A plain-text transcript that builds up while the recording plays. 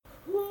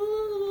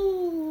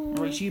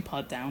Reece, you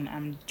pipe down,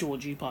 and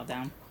George, you pipe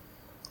down.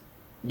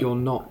 You're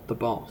not the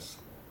boss.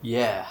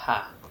 Yeah,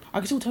 ha. I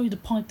can still tell you to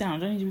pipe down. I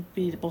don't need to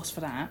be the boss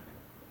for that.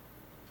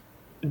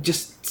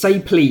 Just say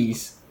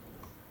please.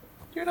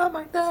 You're not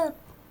my dad.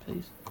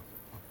 Please.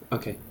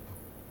 Okay.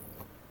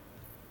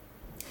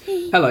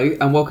 Hello,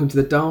 and welcome to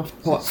the DAFT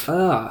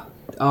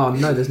Oh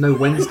no, there's no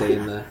Wednesday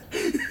in there.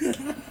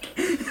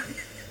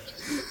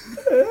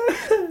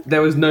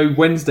 There was no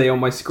Wednesday on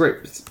my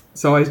script,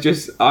 so I was reading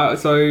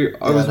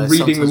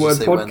the word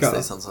podcast.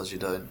 Wednesday, sometimes you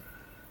don't.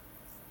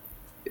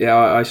 Yeah,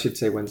 I should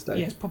say Wednesday.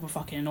 Yeah, it's proper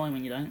fucking annoying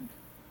when you don't.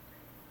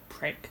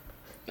 Prick.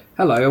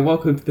 Hello, and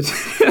welcome to the...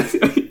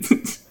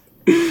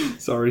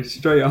 Sorry,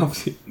 straight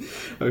after.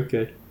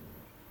 Okay.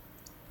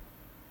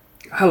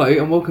 Hello,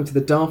 and welcome to the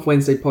DAFT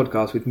Wednesday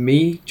Podcast with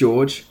me,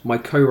 George, my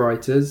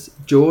co-writers,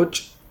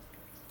 George.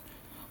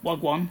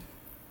 Wagwan.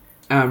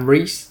 And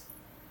Reece.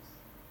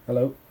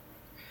 Hello.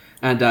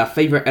 And our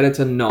favourite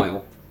editor,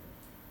 Niall.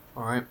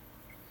 Alright.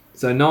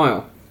 So,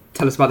 Niall,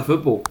 tell us about the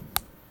football.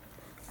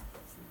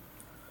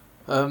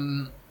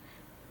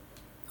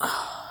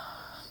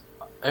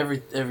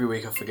 Every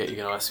week I forget you're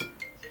going to ask me.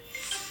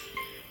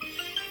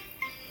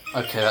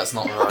 Okay, that's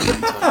not the right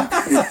ringtone.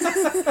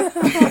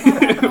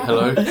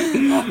 Hello?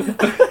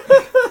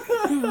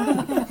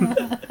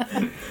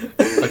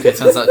 Okay,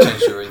 turns out I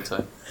changed your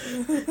ringtone.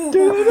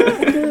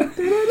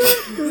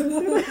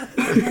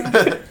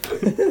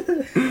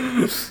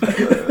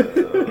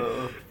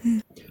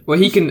 Well,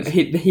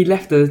 he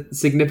left a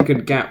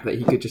significant gap that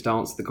he could just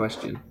answer the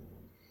question.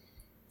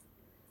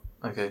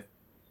 Okay.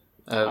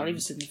 I'll leave a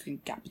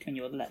significant gap between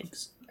your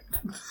legs.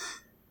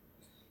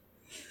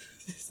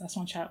 That's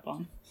my chat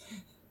line.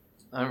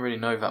 I don't really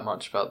know that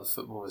much about the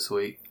football this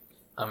week.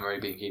 I haven't really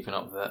been keeping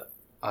up with it.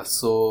 I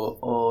saw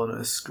on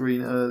a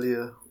screen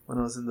earlier when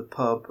I was in the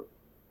pub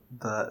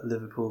that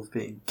Liverpool's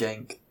beating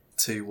Genk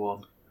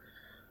 2-1.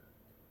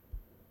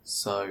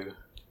 So,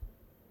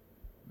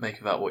 make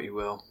of that what you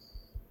will.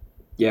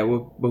 Yeah,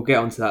 we'll get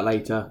onto that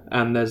later,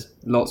 and there's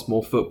lots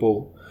more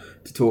football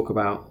to talk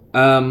about.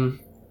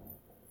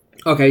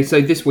 Okay, so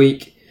this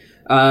week,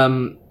 our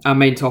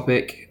main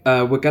topic,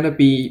 we're going to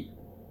be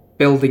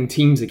building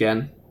teams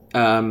again,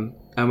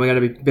 and we're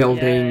going to be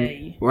building...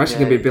 Yay. We're actually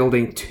going to be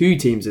building two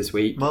teams this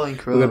week.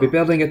 Minecraft. We're going to be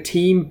building a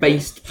team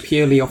based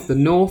purely off the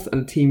north,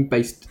 and a team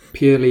based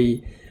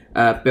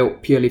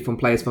built purely from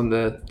players from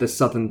the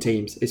southern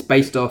teams. It's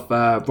based off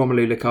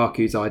Romelu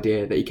Lukaku's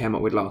idea that he came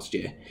up with last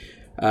year.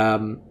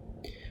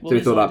 So we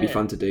thought that'd be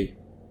fun to do.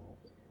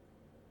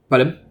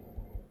 Pardon?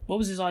 What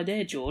was his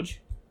idea,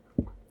 George?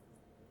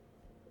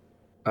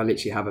 I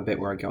literally have a bit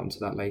where I get onto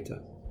that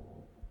later.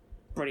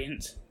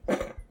 Brilliant.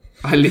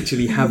 I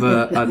literally have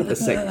a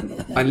sec.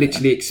 I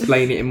literally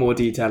explain it in more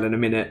detail in a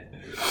minute.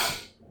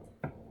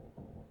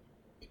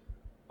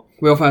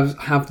 We also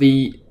have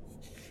the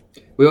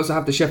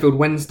Sheffield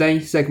Wednesday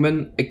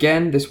segment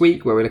again this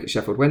week, where we look at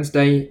Sheffield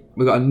Wednesday.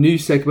 We've got a new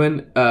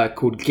segment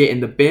called Get in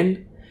the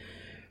Bin.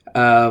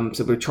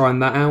 So we're trying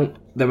that out.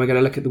 Then we're going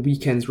to look at the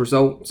weekend's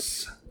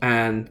results,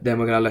 and then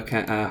we're going to look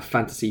at our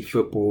fantasy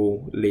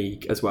football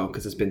league as well,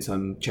 because there's been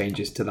some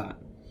changes to that.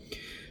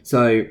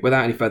 So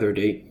without any further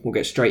ado, we'll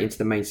get straight into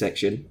the main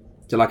section.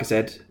 So like I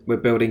said, we're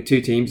building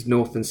two teams,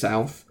 north and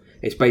south.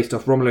 It's based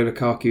off Romelu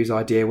Lukaku's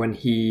idea when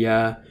he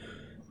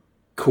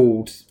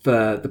called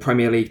for the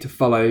Premier League to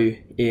follow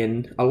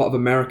in a lot of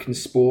American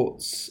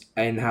sports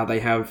and how they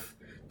have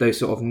those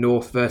sort of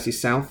north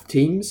versus south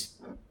teams.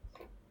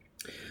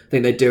 I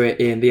think they do it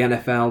in the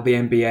NFL, the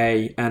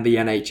NBA and the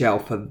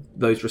NHL for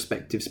those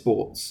respective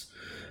sports.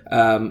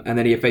 And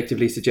then he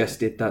effectively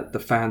suggested that the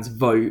fans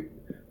vote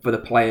for the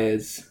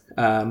players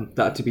that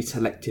are to be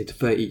selected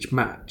for each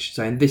match.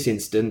 So in this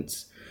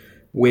instance,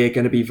 we're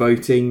going to be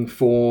voting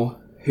for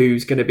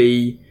who's going to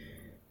be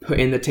put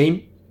in the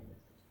team.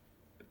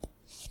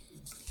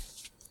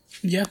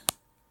 Yeah.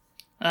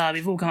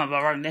 We've all come up with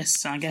our own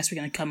lists, and I guess we're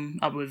going to come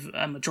up with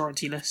a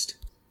majority list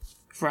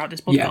throughout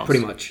this podcast. Yeah,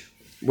 pretty much.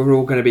 We're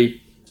all going to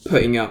be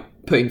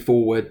putting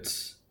forward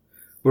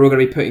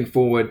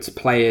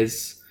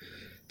players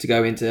to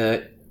go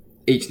into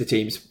each of the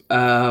teams.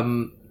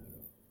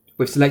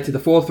 We've selected the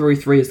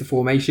 4-3-3 as the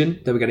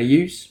formation that we're going to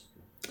use.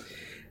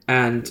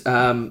 And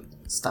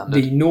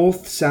the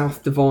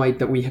north-south divide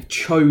that we have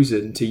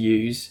chosen to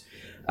use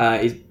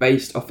is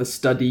based off a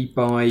study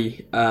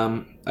by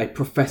a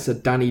Professor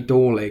Danny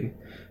Dorling,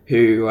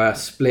 who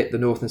split the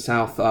north and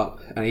south up,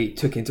 and he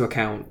took into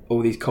account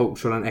all these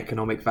cultural and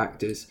economic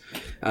factors.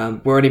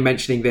 We're only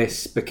mentioning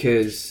this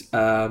because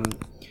it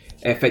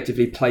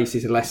effectively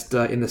places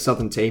Leicester in the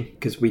southern team,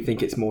 because we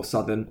think it's more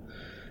southern.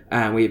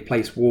 And we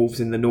placed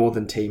Wolves in the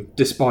northern team,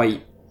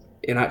 despite,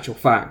 in actual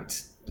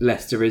fact,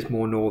 Leicester is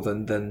more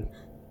northern than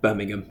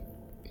Birmingham.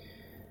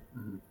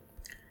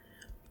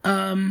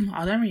 I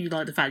don't really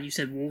like the fact you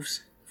said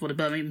Wolves for the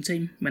Birmingham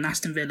team, when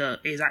Aston Villa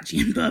is actually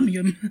in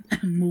Birmingham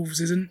and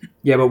Wolves isn't.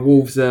 Yeah, but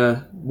Wolves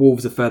are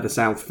further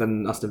south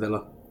than Aston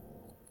Villa.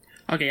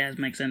 Okay, yeah, that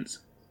makes sense.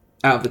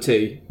 Out of the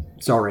two,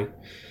 sorry.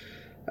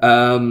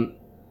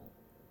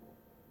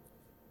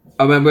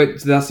 I mean,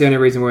 that's the only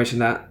reason we're mentioning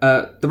that.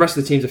 The rest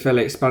of the teams are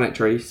fairly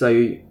explanatory.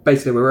 So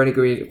basically, we're only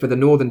going for the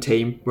northern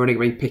team. We're only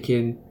going to be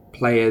picking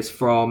players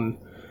from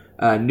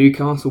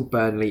Newcastle,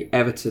 Burnley,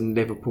 Everton,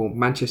 Liverpool,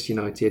 Manchester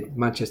United,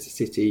 Manchester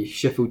City,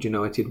 Sheffield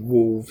United,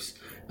 Wolves,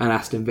 and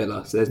Aston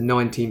Villa. So there's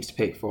 9 teams to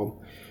pick from.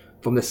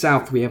 From the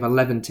south, we have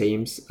 11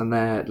 teams, and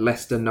they're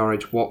Leicester,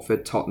 Norwich,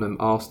 Watford, Tottenham,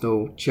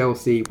 Arsenal,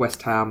 Chelsea,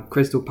 West Ham,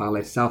 Crystal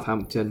Palace,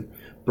 Southampton,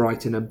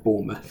 Brighton, and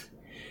Bournemouth.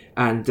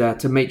 And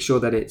to make sure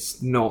that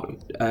it's not,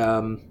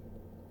 and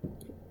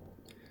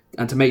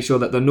to make sure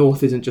that the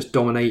north isn't just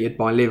dominated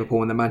by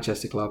Liverpool and the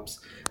Manchester clubs,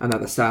 and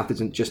that the south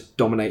isn't just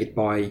dominated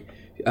by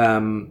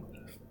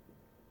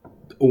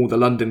all the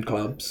London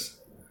clubs,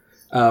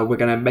 we're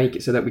going to make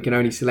it so that we can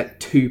only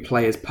select 2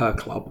 players per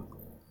club.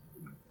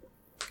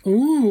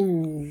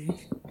 Ooh.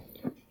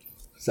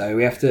 So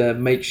we have to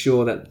make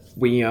sure that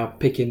we are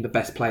picking the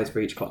best players for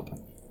each club.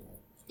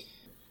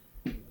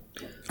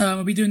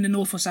 We'll be doing the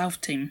north or south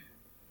team.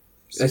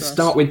 Let's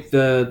start with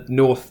the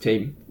north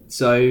team.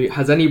 So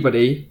has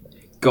anybody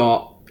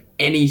got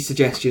any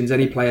suggestions,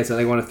 any players that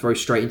they want to throw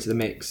straight into the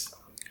mix?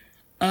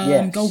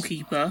 Yes.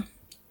 Goalkeeper.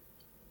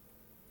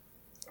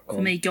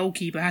 For me,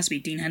 goalkeeper has to be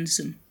Dean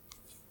Henderson.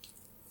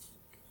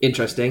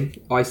 Interesting.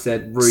 I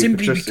said Rui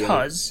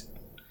Patricio.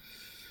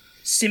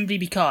 Simply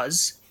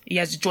because he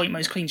has the joint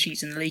most clean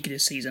sheets in the league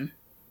this season.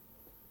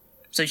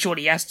 So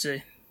surely he has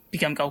to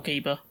become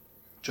goalkeeper.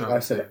 I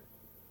said it.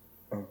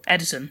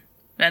 Edison.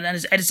 And then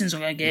Edison's not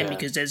going to get him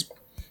because there's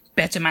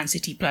better Man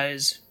City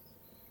players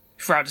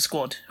throughout the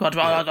squad. I'd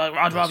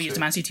rather use the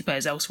Man City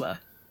players elsewhere.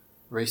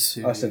 I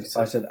said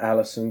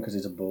Alisson because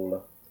he's a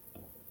baller.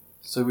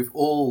 So we've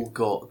all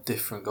got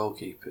different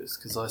goalkeepers,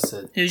 because I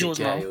said Who's yours,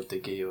 Mal? or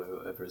Diggy or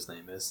whatever his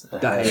name is. De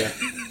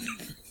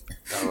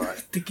Gea.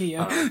 Alright. De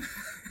Gea.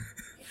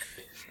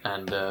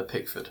 And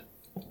Pickford.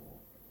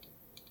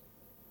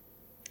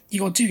 You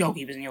got 2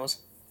 goalkeepers in yours.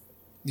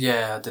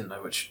 Yeah, I didn't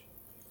know which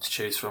to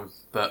choose from,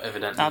 but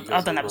evidently I've you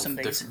guys done that have with some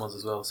got days. different ones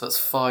as well. So that's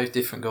 5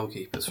 different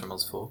goalkeepers from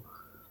us 4.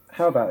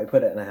 How about we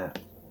put it in a hat?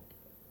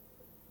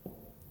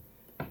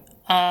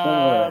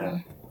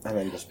 And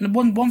then just...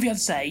 One thing I'd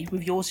say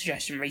with your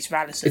suggestion, Reece, for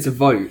Alisson, It's a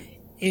vote.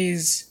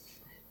 is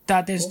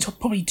that there's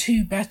probably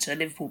 2 better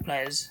Liverpool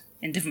players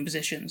in different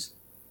positions.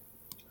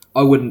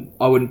 I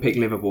wouldn't pick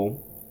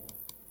Liverpool.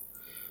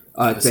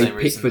 I'd the say same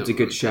reason Pickford's a that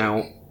good we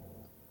shout.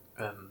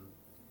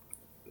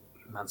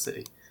 Man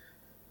City.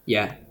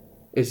 Yeah,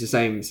 it's the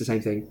same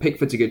thing.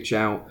 Pickford's a good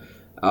shout.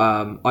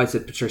 I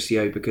said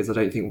Patricio because I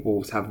don't think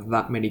Wolves have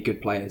that many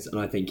good players, and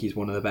I think he's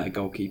one of the better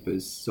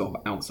goalkeepers sort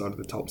of outside of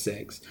the top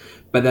 6.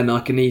 But then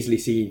I can easily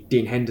see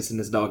Dean Henderson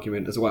as an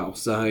argument as well.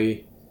 So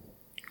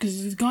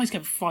because the guy's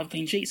kept 5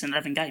 clean sheets in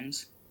 11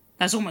 games.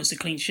 That's almost a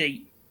clean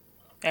sheet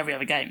every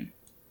other game.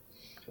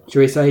 should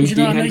we say You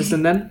know, Dean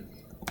Henderson then?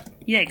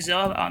 Yeah, because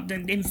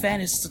in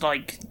fairness to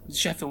like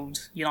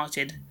Sheffield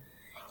United,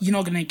 you're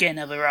not going to get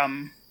another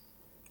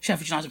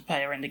Sheffield United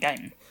player in the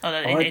game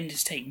in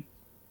this team.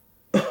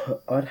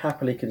 I'd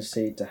happily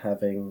concede to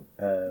having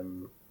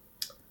De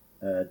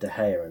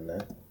Gea in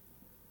there.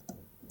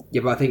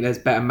 Yeah, but I think there's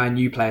better Man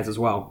U players as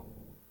well.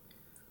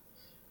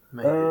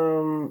 Maybe.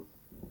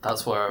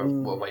 That's where I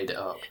weighed it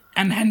up.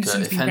 And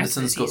Henderson's But if been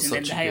Henderson's better got this season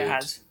than such De a Gea good,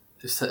 has.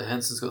 if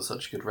Henderson's got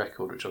such a good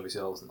record, which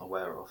obviously I wasn't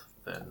aware of,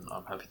 then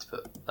I'm happy to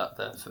put that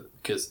there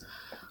because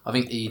I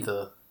think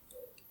either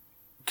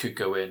could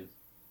go in.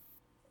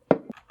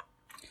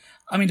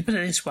 I mean, to put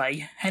it this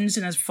way,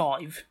 Henderson has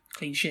 5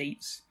 clean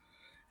sheets,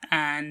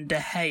 and De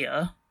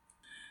Gea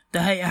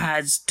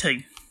has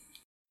 2.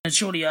 And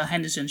surely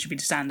Henderson should be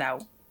the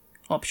standout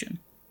option.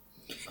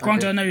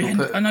 Granted,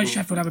 I know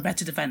Sheffield have a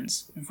better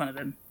defence in front of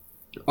him.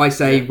 I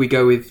say we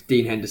go with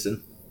Dean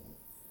Henderson.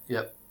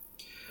 Yep.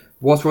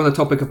 Whilst we're on the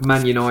topic of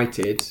Man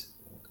United,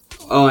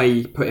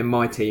 I put in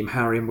my team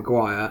Harry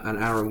Maguire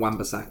and Aaron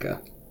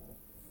Wan-Bissaka.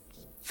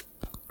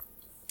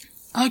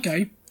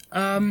 Okay.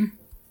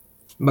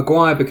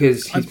 Maguire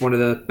because he's one of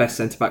the best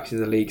centre-backs in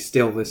the league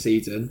still this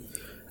season,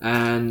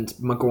 and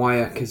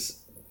Maguire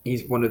because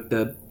he's one of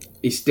the...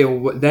 I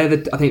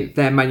think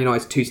they're Man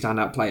United's 2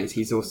 standout players.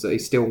 He's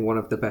still one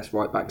of the best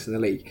right-backs in the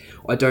league.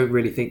 I don't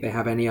really think they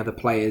have any other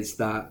players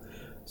that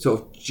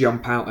sort of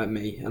jump out at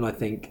me, and I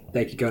think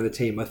they could go in the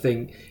team. I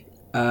think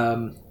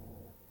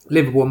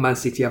Liverpool and Man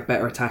City have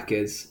better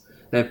attackers.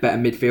 They have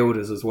better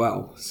midfielders as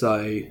well.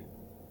 So,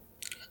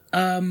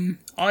 I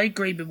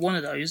agree with one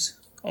of those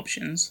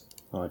options.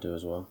 I do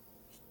as well.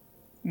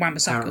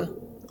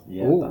 Wan-Bissaka.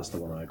 Yeah, Ooh. that's the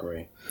one I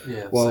agree.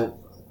 Yeah. well,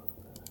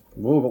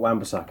 We've all got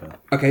Wan-Bissaka.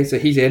 okay, so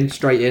he's in,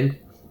 straight in,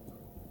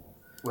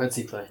 Where does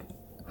he play?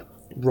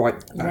 right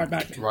back. Right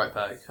back. Right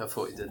back. I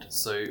thought he did.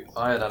 So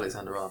I had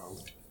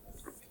Alexander-Arnold,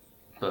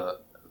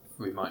 but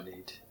we might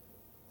need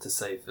to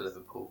save the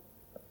Liverpool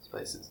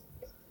spaces.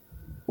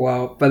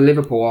 Well, for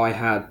Liverpool, I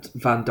had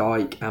Van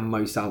Dijk and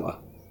Mo Salah.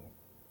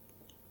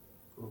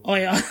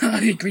 I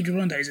agreed with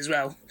one of those as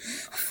well.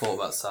 I thought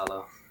about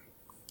Salah.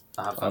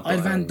 I have I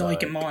had Van Van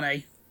Dijk and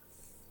Mane.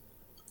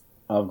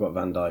 I've got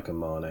Van Dijk and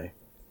Mane.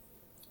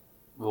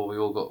 Well, we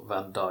all got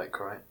Van Dijk,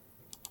 right?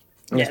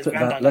 Let's put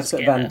Van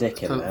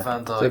Dijk in Put there.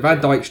 Van Dijk. So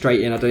Van Dijk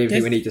straight in. I don't even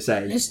think we need to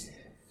say.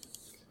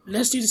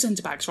 Let's do the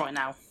centre backs right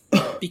now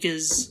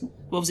because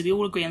obviously we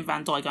all agree on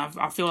Van Dijk.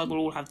 I feel like we'll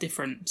all have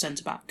different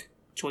centre back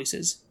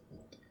choices.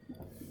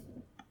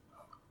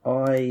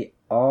 I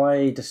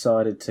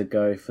decided to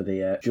go for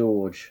the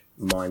George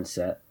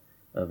mindset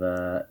of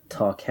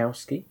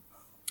Tarkowski.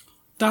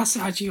 That's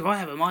actually who I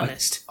have on my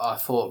list. I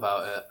thought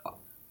about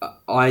it.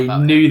 I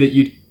knew that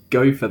you'd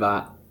go for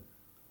that,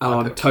 and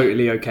I'm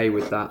totally okay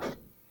with that.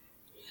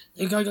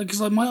 Because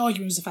like, my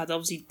argument was the fact that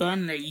obviously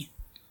Burnley,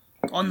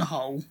 on the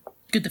whole,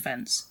 good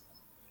defence.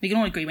 We can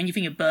all agree when you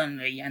think of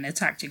Burnley and their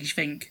tactics, you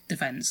think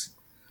defence.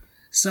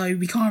 So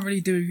we can't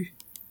really do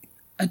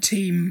a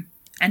team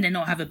and then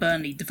not have a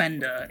Burnley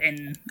defender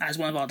in as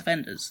one of our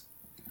defenders.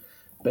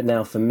 But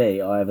now for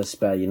me, I have a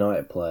spare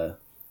United player,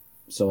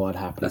 so I'd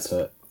happily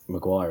put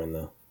Maguire in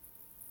there.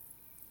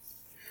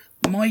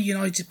 My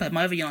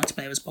other United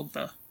player was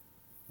Pogba.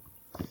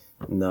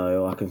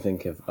 No, I can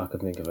think of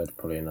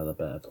probably another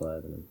better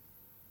player than him.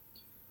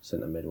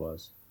 Centre mid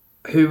was.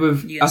 Who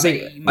have You I gonna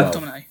say think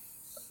McTominay?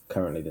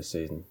 Currently this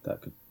season,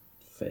 that could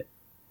fit.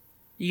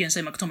 You gonna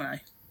say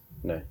McTominay?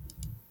 No,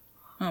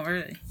 Oh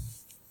really?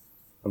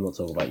 I'm not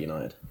talking about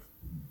United.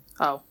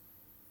 Oh.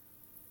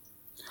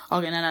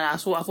 Okay, no. I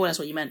thought that's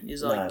what you meant.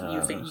 Is like No. you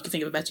can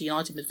think of a better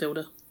United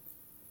midfielder.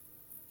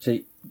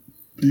 See,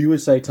 you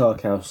would say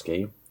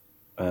Tarkowski.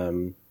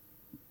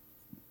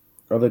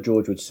 Other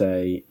George would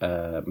say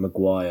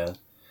Maguire.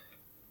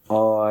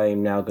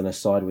 I'm now going to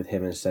side with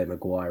him and say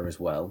Maguire as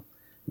well.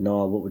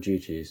 Niall, what would you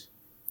choose?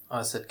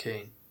 I said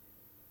Keane,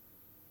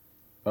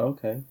 Oh,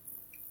 okay.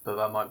 but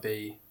that might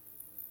be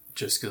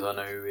just because I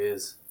know who he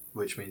is,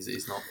 which means that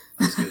he's not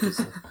as good as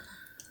him.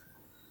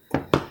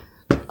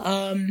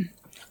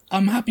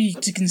 I'm happy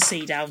to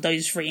concede out of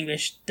those three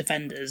English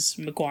defenders,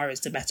 Maguire is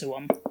the better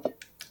one.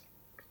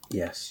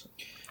 Yes.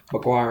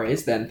 Maguire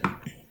is then.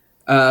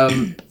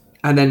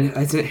 And then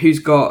who's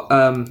got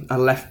a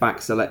left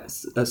back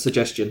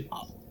suggestion?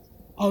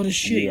 I would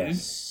assume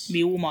Yes.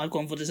 we all might have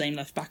gone for the same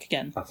left back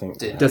again. I think.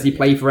 Does he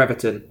play for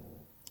Everton?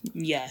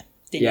 Yeah.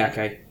 Yeah,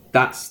 okay.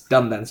 That's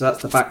done then. So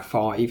that's the back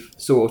five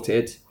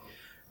sorted.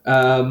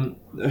 Who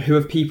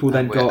have people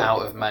then We're got?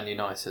 out of Man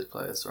United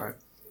players, right?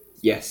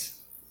 Yes.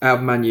 Out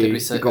of Man U, Did we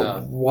say you've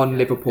got one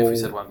Liverpool If we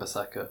said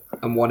Wan-Bissaka.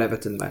 and one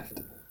Everton left.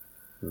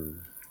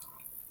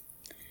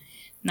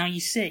 Now you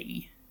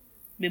see,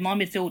 with my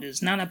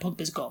midfielders, now that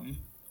Pogba's gone,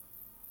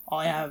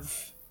 I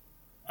have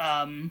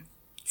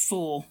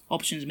 4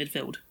 options in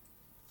midfield.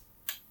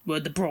 Were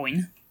De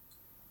Bruyne,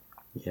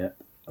 Yeah.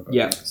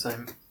 Yeah.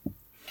 Same.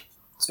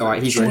 All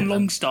right, he's Sean in.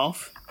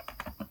 Longstaff,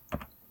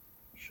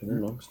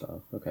 Sean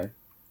Longstaff. Okay.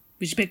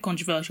 which is a bit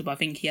controversial, but I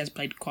think he has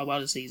played quite well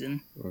this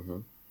season.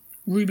 Mm-hmm.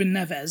 Ruben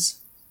Neves,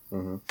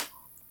 Mm-hmm.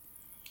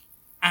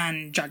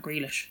 and Jack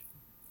Grealish.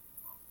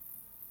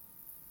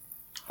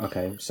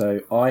 Okay, so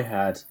I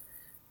had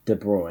De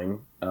Bruyne.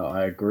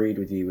 I agreed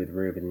with you with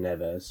Ruben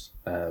Neves,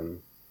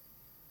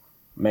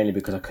 mainly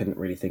because I couldn't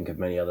really think of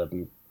many other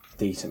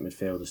decent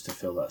midfielders to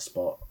fill that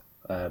spot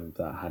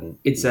that hadn't.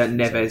 It's a used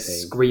Neves the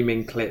team.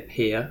 screaming clip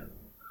here.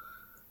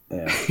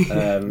 Yeah.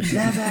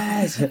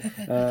 Neves! If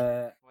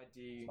I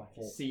do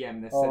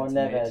CM this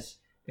Neves.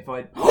 If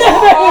I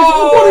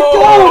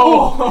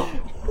Oh!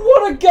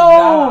 What a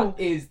goal! That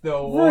is the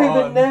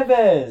Ruben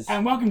Neves!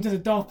 And welcome to the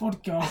DAFT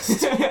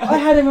Podcast. I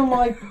had him on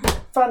my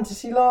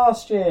fantasy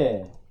last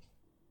year.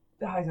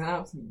 That is an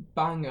absolute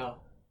banger.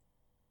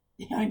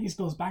 Yeah, he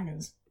scores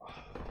bangers.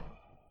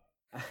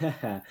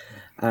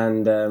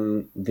 And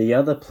the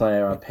other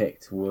player I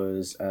picked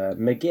was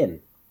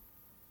McGinn.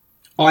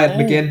 I had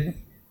McGinn.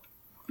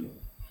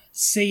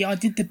 See, I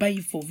did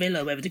debate for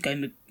Villa whether to go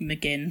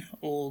McGinn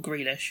or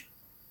Grealish.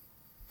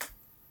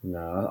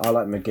 No, I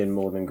like McGinn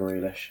more than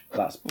Grealish.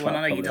 That's Well, I know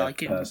probably you'd a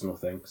like him. personal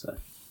thing. So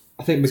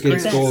I think McGinn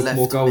Grealish scores left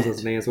more goals, mid.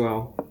 doesn't he, as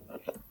well?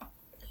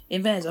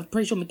 In fairness, I'm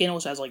pretty sure McGinn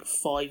also has like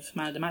 5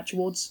 Man of the Match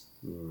awards,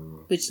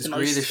 which is Is the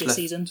most Grealish this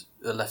season.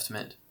 left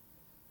mid?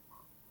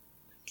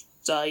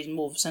 So he's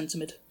more of a centre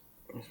mid.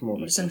 it's more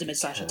of a Centre mid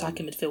 /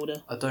 attacking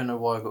midfielder. I don't know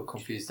why I got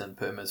confused then.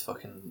 Put him as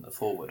fucking a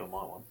forward on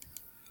my one.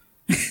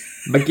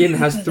 McGinn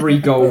has 3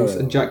 goals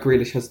and Jack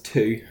Grealish has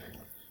 2.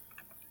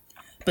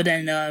 But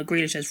then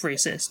Grealish has 3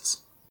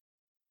 assists.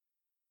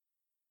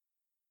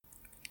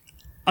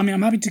 I mean,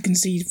 I'm happy to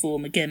concede for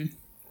McGinn.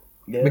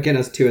 Yeah. McGinn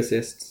has 2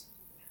 assists.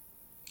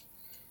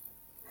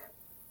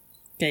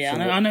 Okay, yeah,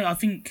 So I know. I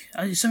think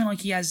something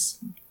like he has.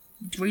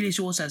 Grealish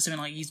also has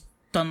something like he's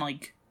done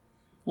like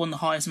one of the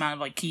highest amount of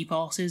like key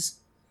passes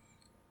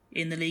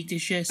in the league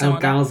this year. El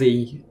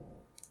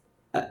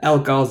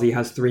Ghazi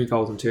has 3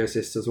 goals and 2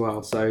 assists as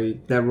well, so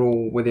they're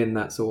all within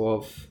that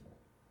sort of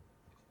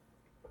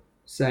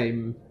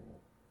same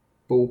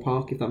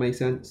ballpark, if that makes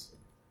sense.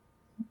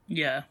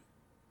 Yeah.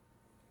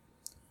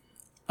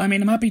 I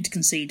mean, I'm happy to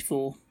concede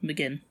for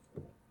McGinn.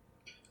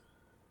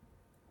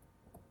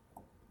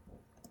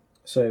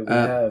 So we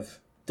have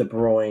De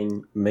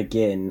Bruyne,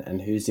 McGinn,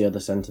 and who's the other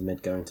centre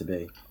mid going to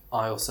be?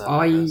 I also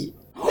have Neves.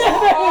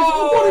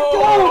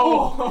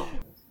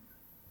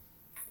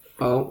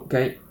 Oh,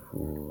 okay.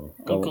 Ooh.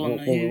 Go on,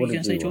 who are you going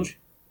to say, want? George?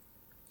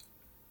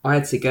 I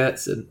had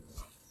Sigurdsson.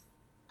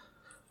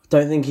 I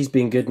don't think he's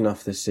been good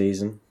enough this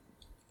season.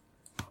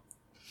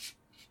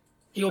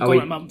 You got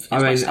a month. I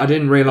mean, I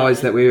didn't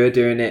realise that we were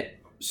doing it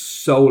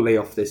solely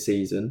off this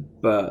season,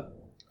 but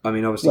I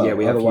mean, obviously, Well,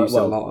 we have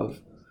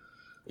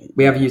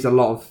used a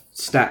lot of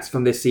stats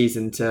from this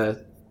season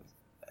to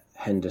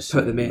Henderson,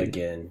 put them in.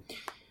 McGinn.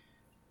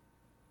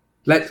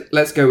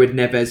 Let's go with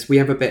Neves. We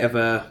have a bit of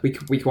a we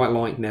quite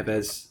like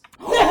Neves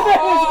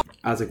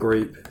as a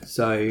group,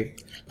 so I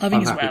think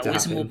I'm as happy well, to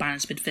it's a have more him.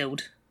 balanced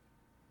midfield.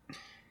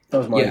 That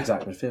was my Yeah.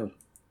 exact midfield.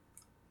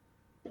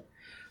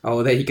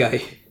 Oh, there you go.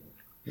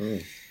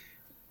 Mm.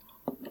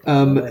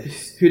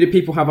 Who do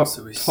people have up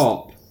So we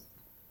top?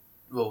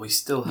 Well, we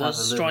still have a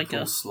Striker.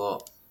 Liverpool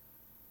slot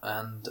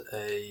and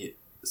a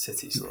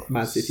City slot.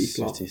 Man City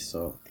slot. City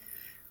slot.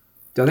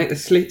 Do I think the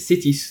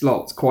City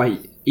slot's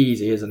quite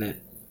easy, isn't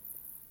it?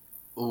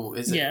 Oh,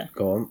 is it? Yeah.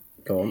 Go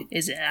on.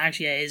 Is it?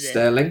 Actually, yeah, is it?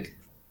 Sterling.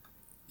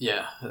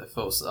 Yeah,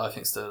 I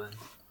think Sterling.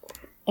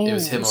 Oh, It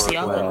was him or see,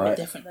 I've Aguero. gone a Right.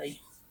 bit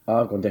differently.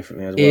 I've gone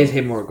differently as well. It is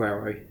him or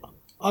Aguero.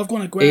 I've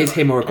gone Aguero. It is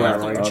him or and I've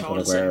Aguero. gone I've gone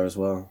Richarlison. Aguero as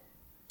well.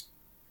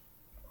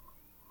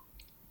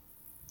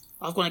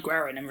 I've gone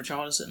Aguero and then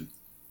Richarlison.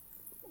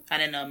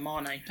 And then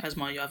Mane as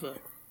my other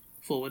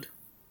forward.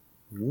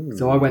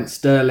 So I went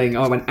Sterling,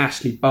 I went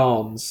Ashley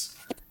Barnes,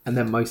 and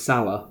then Mo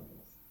Salah.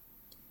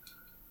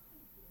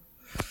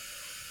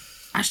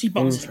 Ashley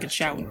Barnes is a good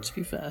shout, to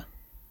be fair.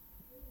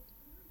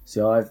 See,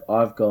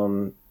 I've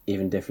gone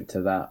even different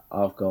to that.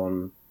 I've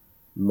gone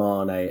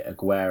Mane,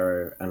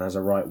 Aguero, and as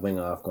a right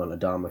winger, I've gone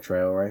Adama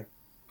Traore.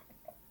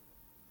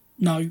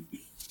 No,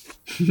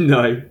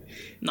 No.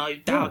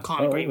 that I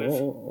can't agree with.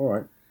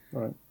 All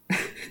right.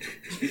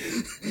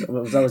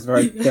 That was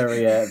very,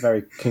 very,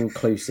 very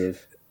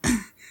conclusive.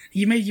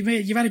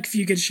 You've had a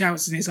few good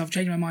shouts in this. I've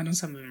changed my mind on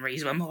some of them,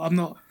 Reece. I'm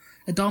not.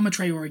 Adama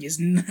Traore is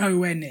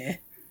nowhere near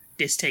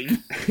this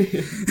team.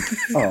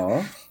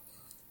 Aw,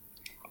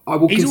 I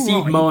will He's concede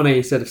alright. Mane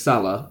instead of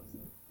Salah.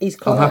 he's I'm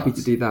class. happy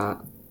to do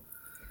that.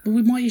 But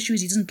with my issue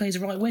is he doesn't play as a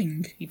right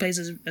wing. He plays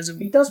as a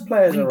He does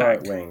play as a wing right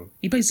back. wing.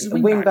 He plays as a A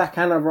wing, wing back. back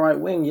and a right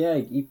wing, yeah.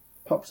 He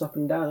pops up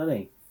and down, doesn't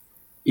he?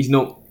 He's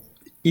not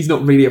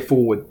really a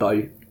forward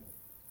though.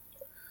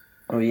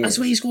 Oh, yeah. That's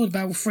where he scored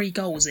about 3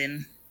 goals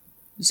in.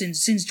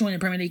 Since joining the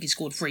Premier League, he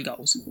scored 3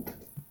 goals.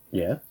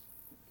 Yeah.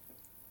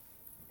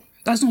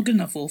 That's not good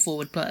enough for a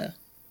forward player.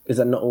 Is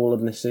that not all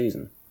of this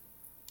season?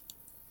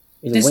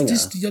 He's a winger.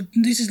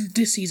 This is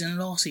this season and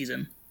last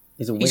season.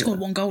 He's a winger. He scored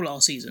 1 goal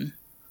last season.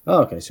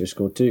 Oh, okay, so he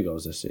scored 2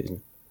 goals this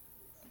season.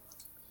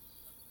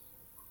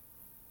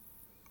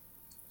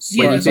 So,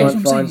 yeah, When that's you what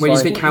think- I'm saying. when you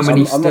He think scored- how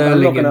many I'm not gonna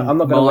Sterling win and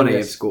Mane have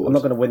this. scored. I'm not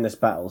going to win this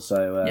battle,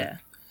 so... Yeah.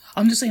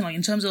 I'm just saying, like,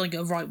 in terms of like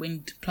a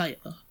right-winged player,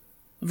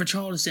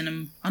 Richarlison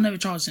and... I know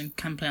Richarlison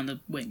can play on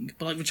the wing,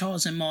 but like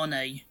Richarlison,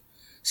 Mane,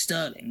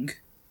 Sterling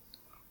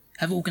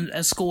have all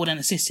scored and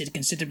assisted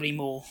considerably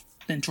more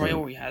than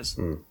Traore has.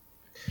 And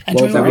Well,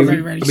 Traore so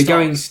very rarely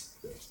starts.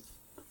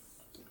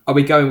 Are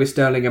we going with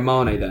Sterling and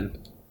Mane then?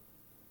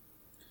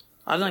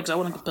 I don't know, because I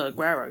want to put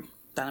Aguero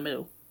down the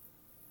middle.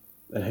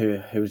 And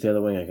who's the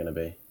other winger going to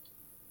be?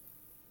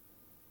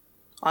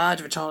 I had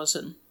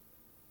Richarlison.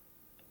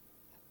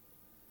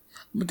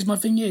 Because my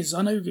thing is,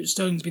 I know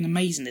Sterling's been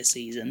amazing this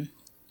season,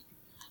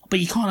 but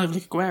you can't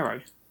overlook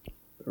Aguero.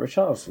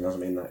 Richarlison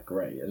hasn't been that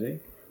great, has he?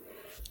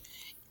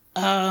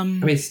 I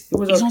mean, He's It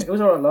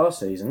was alright last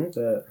season,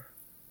 but...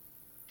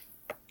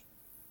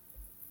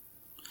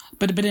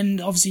 But then,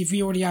 obviously, if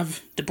you already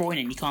have De Bruyne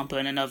and you can't put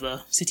in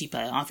another City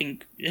player, I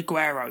think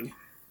Aguero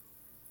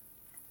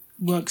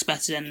works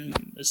better than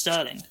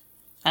Sterling.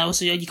 And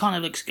also, you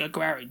can't have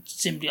Aguero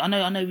simply... I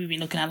know we've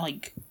been looking at,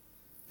 like,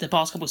 the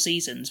past couple of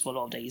seasons for a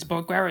lot of days,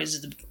 but Aguero is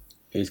the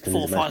He's 4th the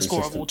most highest scorer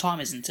of consistent. all time,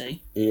 isn't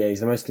he? Yeah, he's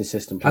the most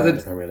consistent player in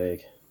the Premier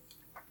League.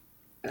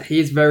 he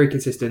is very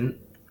consistent.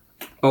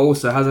 But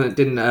also,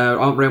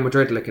 aren't Real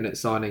Madrid looking at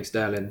signing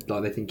Sterling?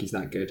 Like, they think he's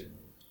that good.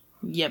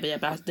 Yeah,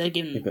 but they're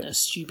giving him a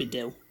stupid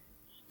deal.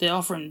 They're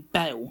offering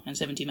Bale and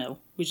 70 mil,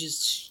 which is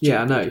stupid.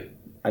 Yeah, I know.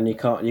 And you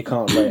can't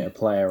rate a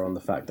player on the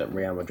fact that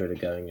Real Madrid are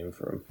going in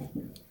for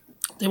him.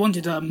 They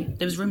wanted... there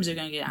was rumours they were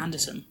going to get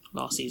Anderson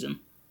last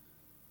season.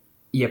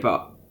 Yeah,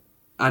 but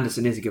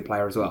Anderson is a good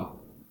player as well.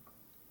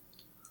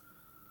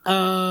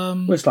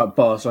 Well, it's like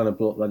Barcelona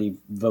bought bloody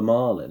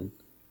Vermaelen.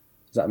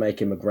 Does that make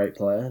him a great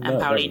player? And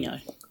Paulinho.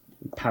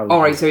 Paulinho.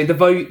 All right, so the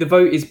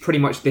vote is pretty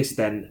much this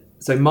then.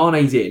 So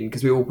Mane's in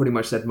because we all pretty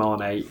much said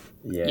Mane.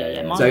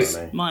 Yeah,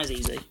 Mane. mine's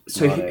easy.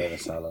 So Mane and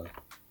Salah.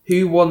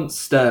 who wants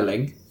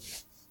Sterling?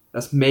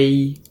 That's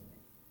me.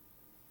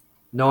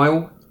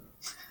 Niall.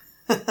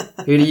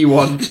 Who do you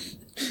want?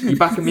 You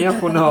backing me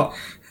up or not?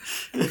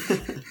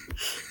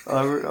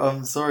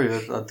 I'm sorry,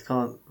 I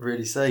can't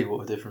really say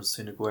what the difference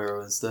between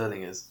Aguero and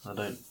Sterling is. I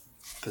don't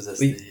possess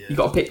the... You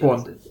got to pick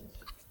one.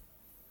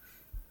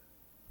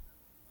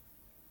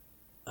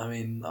 I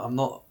mean, I'm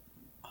not...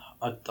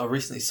 I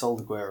recently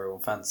sold Aguero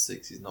on Fantasy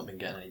 6. He's not been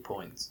getting any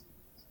points.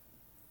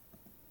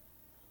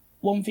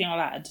 One thing I'll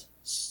add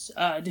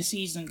this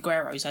season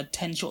Guerrero's had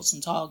 10 shots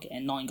on target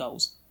and 9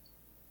 goals.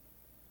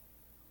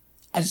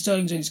 And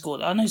Sterling's only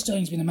scored... I know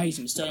Sterling's been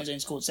amazing, but Sterling's only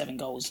scored 7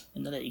 goals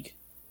in the league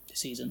this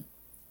season.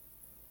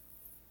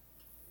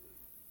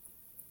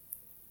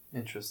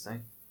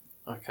 Interesting.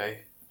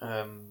 Okay.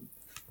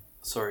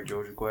 Sorry,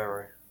 George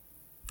Aguero.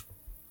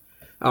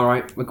 All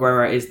right,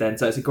 Aguero it is then.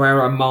 So it's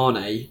Aguero and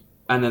Mane,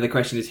 and then the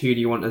question is, who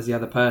do you want as the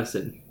other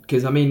person?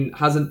 Because, I mean,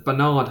 hasn't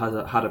Bernard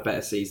had a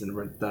better season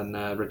than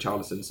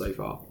Richarlison so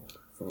far?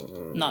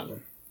 No.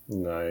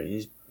 No,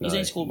 he's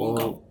only scored 1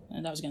 goal,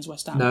 and that was against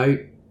West Ham. No,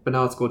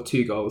 Bernard scored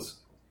 2 goals.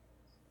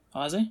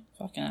 Oh, has he?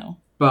 Fucking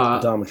hell.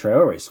 But Adama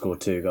Traore scored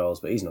 2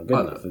 goals, but he's not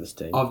good enough for this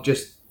team. I've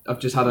just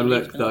had a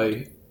look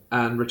though,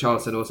 and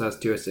Richarlison also has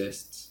 2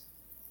 assists.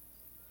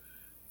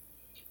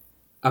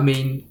 I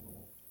mean,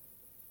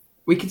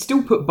 we could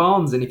still put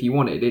Barnes in if you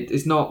wanted.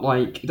 It's not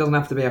like it doesn't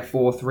have to be a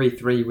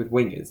 4-3-3 with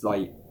wingers.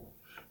 Like,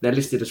 they're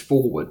listed as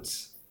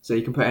forwards, so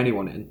you can put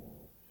anyone in.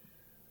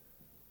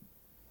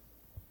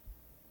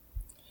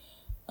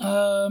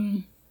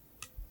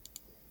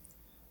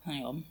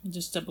 Hang on,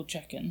 just double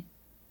checking.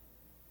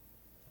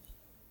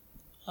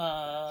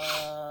 My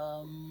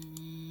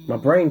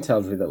brain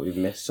tells me that we've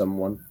missed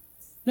someone.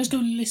 Let's go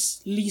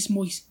Lys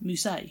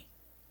Mousset,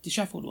 the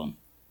Sheffield one.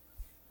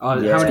 I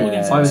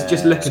was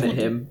just looking at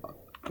him.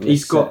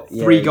 He's got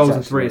 3 goals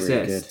and 3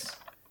 assists. Really,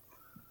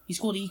 he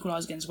scored the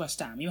equaliser against West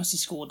Ham. He must have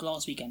scored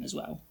last weekend as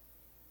well.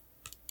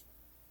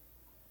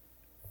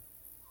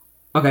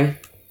 Okay.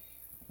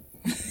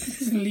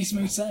 Lys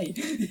Mousset.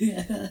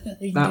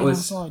 That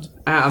was out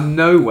of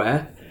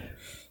nowhere.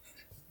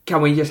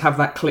 Can we just have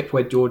that clip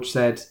where George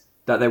said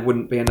that there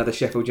wouldn't be another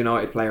Sheffield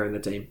United player in the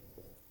team?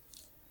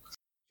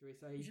 Should we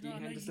say Dean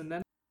Henderson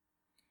then?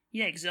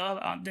 Yeah, because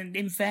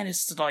in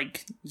fairness to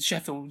like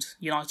Sheffield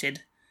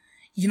United,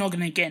 you're not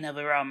going to get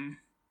another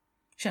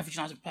Sheffield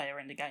United player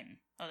in the game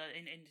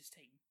in this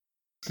team.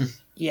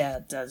 Yeah,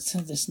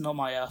 that's not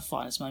my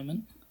finest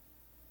moment.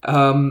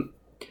 All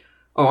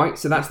right,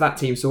 so that's that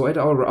team sorted.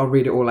 I'll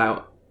read it all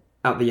out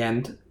at the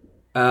end.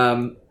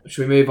 Should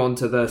we move on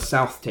to the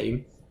South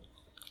team?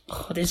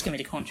 Oh, this is going to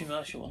be the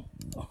controversial one.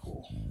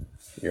 Oh.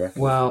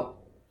 Well,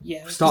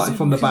 yeah, starting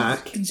from the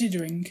back.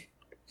 Considering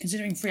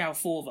 3 out of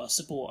 4 of us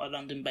support a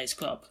London-based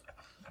club,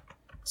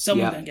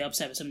 someone's going to get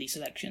upset with some of these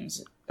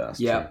selections. That's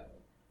true.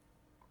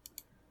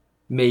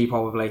 Me,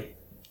 probably.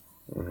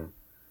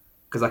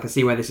 Because I can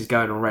see where this is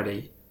going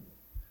already.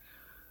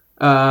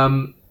 Who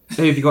have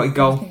you got in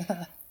goal?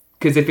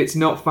 Because if it's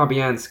not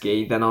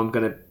Fabianski, then I'm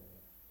gonna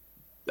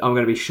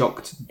be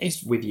shocked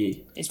with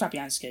you. It's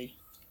Fabianski.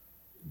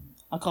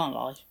 I can't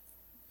lie.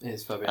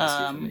 It's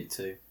Fabianski for me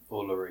too.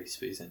 Or Lloris,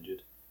 but he's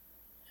injured.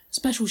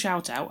 Special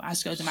shout out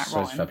has to go to Matt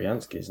Ryan. So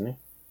Fabianski, isn't he?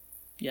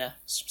 Yeah.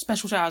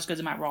 Special shout out has to go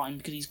to Matt Ryan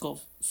because he's got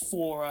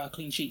 4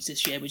 clean sheets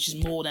this year, which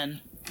is more than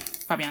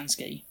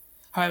Fabianski.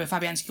 However,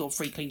 Fabianski got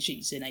 3 clean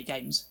sheets in 8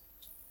 games.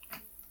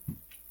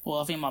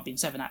 Well, I think it might have been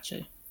 7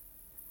 actually.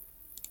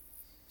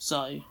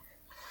 So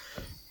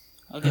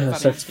I'll go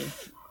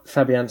Fabianski.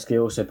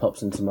 Fabianski also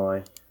pops into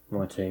my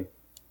team.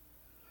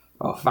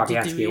 Oh,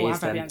 Fabianski Do we all is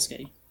have then.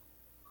 Fabianski?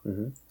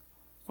 Mm-hmm.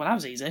 Well, that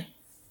was easy.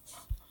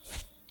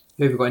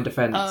 Who have we got in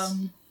defence?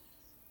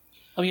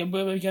 Are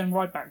we going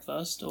right back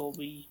first, or are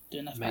we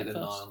doing left back first?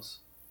 Maitland-Niles.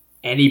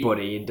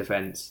 Anybody in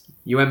defence.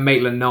 You went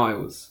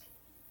Maitland-Niles.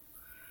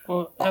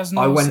 Well, there's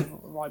I no went-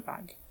 right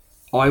back.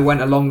 I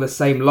went along the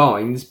same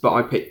lines, but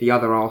I picked the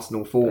other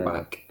Arsenal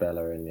fullback.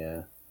 Bellerin,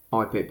 yeah.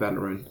 I picked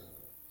Bellerin.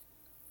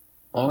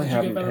 I Did you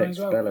haven't get Bellerin picked as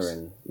well?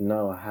 Bellerin.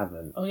 No, I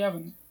haven't. Oh, you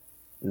haven't?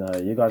 No,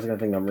 you guys are going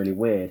to think I'm really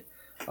weird.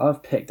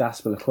 I've picked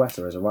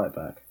Aspilicueta as a right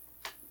back.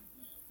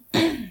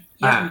 You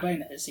haven't been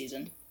playing it this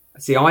season.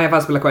 See, I have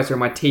Aspilicueta in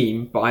my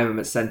team, but I have him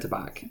at centre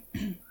back.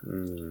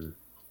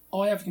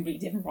 I have a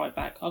completely different right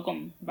back. I've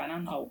gone Van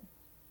Aanholt.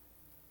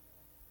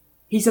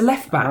 He's a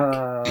left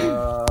back.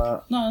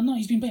 No,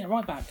 he's been playing at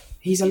right back.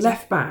 He's a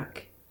left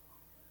back.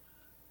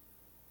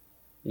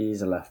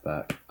 He's a left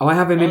back. I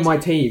have him in my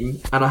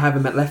team, and I have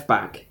him at left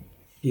back.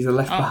 He's a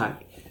left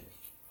back.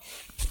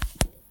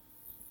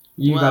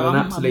 You've had an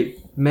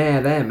absolute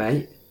mare there,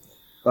 mate.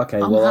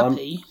 Okay,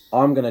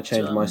 I'm going to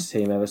change my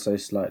team ever so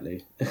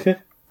slightly.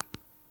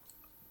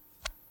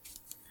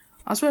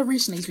 I swear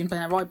recently he's been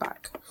playing at right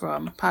back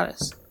from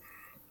Palace.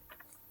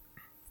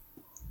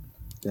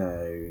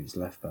 No, he's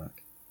left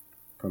back.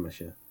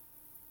 Promise you.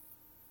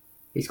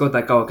 He scored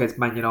that goal against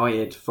Man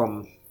United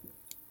from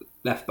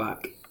left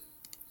back.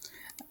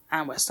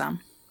 And West Ham.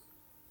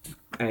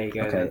 There you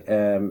go.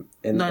 Okay,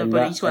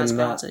 but he scored his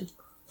penalty.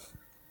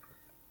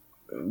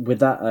 With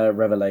that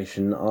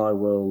revelation, I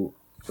will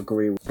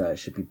agree with that. It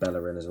should be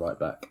Bellerin as right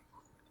back.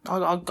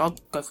 I'll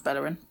go for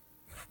Bellerin.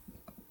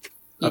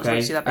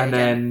 Okay, and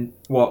then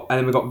what? And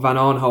then we've got Van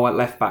Aanholt at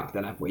left back.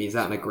 Then have we? Is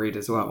that an agreed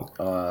as well?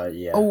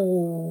 Yeah.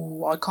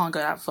 Oh, I can't go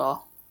that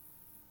far.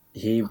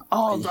 This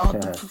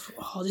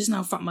is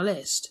now fucked my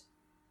list.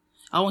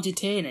 I wanted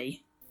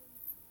Tierney.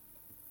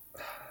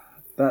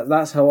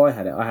 That's how I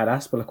had it. I had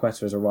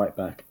Aspilicueta as a right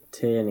back,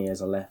 Tierney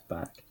as a left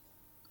back.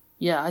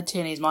 Yeah, I had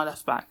Tierney as my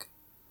left back.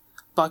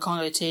 But I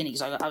can't go Tierney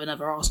because I have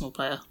another Arsenal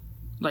player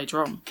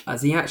later on.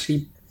 Has he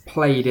actually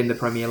played in the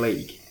Premier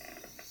League?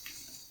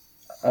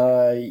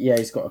 Yeah,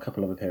 he's got a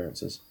couple of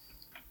appearances.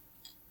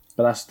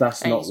 But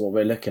that's not what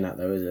we're looking at,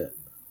 though, is it?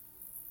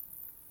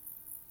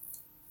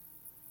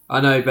 I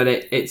know, but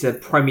it's a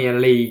Premier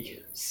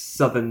League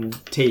Southern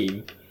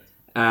team,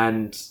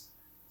 and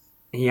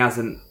he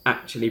hasn't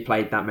actually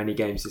played that many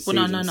games this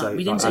season. No. So,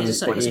 We didn't say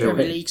it's a Premier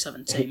League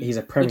Southern team. He's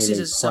a Premier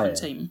League player.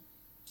 Team.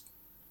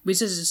 We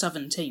said it's a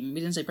Southern team. We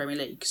didn't say Premier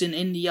League because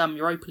in the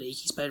Europa League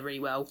he's played really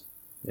well.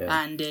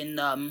 Yeah. And in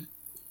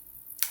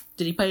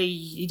did he play?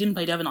 He didn't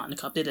play the other night in the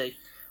cup, did he?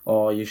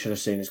 Oh, you should have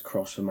seen his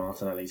cross for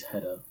Martinelli's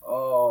header.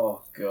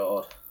 Oh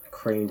God, I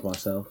creamed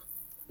myself.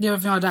 The other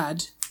thing I'd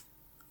add,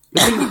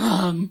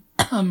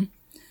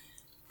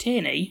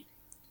 Tierney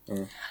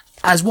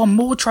has won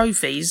more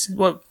trophies.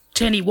 Well,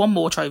 Tierney won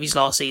more trophies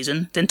last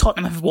season than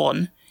Tottenham have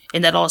won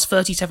in their last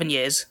 37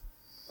 years,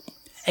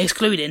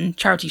 excluding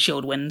Charity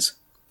Shield wins.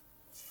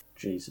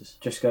 Jesus,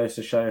 just goes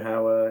to show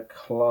how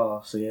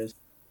class he is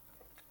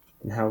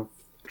and how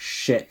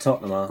shit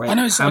Tottenham are. Wait, I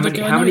know it's how many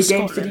games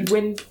Scotland. did he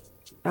win?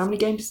 How many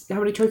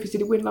trophies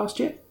did he win last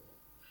year?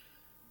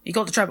 He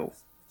got the treble.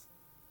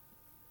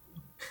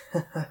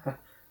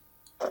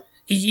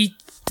 he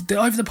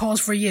over the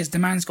past 3 years, the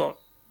man's got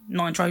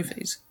 9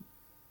 trophies.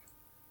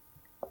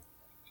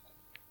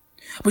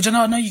 Which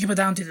I know you can put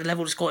down to the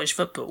level of Scottish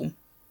football.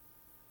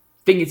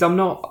 Thing is, I'm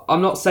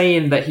not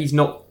saying that he's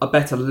not a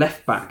better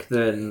left back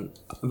than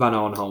Van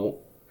Aanholt.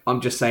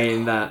 I'm just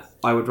saying that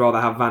I would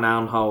rather have Van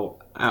Aanholt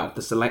out of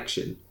the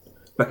selection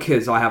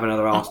because I have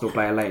another Arsenal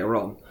player later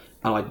on,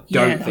 and I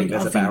don't think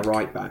there's a better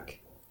right back.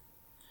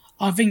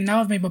 I think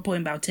now I've made my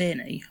point about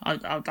Tierney,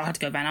 I had to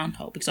go Van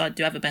Aanholt because I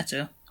do have a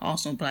better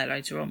Arsenal player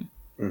later on.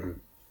 Mm-hmm.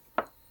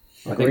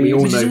 I think we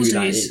all know who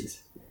that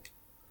is.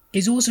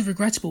 It's also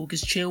regrettable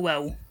because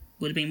Chilwell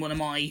would have been one of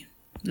my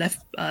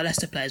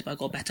Leicester players, but I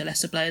got better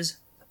Leicester players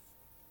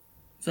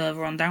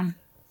further on down.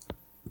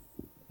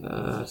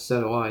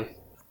 So do I.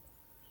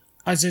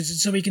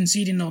 So we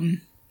conceding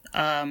on.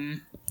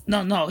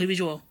 No. Who was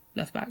your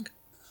left back?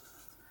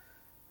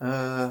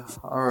 I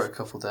wrote a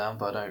couple down,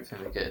 but I don't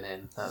think we're getting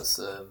in. That's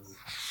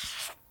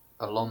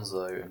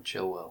Alonso and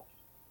Chilwell.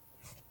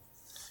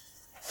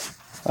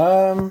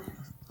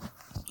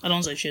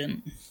 Alonso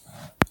shouldn't.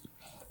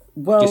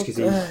 Well, Just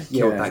because he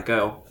killed that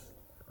girl.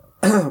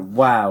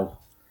 Wow.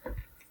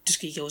 Just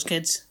because he kills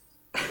kids.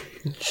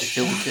 He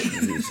killed the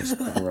kitten. Jesus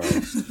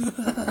Christ.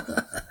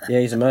 Yeah,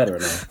 he's a murderer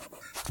now.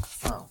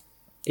 Oh.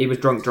 He was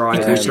drunk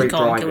driving. He Drink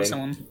can't kill driving.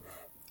 someone.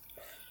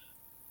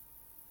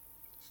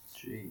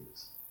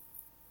 Jeez.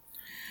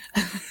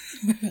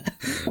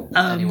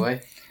 Um,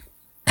 Anyway.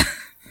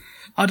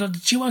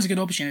 Chilwell's a good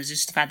option. It's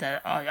just the fact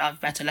that I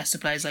have better Leicester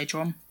players later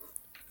on.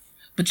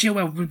 But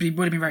Chilwell would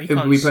have been very Who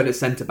close. would we put as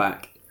centre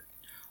back?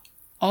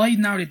 I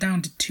narrowed it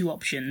down to 2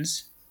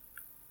 options.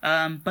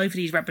 Both of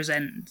these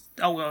represent.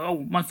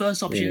 My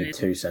first option Yeah, is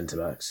 2 centre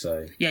backs.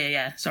 So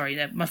yeah. Sorry,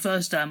 my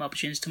first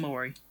option is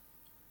Tomori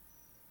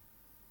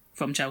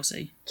from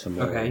Chelsea.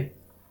 tomorrow. Okay.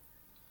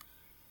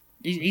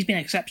 He's been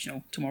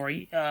exceptional,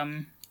 Tomori.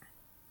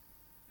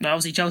 But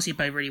obviously Chelsea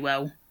played really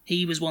well.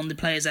 He was one of the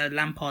players that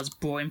Lampard's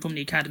brought in from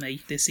the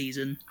academy this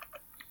season.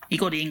 He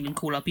got the England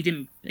call up. He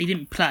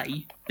didn't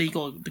play, but he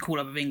got the call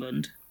up of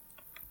England.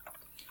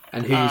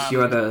 And who's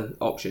your other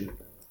option?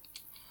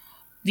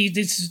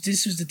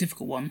 This was the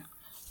difficult one.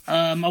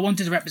 I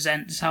wanted to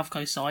represent the South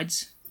Coast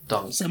sides.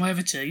 Dunk. So my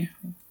other 2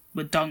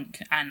 were Dunk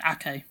and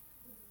Ake.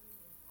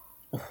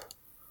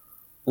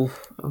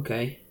 Oof.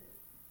 Okay.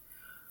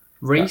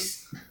 That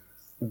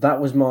That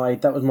was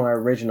my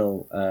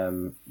original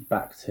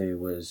back 2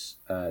 was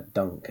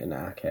Dunk and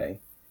Ake.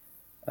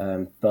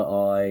 But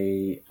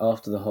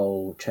after the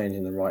whole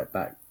changing the right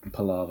back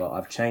palaver,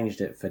 I've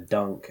changed it for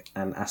Dunk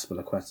and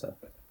Aspilicueta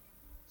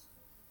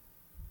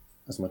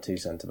as my 2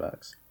 centre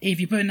backs. If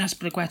you put in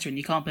Aspilicueta in,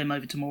 you can't put him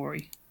over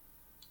Tomori.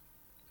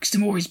 Because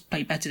Tomori's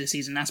played better this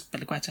season than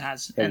Aspilicueta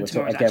has. Yeah, And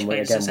Tomori's actually played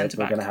as a we're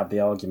centre-back. going to have the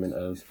argument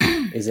of,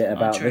 is it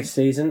about true. this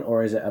season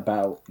or is it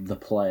about the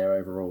player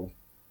overall?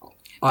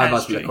 I have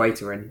That's true.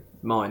 Aspilicueta in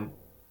mine.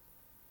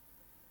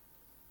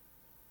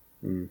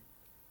 Mm.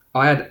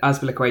 I had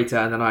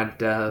Aspilicueta and then I had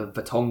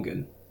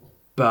Vertonghen,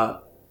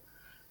 but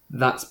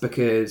that's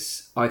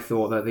because I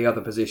thought that the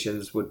other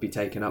positions would be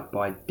taken up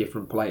by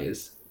different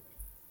players.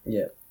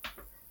 Yeah.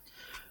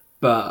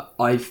 But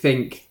I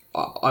think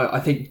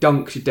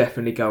Dunk should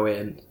definitely go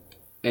in.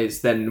 Is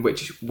then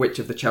which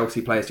of the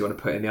Chelsea players do you want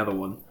to put in the other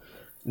one?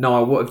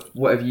 Noah,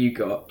 what have you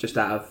got just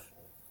out of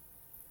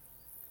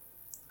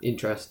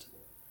interest?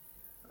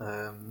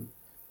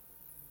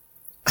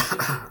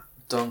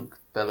 Dunk,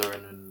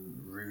 Bellerin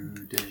and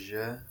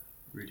Rudiger.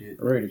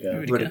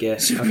 Rudiger.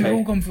 So we've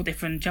all gone for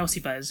different Chelsea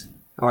players.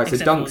 All right, so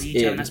Except Dunk's for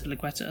you two in. and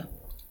Aspilicueta.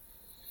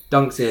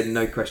 Dunk's in,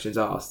 no questions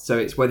asked. So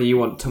it's whether you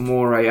want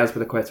Tomori,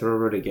 Aspilicueta or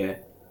Rudiger.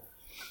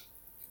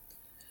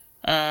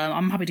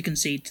 I'm happy to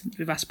concede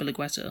with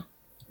Aspilicueta.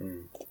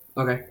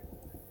 Okay.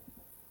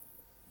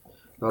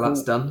 Well,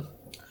 that's done.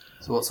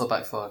 So what's our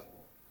back 5?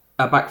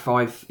 back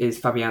five is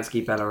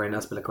Fabianski, Bellerin,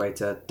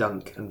 Azpilicueta,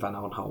 Dunk, and Van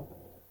Aanholt.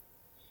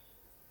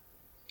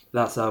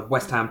 That's a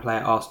West Ham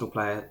player, Arsenal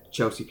player,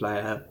 Chelsea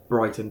player,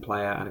 Brighton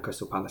player, and a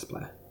Crystal Palace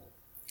player.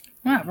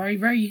 Wow, very,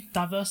 very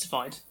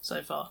diversified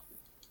so far.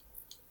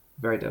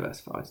 Very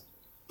diversified.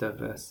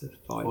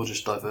 Or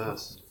just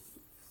diverse.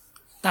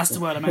 That's the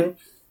word I meant.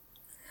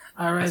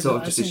 As sort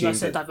of just soon as I assumed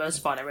said it.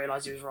 diversified, I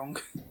realised he was wrong.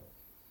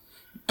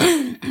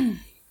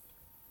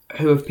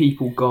 Who have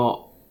people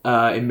got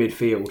in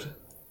midfield?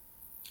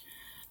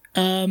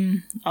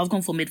 I've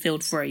gone for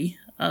midfield three.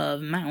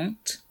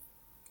 Mount,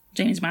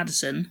 James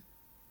Maddison,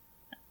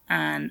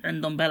 and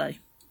Ndombele.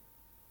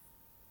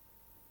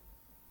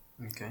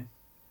 Okay.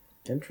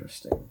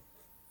 Interesting.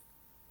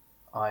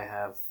 I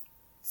have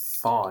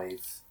 5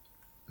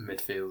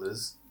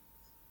 midfielders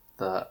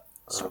that,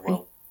 Sorry.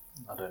 well,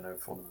 I don't know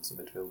if one of them's a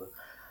midfielder,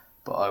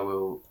 but I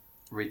will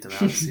read them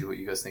out and see what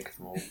you guys think of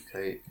them all.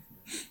 Okay.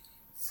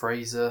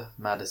 Fraser,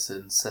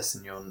 Maddison,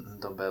 Sessegnon,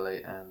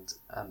 Ndombele, and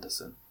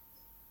Anderson.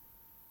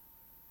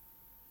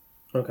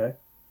 Okay.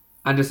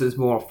 Anderson's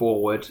more a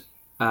forward,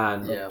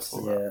 and Yeah, I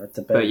thought that. Yeah, it's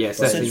a but yeah,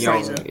 Fraser.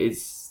 Sessegnon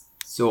is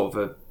sort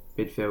of a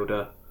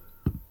midfielder.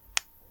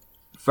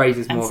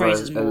 Fraser's And more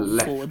Fraser's of a more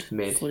left forward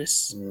mid. for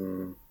this.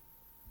 Mm.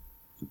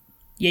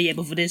 Yeah,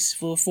 but for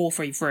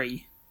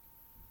 4-3-3,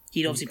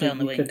 he'd obviously play on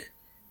the You wing. could-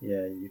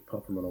 Yeah, you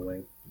pop him on a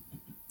wing.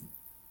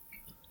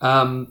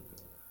 I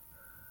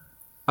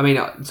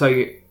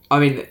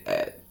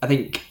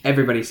think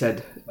everybody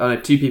said.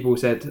 2 people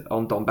said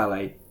on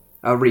Ndombele.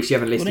 Oh, Reece, you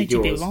haven't Well, listed only 2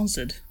 yours. people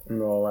answered.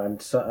 No, and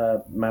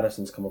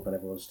Madison's come up on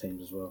everyone's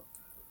teams as well.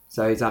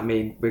 So does that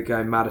mean we're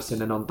going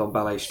Maddison and on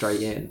Ndombele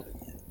straight in?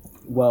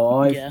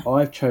 Well, Yeah.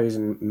 I've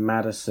chosen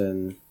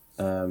Madison,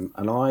 and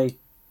I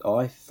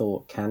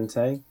thought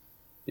Kante,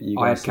 but you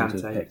I guys had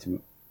seem to have Kante.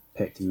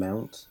 picked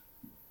Mount.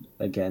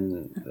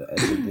 Again,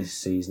 as a this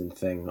season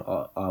thing,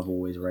 I've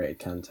always rated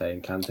Kante,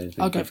 and Kante's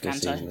been I'll go good for this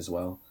Kante. season as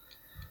well.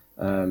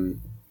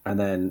 And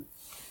then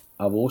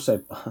I've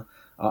also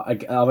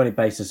I've only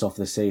based this off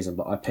this season,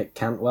 but I picked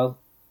Cantwell.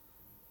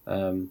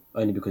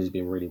 Only because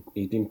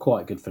he's been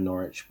quite good for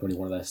Norwich, probably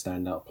one of their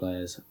standout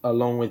players,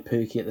 along with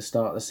Pookie at the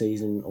start of the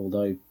season.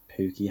 Although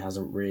Pookie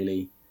hasn't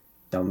really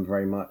done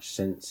very much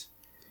since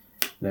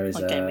his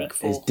Like game week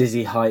 4. his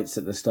dizzy heights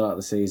at the start of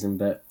the season.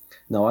 But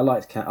no, I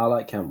like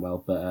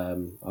Cantwell, but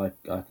I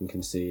can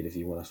concede if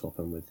you want to swap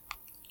him with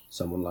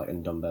someone like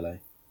Ndombele.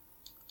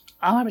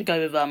 I'm happy to go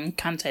with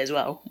Kante as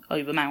well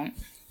over Mount.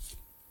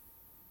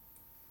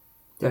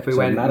 Definitely So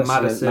went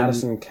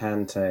Madison,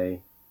 Kante,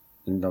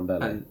 and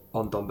Ndombele. and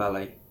on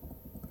Ndombele.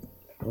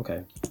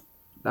 Okay.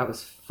 That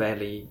was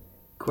fairly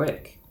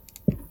quick.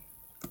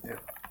 Yeah.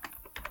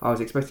 I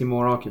was expecting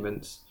more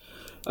arguments.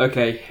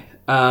 Okay,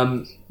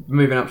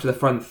 moving up to the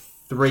front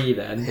 3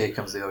 then. Here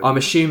comes the I'm argument.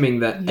 assuming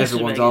that This is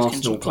everyone's where it gets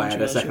Arsenal player,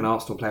 their second controversial.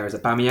 Arsenal player is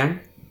Aubameyang.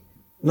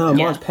 No,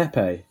 Yeah. mine's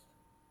Pepe.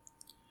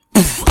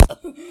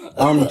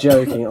 I'm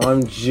joking. You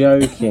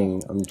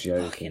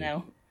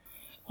know.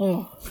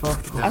 Oh,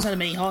 I just had a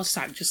mini heart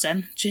attack just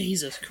then.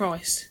 Jesus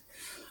Christ.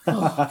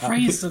 Oh,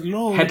 praise the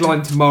Lord.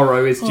 Headline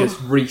tomorrow is just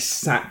Reece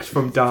sacked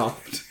from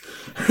Daft.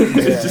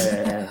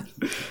 Yeah.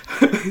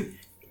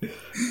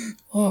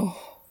 Oh,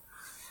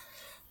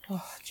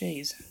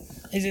 jeez.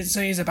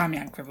 So he's a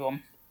Aubameyang for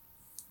everyone.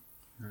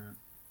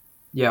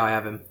 Yeah, I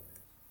have him.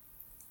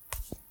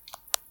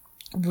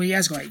 Well, he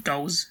has got 8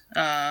 goals.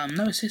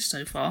 No assists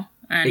so far.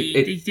 And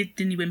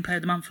didn't he win Player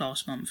of the Month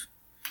last month?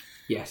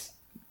 Yes.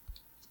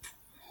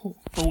 Oh,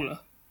 baller.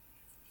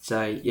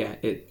 So yeah,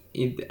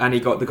 and he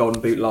got the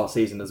Golden Boot last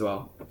season as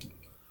well.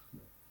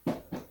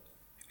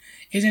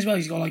 Isn't as well,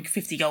 he's got like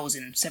 50 goals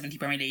in 70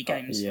 Premier League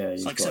games. Yeah,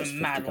 it's he's like got his something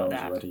 50 mad like goals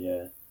that.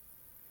 already.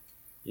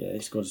 Yeah, he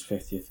scored his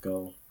 50th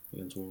goal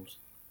against Wolves.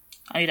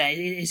 Oh, you know,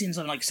 it's in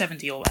something like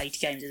 70 or 80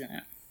 games, isn't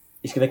it?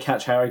 He's going to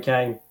catch Harry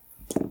Kane.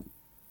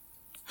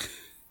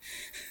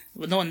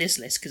 Well, not on this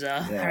list because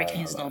Harry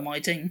Kane's not on my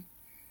team.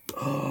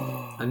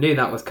 I knew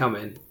that was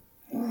coming.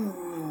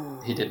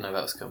 He didn't know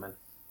that was coming.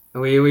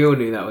 We all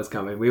knew that was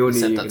coming. We all He knew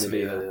said you were that going to to me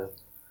do that. earlier.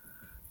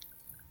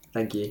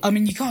 Thank you. I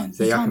mean, you can't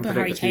So I can put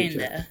Harry predict the Kane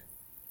future. there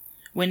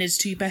when there's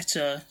 2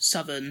 better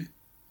Southern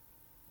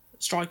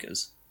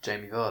strikers.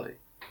 Jamie Vardy.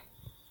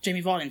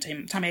 Jamie Vardy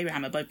and Tammy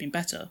Abraham have both been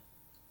better.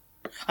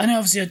 I know,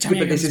 obviously, Tammy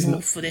But Abraham's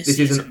more for this this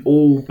season. isn't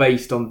all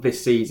based on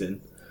this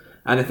season.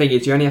 And the thing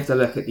is, you only have to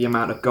look at the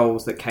amount of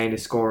goals that Kane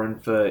is scoring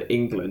for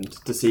England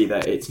to see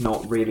that it's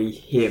not really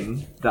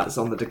him that's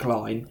on the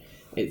decline.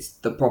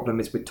 The problem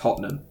is with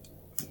Tottenham.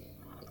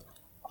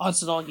 I'd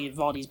still argue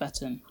Vardy's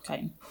better than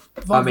Kane.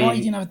 I mean, Vardy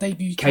didn't have a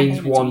debut Kane's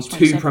campaign won until 2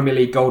 he's 27. Premier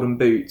League Golden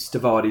Boots to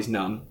Vardy's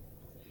none.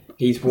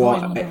 He's Vardy's won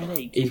won. the Premier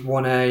League. He's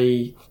won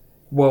a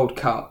World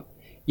Cup.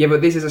 Yeah,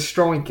 but this is a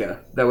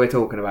striker that we're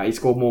talking about. He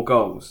scored more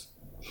goals.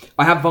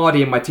 I have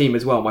Vardy in my team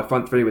as well. My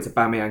front 3 was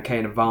Aubameyang,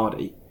 Kane, and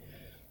Vardy.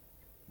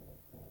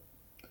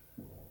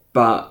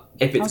 But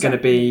if it's going to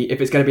be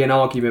an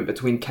argument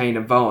between Kane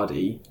and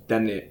Vardy,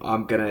 then I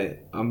am gonna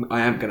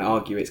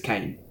argue it's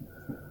Kane.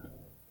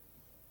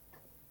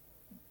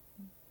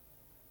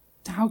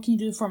 How can you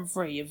do the front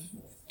 3 of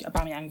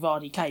Aubameyang,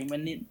 Vardy, Kane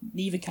when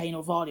neither Kane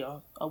or Vardy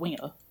are a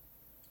winger.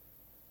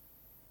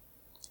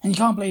 And you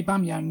can't play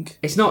Aubameyang.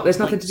 It's not. There's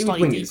nothing like, to do with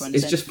slightly wingers. deeper in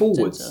It's the just centre.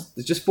 forwards.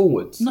 It's just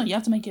forwards. No, you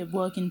have to make it a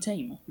working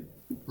team.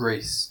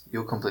 Reese,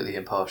 you're completely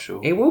impartial.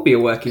 It will be a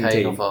working Kane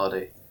team. or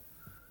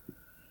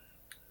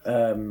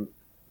Vardy?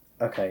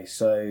 Okay,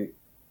 so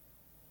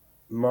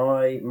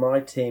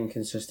my team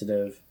consisted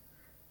of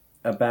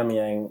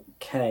Aubameyang,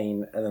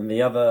 Kane, and then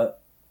the other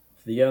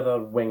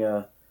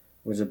winger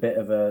was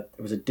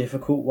a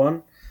difficult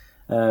one.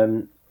 I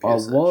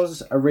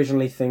was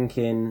originally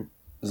thinking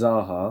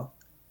Zaha,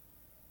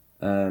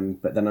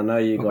 but then I know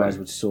you guys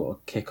would sort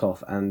of kick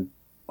off, and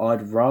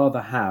I'd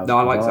rather have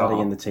I like Vardy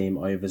Zaha in the team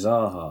over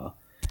Zaha.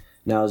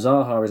 Now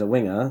Zaha is a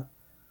winger,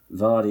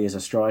 Vardy is a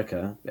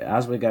striker, but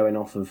as we're going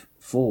off of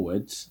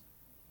forwards,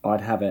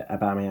 I'd have it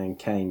Aubameyang,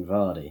 Kane,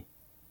 Vardy.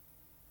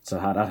 So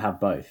I'd have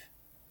both,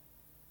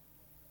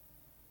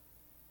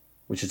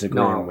 which is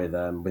agreeing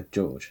with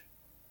George.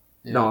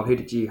 Yeah. No, who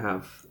did you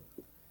have?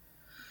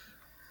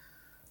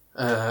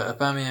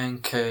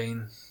 Aubameyang,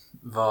 Kane,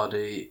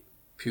 Vardy,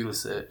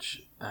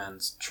 Pulisic, and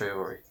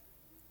Traore.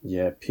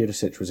 Yeah,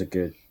 Pulisic was a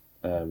good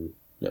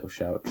little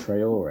shout.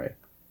 Traore.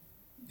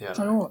 Yeah.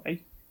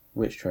 Traore.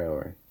 Which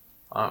Traore?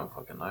 I don't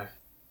fucking know.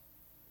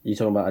 You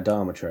talking about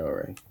Adama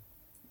Traore?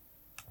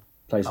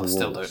 Plays for I Wolves.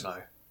 still don't know.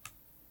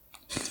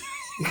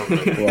 Well,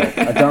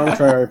 Adama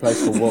Traore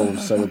plays for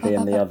Wolves, so would be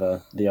in the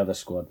other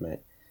squad, mate.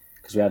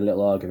 Because we had a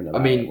little argument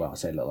about it. Well, I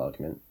say a little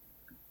argument.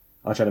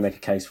 I tried to make a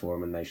case for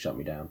him and they shut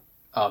me down.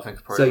 Oh, I think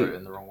I probably wrote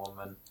in the wrong one,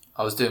 man.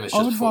 I was doing this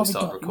just before we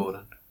started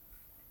recording.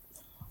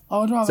 I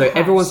would rather So have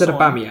everyone said Son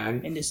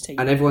Aubameyang, in this team.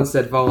 and everyone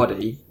said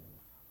Vardy.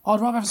 I'd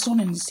rather have Son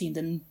in this team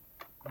than.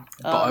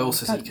 But I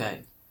also said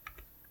Kane.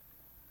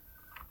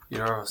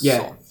 You're a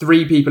Yeah, Son.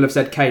 3 people have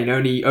said Kane.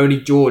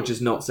 Only George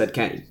has not said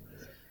Kane.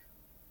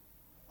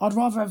 I'd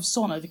rather have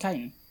Son over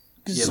Kane.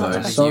 Because Yeah, Son's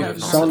but better Son- player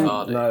than Son- Kane.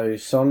 Vardy.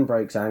 Son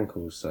breaks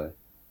ankles, so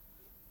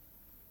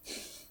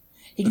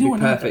Ignore It'd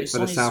be perfect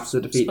Son for the is South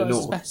to defeat the Spurs'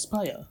 North. best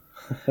player.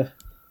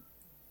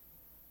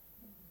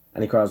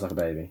 and he cries like a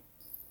baby.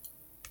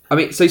 I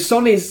mean, so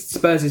Son is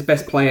Spurs'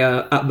 best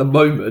player at the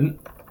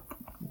moment,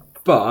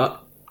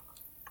 but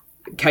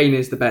Kane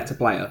is the better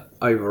player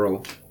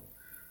overall.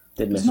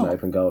 Did miss an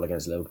open goal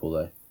against Liverpool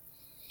though.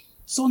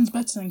 Son's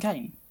better than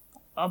Kane.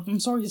 I'm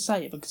sorry to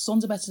say it, because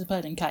Son's a better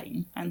player than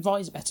Kane, and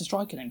Vardy's a better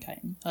striker than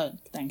Kane.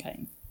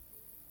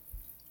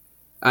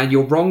 And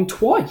you're wrong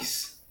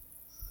twice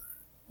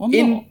I'm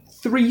in not.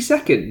 3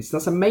 seconds.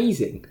 That's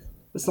amazing.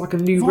 That's like a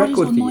new Vardy's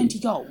record got for you. 90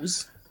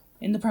 goals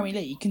in the Premier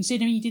League,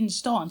 considering he didn't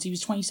start until he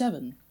was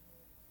 27.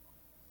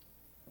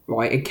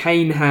 Right, and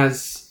Kane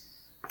has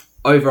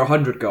over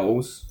 100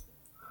 goals,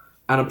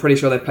 and I'm pretty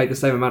sure they've played the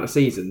same amount of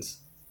seasons.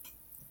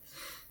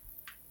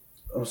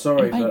 I'm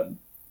sorry, but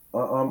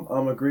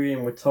I'm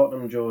agreeing with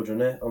Tottenham, George, on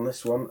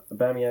this one.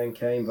 Aubameyang,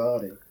 Kane,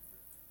 Vardy.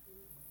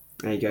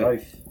 There you go.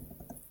 Both.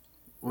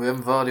 We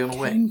have Vardy on a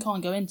wing. Kane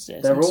can't go into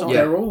this.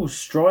 They're all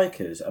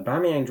strikers.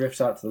 Aubameyang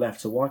drifts out to the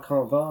left, so why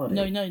can't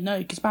Vardy? No,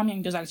 because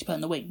Aubameyang does actually play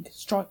on the wing.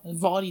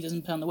 Vardy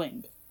doesn't play on the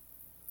wing.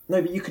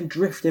 No, but you can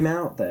drift him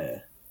out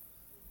there.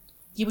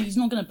 Yeah, but he's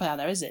not going to play out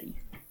there, is he?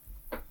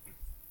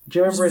 Do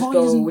you remember his Vardy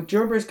goal? doesn't- Do you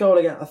remember his goal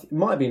against? It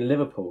might have been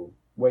Liverpool,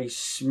 where he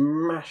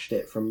smashed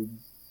it from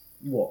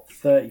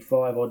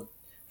 35 or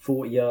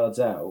 40 yards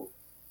out.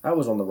 That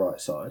was on the right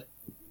side.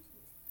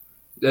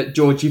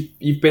 George,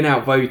 you've been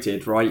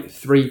outvoted, right?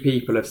 3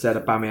 people have said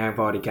Aubameyang,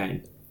 Vardy,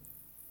 Kane.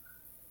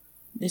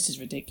 This is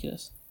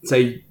ridiculous.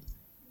 So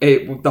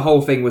the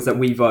whole thing was that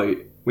we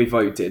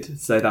voted.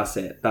 So that's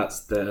it.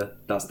 That's the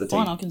team.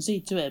 Fine, I'll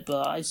concede to it,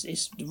 but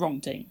it's the wrong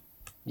team.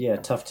 Yeah,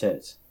 tough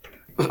tits.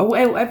 Oh,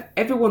 well,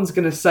 everyone's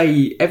going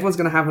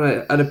to have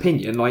an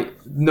opinion. Like,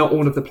 not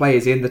all of the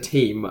players in the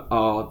team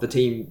are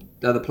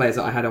the players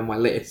that I had on my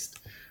list.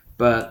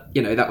 But,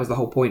 that was the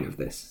whole point of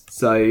this.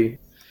 So,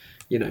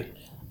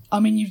 I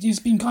mean,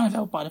 you've been kind of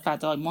helped by the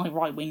fact that my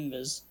right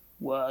wingers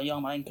were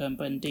Yarmolenko and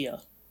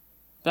Buendia.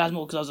 But that's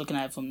more because I was looking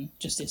at it from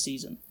just this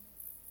season.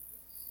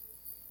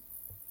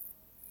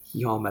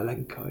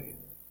 Yarmolenko.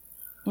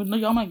 Well, no,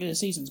 Yarmolenko this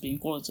season's been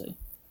quality.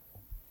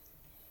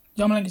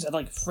 Yarmolenko's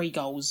had 3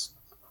 goals,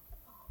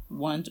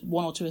 one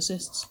or 2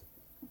 assists.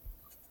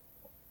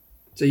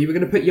 So you were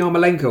going to put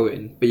Yarmolenko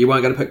in, but you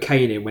weren't going to put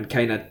Kane in when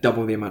Kane had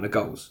double the amount of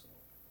goals?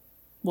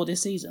 What,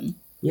 this season?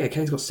 Yeah,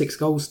 Kane's got 6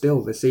 goals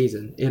still this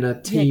season in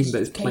a team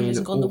that is Kane playing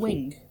hasn't awful. gone on the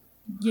wing.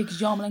 Yeah,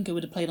 because Yarmolenko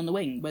would have played on the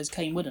wing, whereas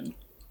Kane wouldn't.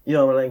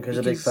 Yarmolenko's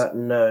a big fat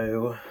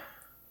no.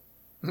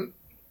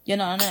 Yeah,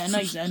 no,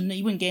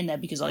 he wouldn't get in there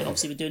because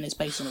obviously we're doing this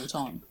based on all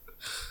time,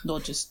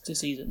 not just this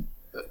season.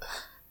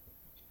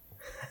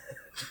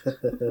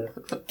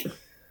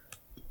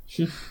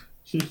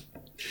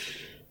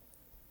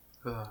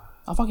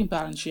 I fucking put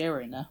Alan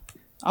Shearer in there.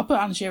 I'll put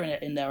Alan Shearer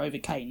in there over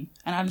Kane,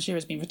 and Alan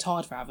Shearer's been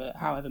retired for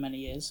however many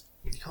years.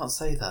 You can't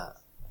say that.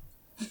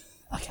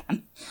 I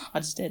can. I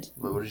just did.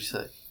 Wait, what did you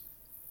say?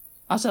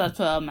 I said I'd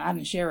put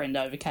Alan Shearer in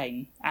there over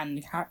Kane,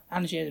 and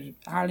Alan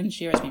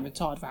Shearer's been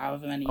retired for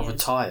however many I'm years.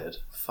 retired.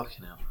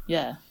 Fucking hell.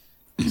 Yeah.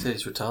 He said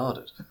he's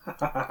retarded.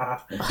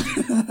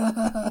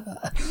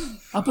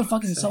 I'll put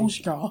fucking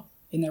Solskjaer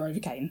in there over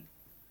Kane.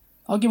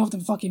 I'll give him off the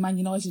fucking Man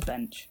United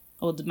bench.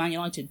 Or the Man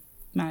United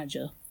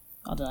manager.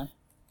 I don't know.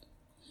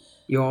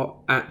 You're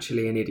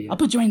actually an idiot. I'll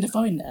put Jermaine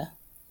Defoe in there.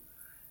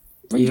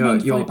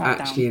 You're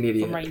actually an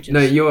idiot.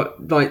 No, you're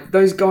like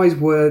those guys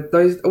were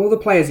all the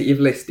players that you've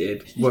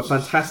listed were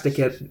fantastic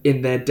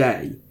in their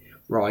day,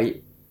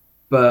 right?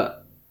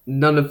 But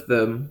none of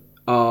them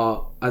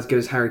are as good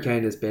as Harry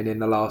Kane has been in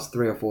the last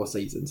 3 or 4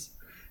 seasons,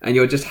 and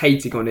you're just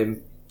hating on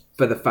him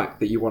for the fact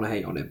that you want to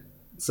hate on him.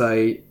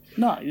 So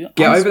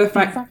get over the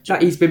fact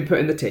that he's been put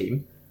in the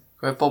team.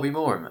 We have Bobby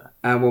Moore in there,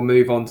 and we'll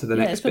move on to the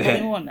next bit. Let's put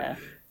Bobby Moore in there.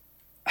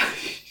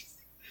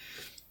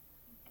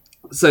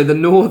 So the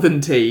Northern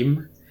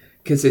team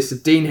consists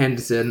of Dean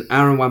Henderson,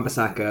 Aaron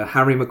Wan-Bissaka,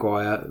 Harry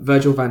Maguire,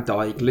 Virgil van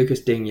Dijk, Lucas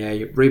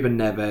Digne, Ruben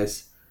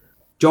Neves,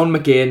 John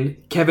McGinn,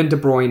 Kevin De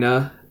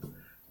Bruyne,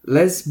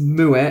 Les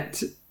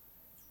Mouet,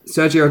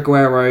 Sergio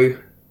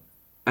Aguero,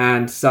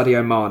 and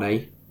Sadio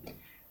Mane.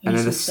 And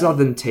then the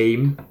Southern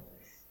team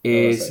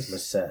is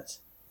Musset.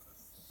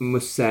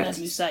 Let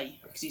me say,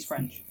 because he's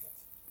French.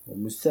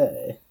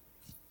 Musset?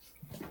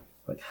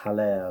 Like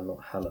Haller, not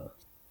Haller.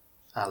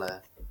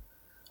 Haller.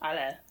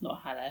 Haller,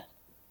 not Haller.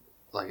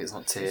 Like it's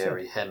not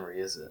Thierry Henry,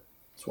 is it?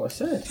 That's what I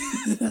said.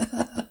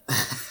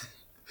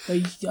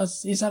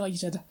 It sounded like you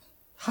said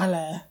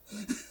Haller,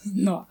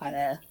 not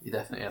Haller. You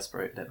definitely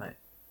aspirated it, mate.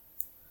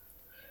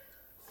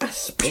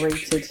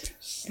 Aspirated.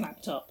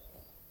 Slapped up.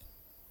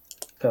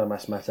 Kind of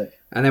mathematic.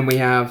 And then we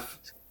have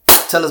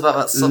Tell us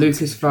about that.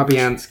 Lucas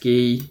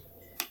Fabianski,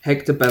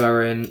 Hector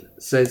Bellerin,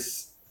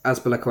 says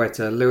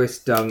Azpilicueta, Lewis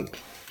Dunk.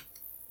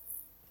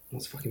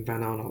 What's fucking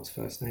Van Aanholt's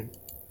first name?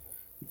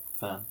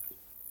 Fan.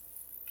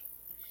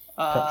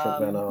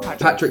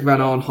 Patrick Van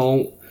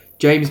Aanholt,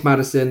 James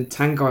Maddison,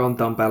 Tanguy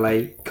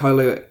Ndombele,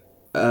 Kolo.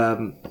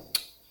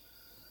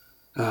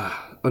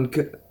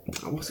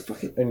 What's it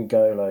fucking?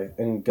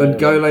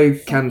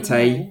 N'Golo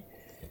Kante,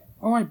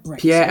 Alright,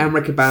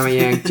 Pierre-Emerick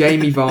Aubameyang,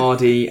 Jamie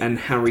Vardy, and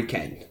Harry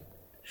Kane.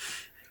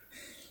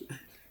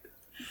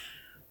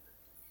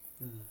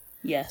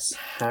 Yes.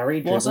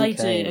 Harry Was I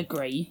Kane. to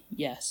agree?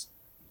 Yes.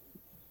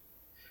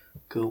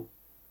 Cool.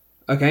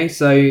 Okay,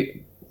 so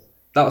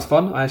that was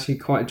fun. I actually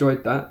quite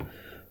enjoyed that.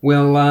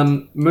 We'll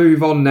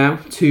move on now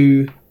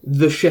to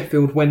the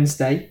Sheffield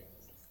Wednesday.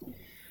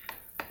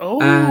 Oh.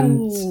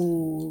 And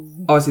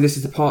obviously this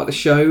is the part of the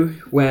show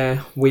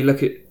where we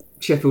look at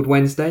Sheffield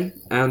Wednesday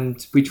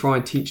and we try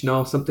and teach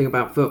Niall something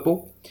about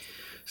football.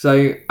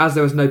 So as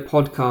there was no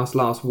podcast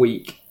last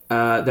week,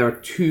 there are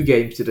 2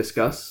 games to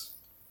discuss.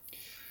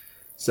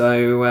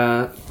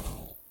 So,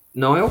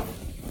 Niall?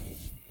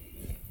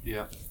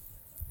 Yeah.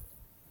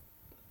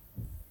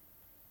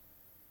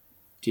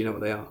 Do you know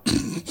what they are?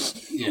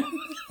 Yeah.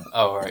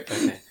 Oh, right,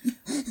 okay.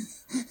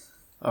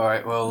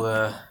 Alright,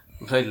 well,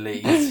 we played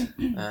Leeds,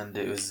 and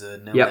it was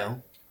 0-0.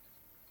 Yep.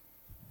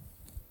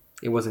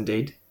 It was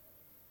indeed.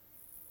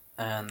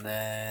 And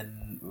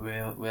then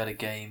we had a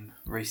game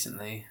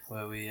recently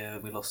where we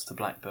lost to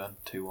Blackburn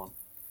 2-1.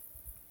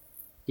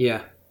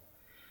 Yeah.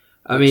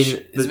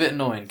 It's a bit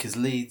annoying because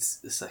Leeds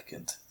are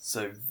second,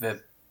 so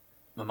they're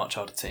a much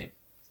harder team.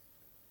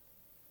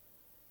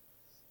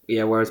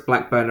 Yeah, whereas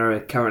Blackburn are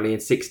currently in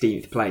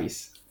 16th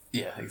place.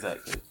 Yeah,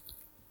 exactly.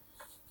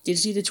 Did you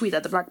see the tweet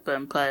that the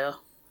Blackburn player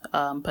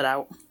put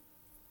out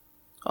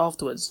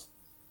afterwards?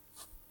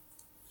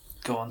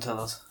 Go on, tell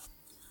us.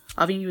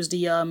 I think he was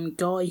the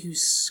guy who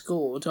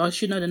scored. I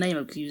should know the name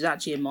of it because he was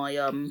actually in my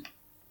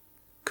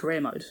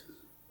career mode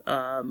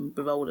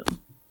with Oldham.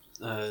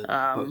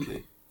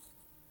 Buckley.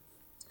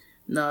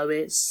 No,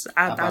 it's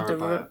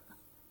Adara.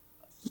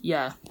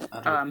 Yeah,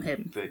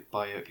 him.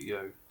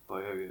 Bayoyo.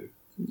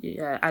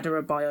 Yeah,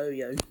 Adara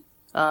Bayoyo.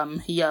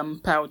 He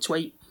put out a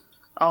tweet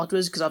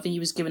afterwards because I think he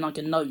was given like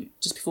a note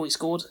just before he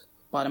scored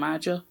by the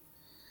manager,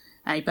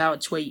 and he put out a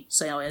tweet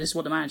saying, "Oh, yeah, this is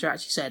what the manager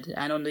actually said."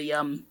 And on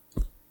the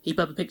he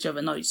put up a picture of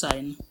a note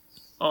saying,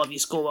 "Oh, if you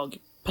score, I'll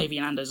pay for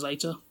your Nando's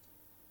later."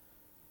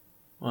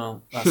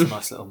 Well, that's a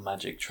nice little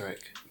magic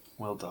trick.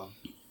 Well done.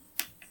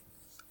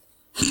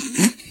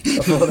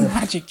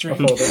 Magic trick. I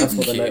thought that's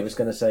what the note was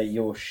going to say.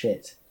 You're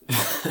shit.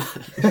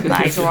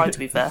 That is alright, to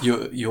be fair.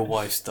 Your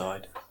wife's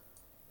died.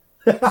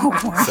 Oh,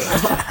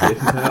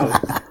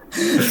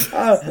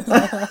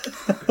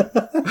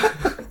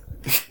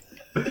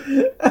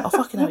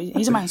 fucking hell,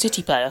 he's a Man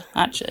City player,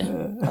 actually.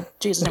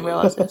 Jesus, I didn't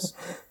realise this.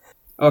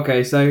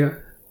 Okay, so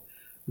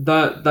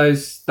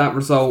that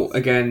result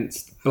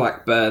against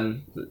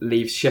Blackburn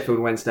leaves Sheffield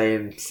Wednesday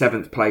in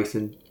 7th place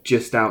and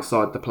just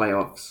outside the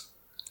playoffs.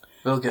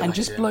 We'll get and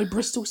just below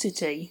Bristol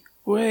City.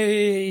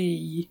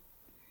 Way.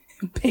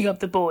 Big up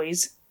the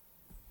boys.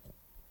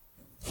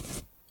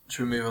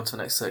 Should we move on to the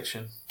next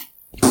section?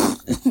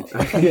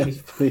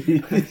 Yes,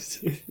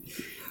 please.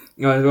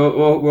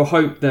 We'll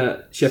hope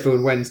that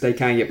Sheffield Wednesday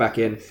can get back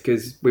in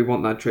because we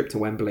want that trip to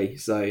Wembley.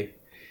 So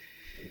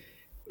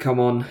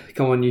come on,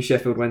 you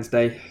Sheffield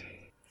Wednesday.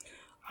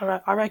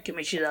 I reckon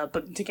we should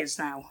book tickets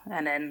now,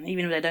 and then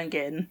even if they don't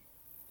get in,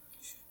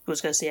 we'll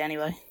just go see it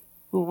anyway.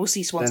 We'll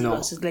see Swansea They're not.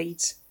 versus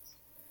Leeds.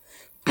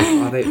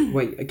 Are they?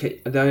 Wait,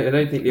 okay. I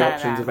don't think the No,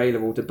 option's no.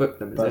 available to book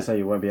them, But I is it? say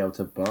you won't be able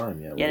to buy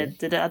them yet. Yeah, will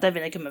you? I don't think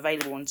they come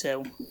available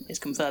until it's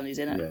confirmed who's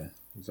in it. Yeah,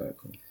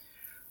 exactly.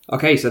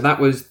 Okay, so that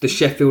was the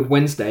Sheffield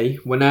Wednesday.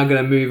 We're now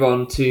going to move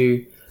on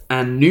to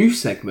a new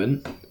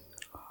segment,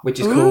 which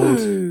is called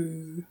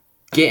Ooh.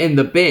 Get in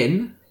the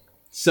Bin.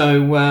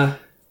 So,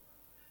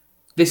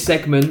 this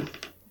segment,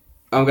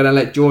 I'm going to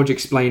let George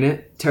explain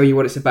it, tell you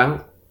what it's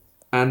about,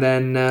 and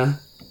then,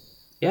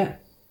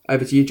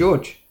 over to you,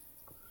 George.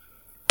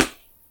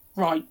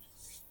 Right.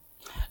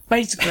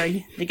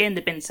 Basically, the Get in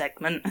the Bin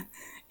segment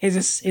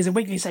is a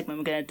weekly segment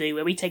we're going to do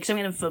where we take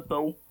something in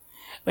football,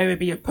 whether it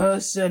be a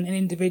person, an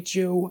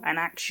individual, an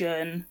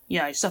action,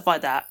 stuff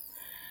like that.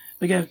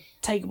 We're going to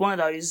take one of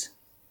those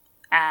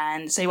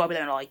and say why we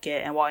don't like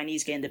it and why it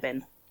needs to get in the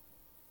bin.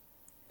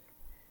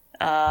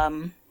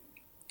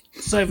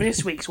 So for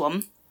this week's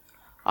one,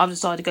 I've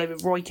decided to go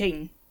with Roy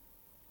Keane.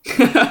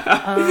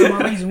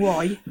 My reason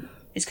why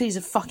is because he's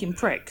a fucking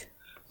prick.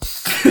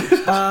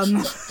 Well,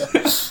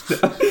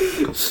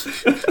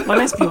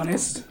 let's be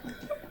honest.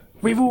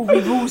 We've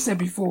all said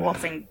before, I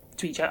think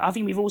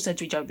we've all said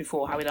to each other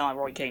before how we don't like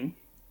Roy Keane.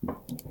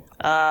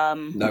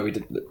 No, we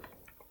didn't.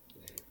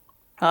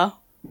 Huh?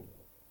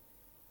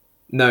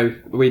 No,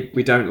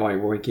 we don't like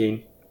Roy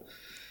Keane.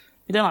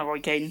 We don't like Roy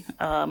Keane.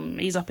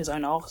 He's up his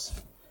own arse.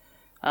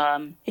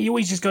 He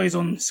always just goes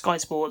on Sky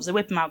Sports. They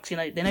whip him out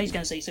because they know he's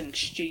going to say something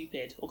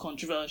stupid or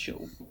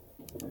controversial.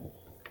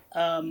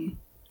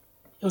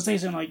 He'll say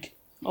something like,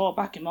 "Oh,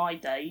 back in my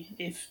day,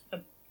 if a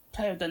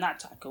player had done that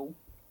tackle,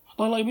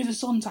 like with the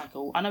Son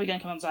tackle, I know we're going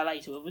to come on to that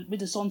later, but with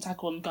the Son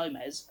tackle on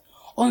Gomez,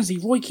 honestly,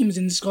 Roy Keane was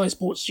in the Sky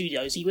Sports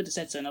studios. He would have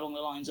said something along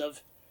the lines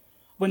of,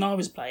 when I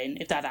was playing,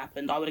 if that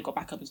happened, I would have got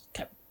back up and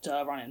kept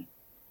running."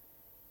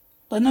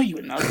 But no, you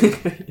wouldn't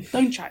have.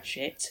 Don't chat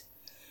shit.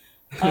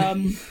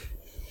 He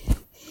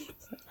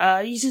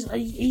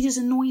just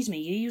annoys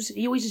me. He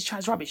always just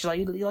chats rubbish.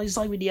 Like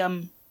with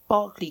the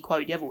Barkley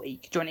quote the other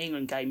week during the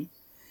England game,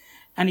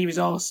 and he was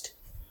asked,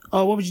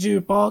 "Oh, what would you do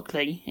with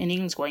Barkley in the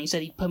England squad?" And he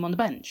said he'd put him on the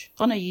bench.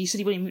 Oh no, he said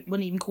he wouldn't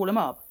even call him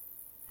up.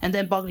 And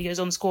then Barkley goes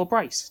on to score a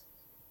brace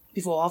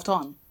before half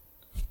time.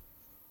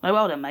 Like,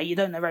 well then, mate, you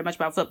don't know very much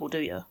about football, do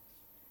you?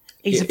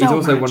 He's He's a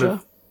also manager. one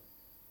of.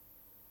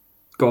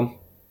 Go on.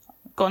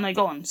 Go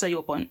on. Say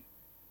your point.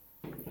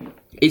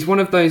 He's one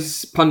of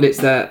those pundits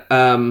that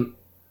I'm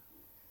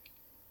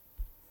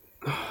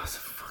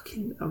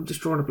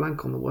just drawing a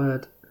blank on the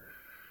word.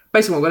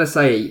 Basically, what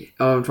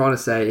I'm trying to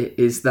say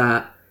is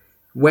that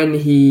when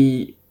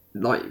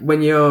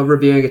you're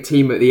reviewing a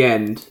team at the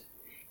end,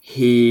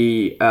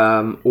 he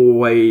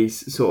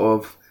always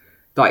sort of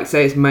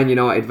say it's Man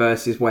United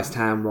versus West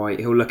Ham, right?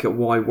 He'll look at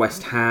why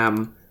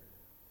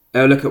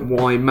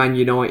Man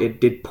United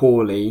did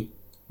poorly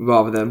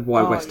rather than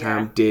why West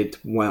Ham did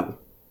well.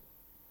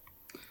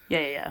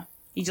 Yeah.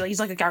 He's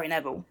like a Gary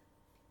Neville.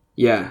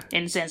 Yeah.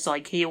 In the sense,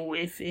 like, he'll,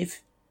 if you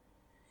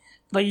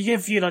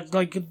give you,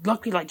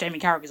 luckily, Jamie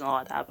Carragher's not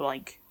like that,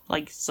 but,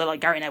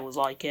 Gary Neville's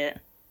like it.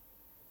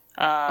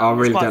 I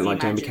really don't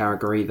like Jamie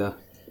Carragher either.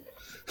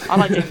 I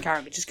like Jamie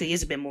Carragher just because he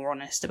is a bit more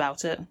honest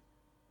about it.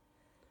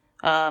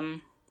 I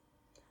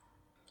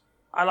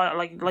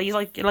like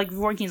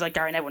Roy Keane's like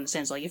Gary Neville in the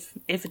sense, like,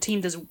 if a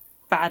team does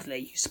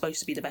badly, who's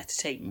supposed to be the better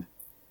team,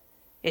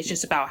 it's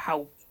just about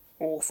how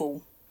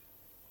awful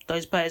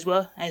those players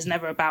were, and it's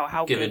never about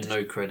how Giving good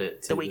no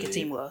credit to the weaker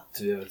team were.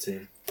 To the other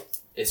team.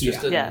 It's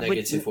just a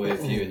negative way of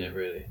viewing it,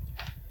 really.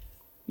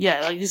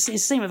 Yeah, it's the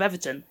same with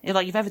Everton. If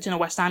Everton or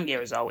West Ham get a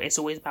result, it's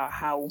always about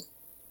how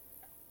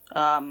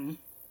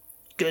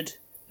good.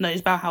 No,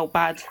 it's about how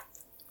bad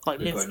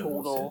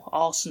Liverpool or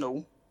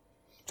Arsenal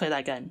play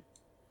that game.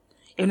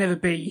 It'll never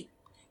be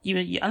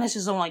unless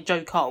it's someone like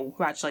Joe Cole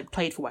who actually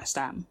played for West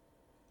Ham.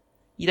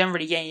 You don't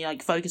really get any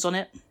focus on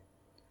it,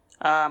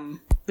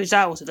 which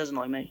that also doesn't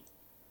annoy me.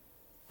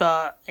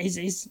 But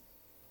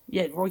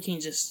Roy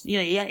Keane just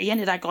he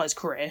ended that guy's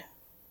career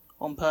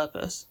on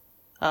purpose.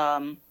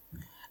 I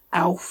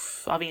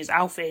think it's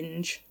Alf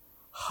Inge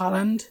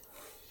Haaland,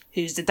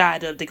 who's the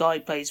dad of the guy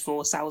who plays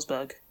for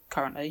Salzburg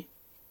currently.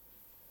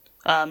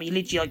 He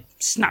literally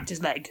snapped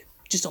his leg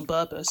just on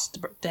purpose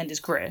to end his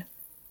career.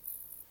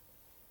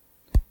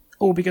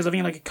 All because I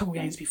think a couple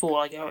games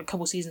before, a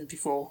couple seasons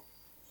before,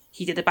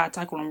 he did a bad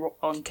tackle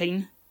on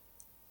Keane.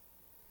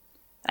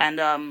 And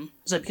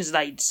so because of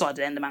that, he decided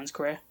to end the man's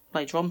career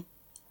later on.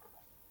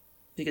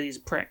 Because he's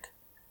a prick.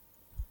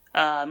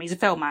 He's a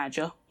failed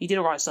manager. He did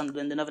alright at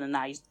Sunderland, and other than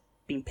that, he's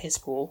been piss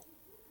poor.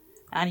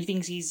 And he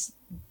thinks he's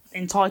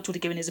entitled to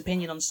giving his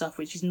opinion on stuff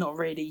which he's not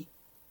really,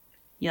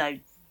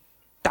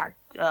 that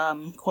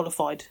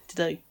qualified to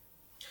do.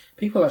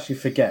 People actually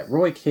forget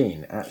Roy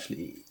Keane.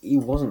 Actually, he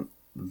wasn't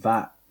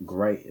that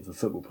great of a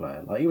football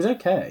player. He was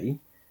okay.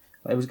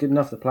 He was good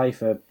enough to play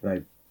for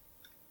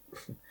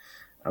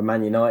a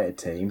Man United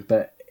team,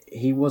 but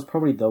he was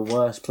probably the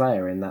worst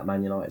player in that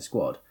Man United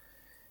squad.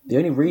 The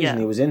only reason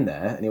he was in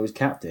there and he was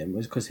captain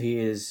was because he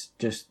is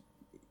just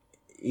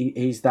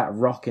he's that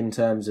rock in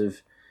terms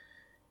of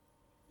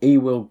he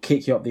will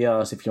kick you up the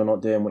arse if you're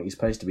not doing what you're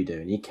supposed to be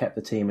doing. He kept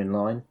the team in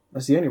line.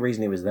 That's the only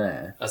reason he was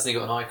there. Hasn't he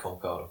got an icon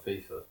card on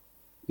FIFA?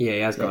 Yeah, he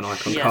has got an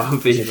icon Yeah. card on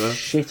It's a FIFA.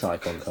 shit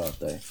icon card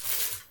though,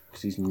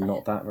 because he's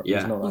not that. Yeah.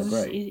 He's not that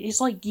great.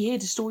 It's like you hear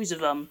the stories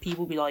of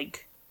people be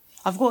like,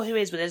 I forgot who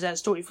it is, but there's that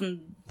story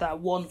from that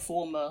one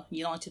former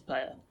United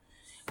player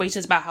where he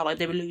says about how like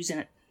they were losing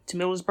it to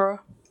Middlesbrough,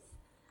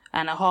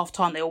 and at half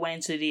time they all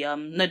went into the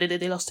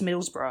they lost to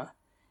Middlesbrough,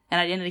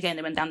 and at the end of the game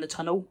they went down the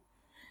tunnel,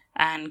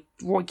 and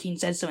Roy Keane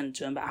said something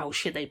to him about how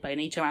shit they played,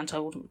 and he turned around and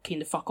told Keane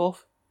to fuck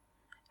off,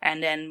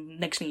 and then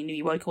next thing you knew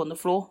he woke up on the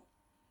floor,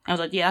 and I was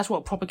like, yeah, that's what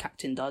a proper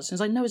captain does. And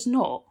it's like, no, it's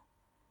not.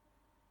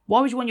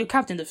 Why would you want your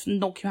captain to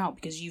knock you out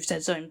because you've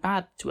said something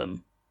bad to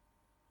him?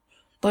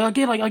 Like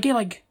I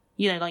get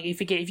you know, like if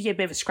you get a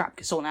bit of a scrap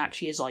because someone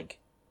actually is like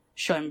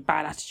showing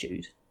bad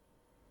attitude.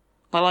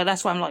 Like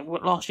that's why I'm like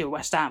last year at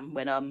West Ham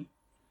when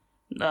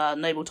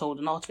Noble told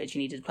Arnautovic he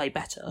needed to play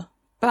better.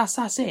 But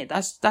that's it.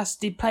 That's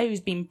the player who's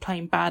been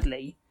playing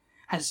badly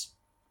has,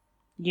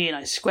 you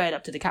know, squared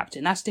up to the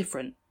captain. That's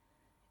different.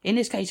 In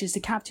this case, it's the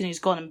captain who's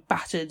gone and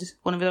battered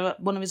one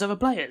of his other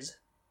players.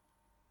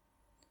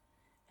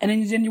 And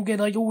then you'll get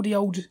like all the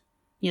old,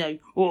 you know,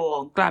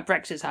 oh, glad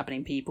Brexit's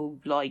happening. People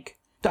like,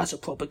 that's a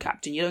proper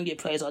captain. You don't get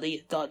players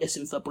like this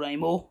in football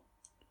anymore.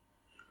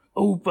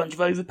 Oh, bunch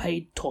of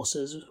overpaid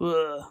tossers.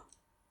 Ugh.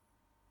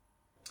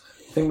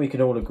 I think we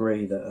can all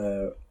agree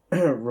that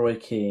Roy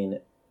Keane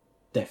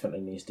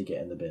definitely needs to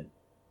get in the bin.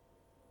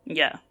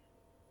 Yeah.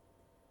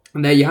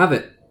 And there you have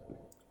it.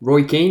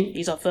 Roy Keane.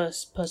 He's our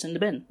first person in the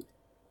bin.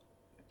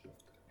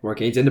 Roy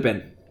Keane's in the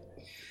bin.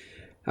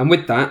 And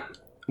with that,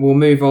 we'll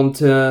move on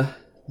to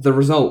the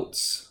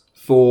results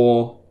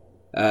for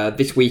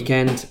this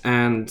weekend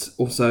and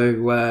also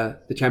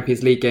the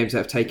Champions League games that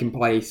have taken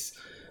place.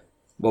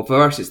 Well,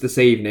 for us it's this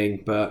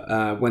evening,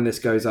 but when this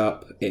goes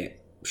up,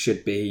 it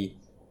should be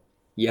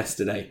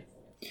yesterday.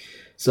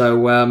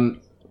 So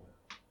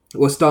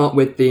we'll start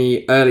with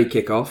the early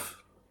kickoff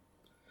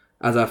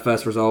as our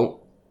first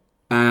result,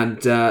 and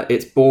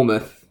it's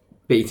Bournemouth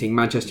beating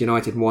Manchester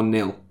United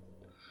 1-0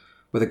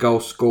 with a goal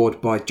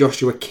scored by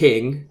Joshua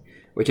King,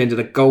 which ended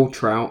a goal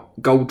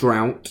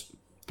drought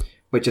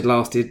which had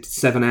lasted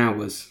 7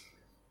 hours.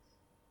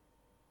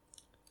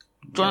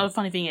 Do you know the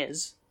funny thing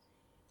is,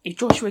 if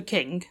Joshua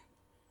King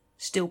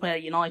still played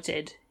at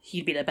United,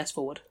 he'd be their best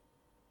forward.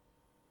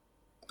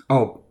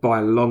 Oh, by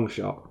a long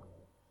shot.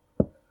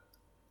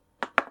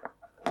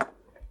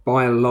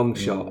 By a long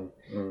shot.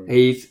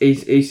 He's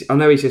I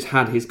know he's just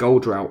had his goal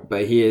drought,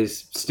 but he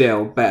is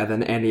still better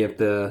than any of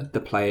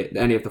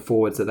the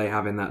forwards that they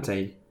have in that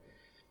team.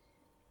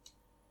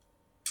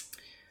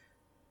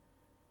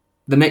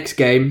 The next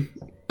game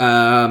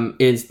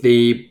is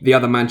the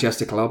other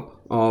Manchester club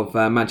of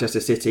Manchester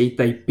City.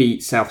 They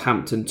beat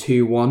Southampton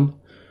 2-1.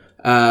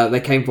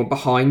 They came from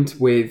behind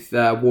with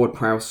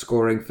Ward-Prowse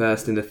scoring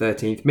first in the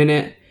 13th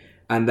minute,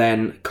 and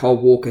then Cole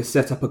Walker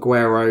set up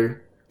Aguero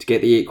to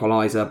get the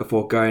equaliser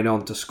before going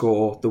on to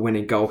score the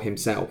winning goal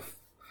himself.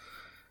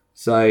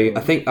 So I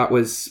think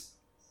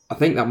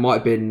that might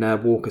have been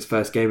Walker's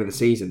first game of the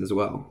season as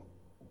well.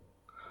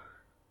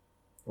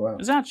 Wow.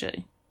 Is that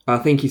actually? I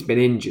think he's been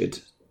injured.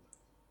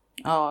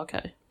 Oh,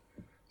 okay.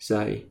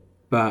 So,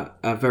 but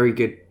a very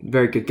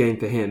good game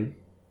for him.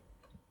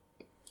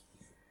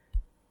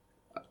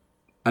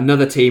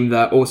 Another team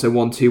that also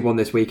won 2-1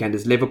 this weekend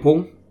is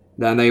Liverpool.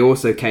 Then they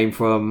also came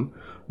from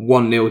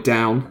 1-0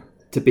 down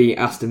to beat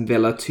Aston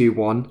Villa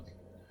 2-1.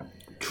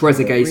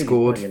 Trezeguet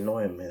scored. Really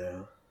annoying me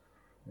there.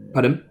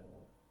 Pardon?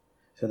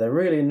 So they're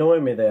really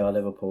annoying me. They are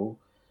Liverpool.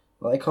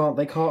 Like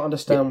they can't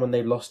understand when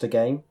they've lost a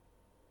game.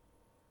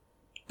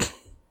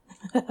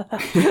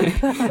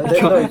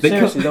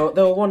 Seriously,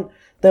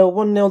 they were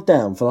 1-0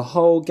 down for the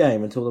whole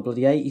game until the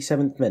bloody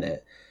 87th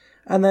minute,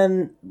 and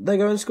then they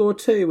go and score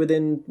 2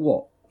 within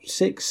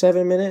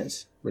 6-7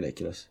 minutes.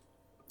 Ridiculous.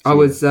 I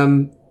was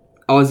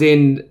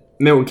in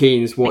Milton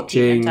Keynes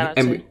watching. I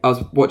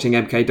was watching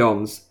MK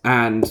Dons,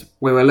 and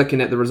we were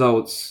looking at the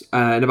results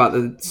in about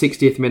the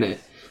 60th minute.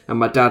 And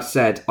my dad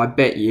said, "I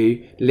bet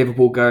you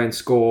Liverpool go and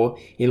score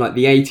in like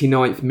the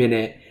 89th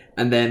minute,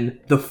 and then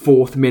the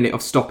 4th minute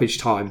of stoppage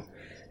time."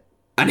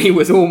 And he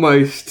was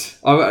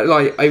almost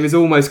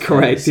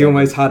correct. He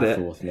almost had it.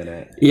 4th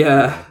minute.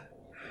 Yeah.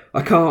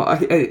 I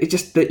can't. It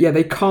just that. Yeah,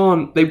 they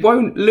can't. They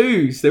won't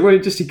lose. They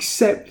won't just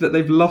accept that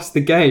they've lost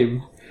the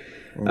game.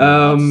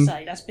 I'd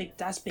say that's big.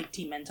 That's big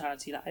team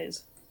mentality. That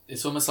is.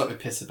 It's almost like we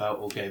piss about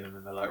all game and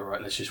then they're like,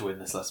 right, let's just win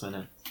this last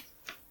minute.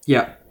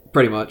 Yeah,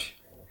 pretty much.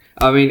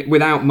 I mean,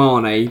 without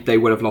Mane, they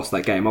would have lost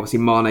that game. Obviously,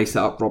 Mane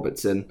set up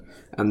Robertson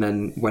and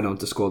then went on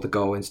to score the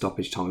goal in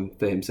stoppage time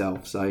for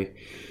himself. So,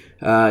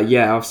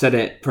 yeah, I've said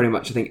it pretty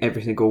much. I think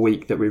every single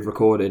week that we've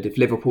recorded. If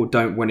Liverpool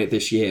don't win it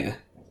this year,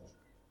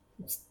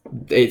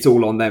 it's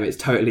all on them. It's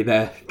totally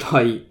their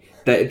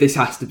this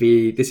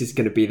is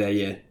going to be their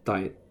year.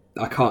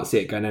 I can't see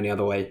it going any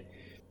other way.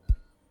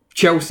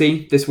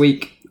 Chelsea this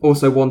week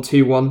also won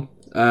 2-1.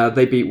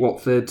 They beat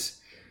Watford.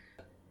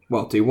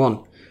 Well,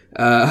 2-1.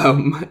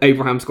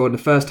 Abraham scored in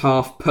the first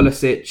half.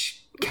 Pulisic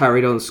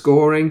carried on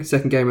scoring,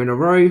 second game in a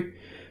row,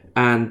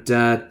 and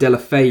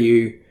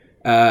Deulofeu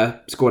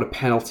scored a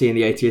penalty in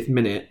the 80th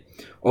minute.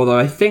 Although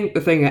I think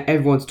the thing that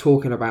everyone's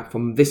talking about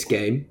from this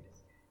game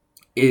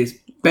is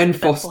Ben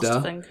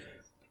Foster.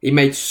 He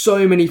made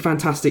so many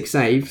fantastic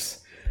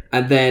saves,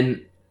 and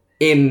then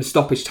in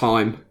stoppage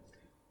time,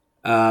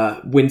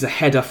 wins a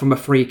header from a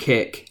free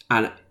kick,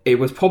 and it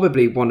was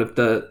probably one of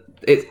the.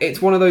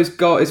 It's one of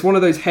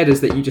those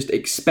headers that you just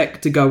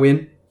expect to go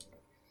in,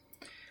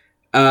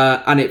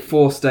 and it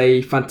forced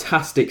a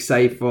fantastic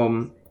save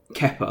from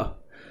Kepa,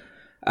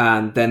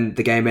 and then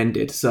the game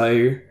ended.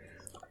 So.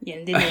 Yeah,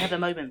 and didn't they have a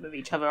moment with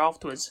each other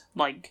afterwards?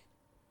 Like,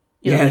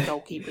 the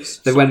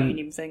goalkeepers. They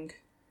went. Thing.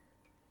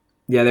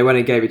 Yeah, they went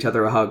and gave each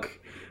other a hug.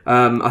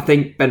 I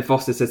think Ben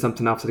Foster said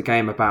something after the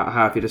game about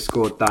how if he'd have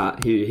scored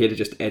that, he'd have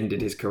just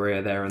ended his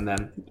career there and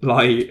then.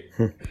 Like,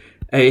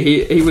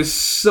 he was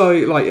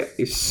so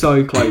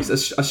close.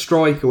 A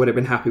striker would have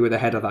been happy with a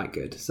header that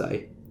good.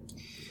 So,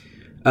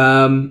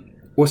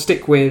 we'll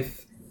stick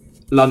with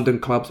London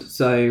clubs.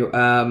 So,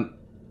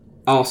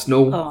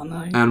 Arsenal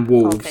and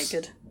Wolves. Okay,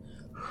 good.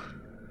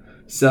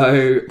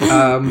 So,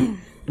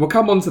 we'll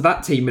come on to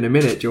that team in a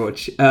minute,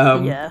 George.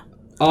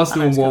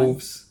 Arsenal and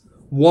Wolves,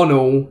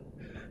 1-1.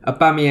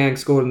 Aubameyang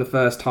scored in the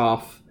first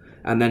half,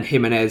 and then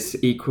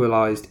Jimenez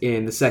equalised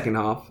in the second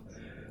half.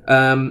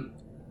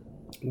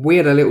 We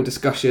had a little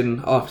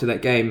discussion after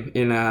that game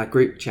in our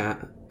group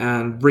chat,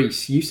 and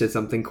Reese, you said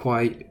something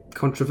quite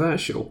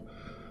controversial.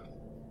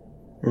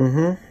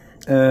 Let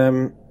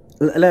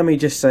me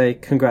just say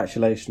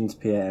congratulations,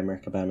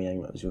 Pierre-Emerick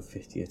Aubameyang. That was your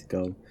 50th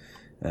goal.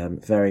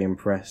 Very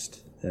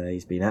impressed.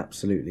 He's been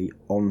absolutely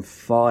on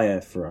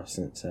fire for us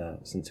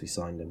since we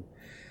signed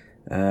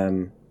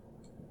him.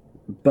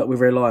 But we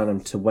rely on him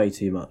to way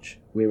too much.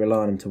 We rely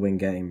on him to win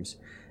games,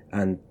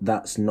 and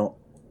that's not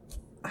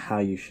how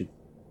you should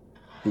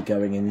be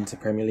going into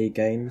Premier League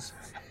games.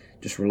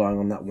 Just relying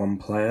on that one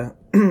player.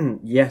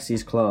 Yes,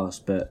 he's class,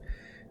 but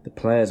the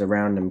players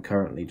around him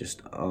currently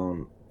just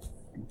aren't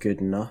good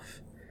enough.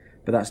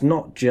 But that's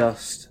not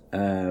just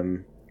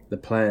the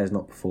players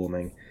not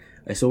performing.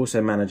 It's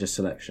also manager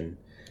selection.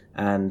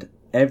 And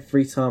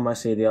every time I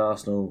see the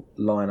Arsenal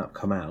lineup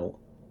come out,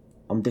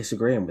 I'm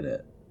disagreeing with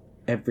it.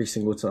 Every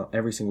single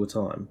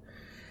time.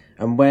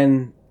 And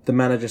when the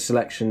manager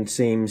selection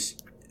seems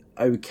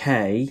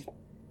okay,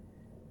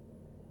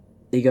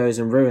 he goes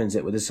and ruins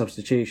it with his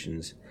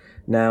substitutions.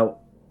 Now,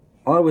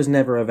 I was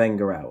never a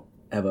Wenger out,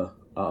 ever.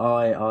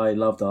 I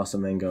loved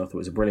Arsene Wenger. I thought he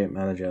was a brilliant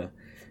manager.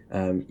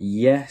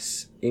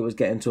 Yes, it was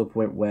getting to a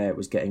point where it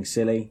was getting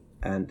silly,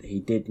 and he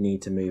did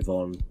need to move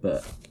on.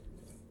 But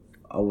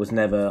I was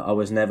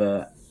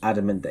never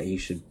adamant that he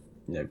should,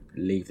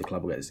 leave the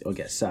club or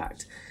get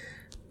sacked.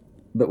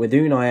 But with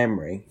Unai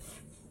Emery,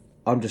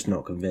 I'm just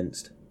not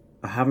convinced.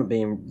 I haven't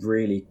been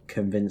really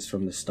convinced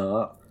from the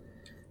start.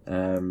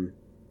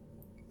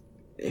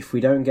 If we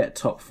don't get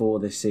top 4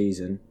 this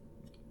season,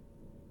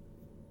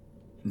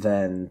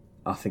 then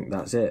I think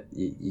that's it.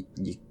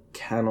 You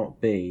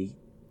cannot be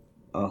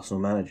Arsenal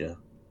manager.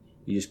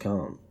 You just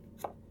can't.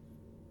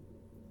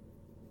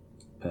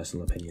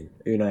 Personal opinion.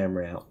 Unai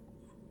Emery out.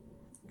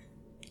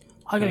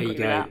 I can agree with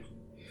that.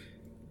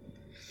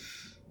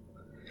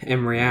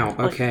 Emery out.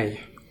 Okay.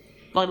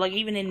 Like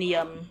even in the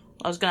I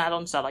was going to add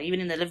on to that. Like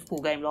even in the Liverpool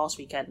game last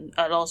week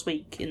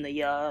in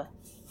the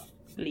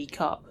League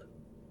Cup,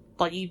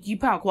 like you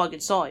put out quite a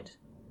good side.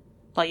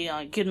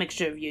 Like good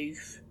mixture of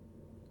youth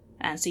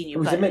and senior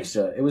players.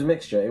 It was a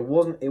mixture. It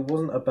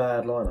wasn't a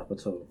bad lineup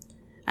at all.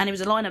 And it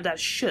was a lineup that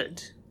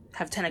should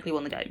have technically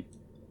won the game.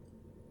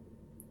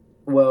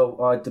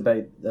 Well, I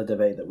debate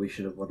that we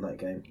should have won that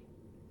game.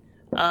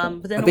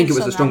 But then I think it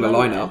was a stronger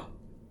lineup.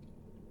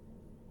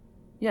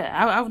 Yeah,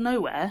 out of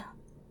nowhere,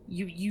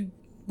 you're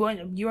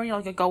only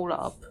like a goal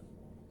up.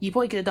 You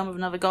probably could have done with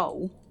another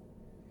goal,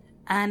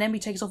 and then we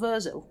takes off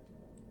Ozil.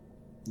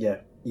 Yeah.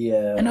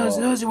 And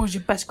Ozil was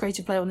your best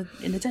creative player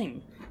in the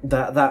team.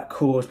 That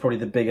caused probably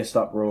the biggest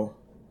uproar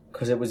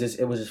because it was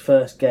his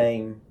first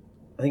game.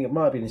 I think it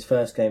might have been his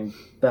first game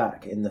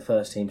back in the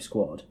first team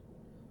squad,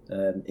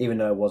 even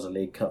though it was a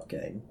League Cup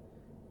game,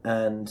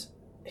 and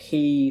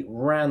he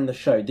ran the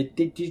show.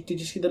 Did you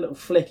see the little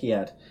flick he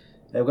had?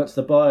 They got to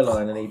the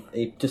byline and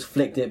he just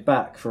flicked it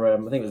back for I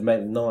think it was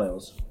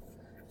Maitland-Niles.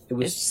 It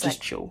was just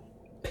sexual,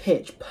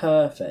 pitch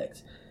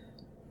perfect,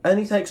 and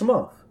he takes him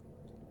off.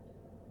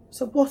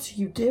 So what are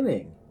you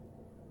doing?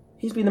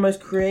 He's been the most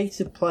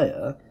creative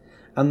player,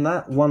 and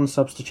that one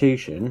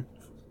substitution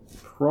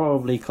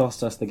probably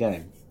cost us the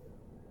game.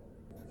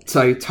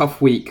 So,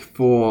 tough week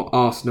for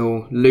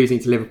Arsenal, losing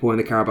to Liverpool in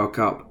the Carabao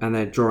Cup and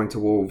then drawing to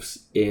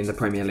Wolves in the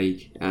Premier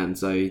League. And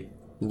so,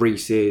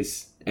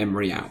 Reese's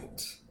Emery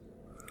out.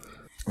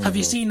 Have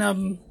you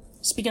seen,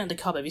 speaking of the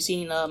Cup, have you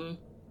seen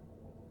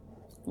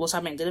what's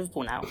happening to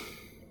Liverpool now?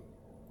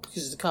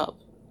 Because of the Cup.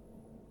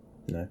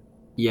 No.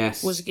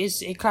 Yes.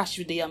 It clashed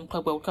with the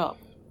Club World Cup.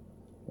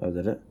 Oh,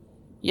 did it?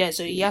 Yeah,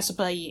 so he has to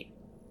play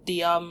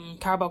the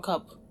Carabao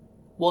Cup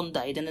one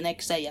day, then the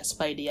next day he has to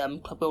play the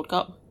Club World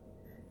Cup.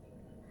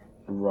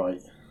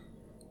 Right.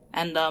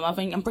 And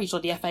I'm pretty sure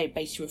the FA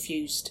basically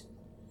refused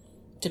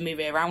to move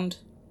it around.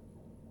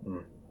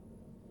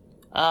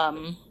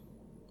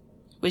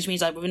 Which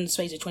means like within the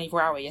space of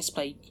 24 hours, he has to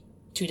play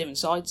 2 different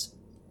sides.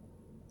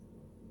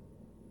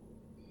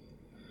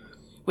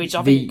 Which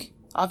I think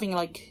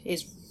like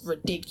is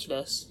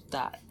ridiculous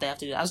that they have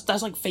to do that.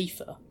 That's like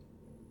FIFA.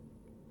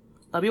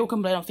 Like we all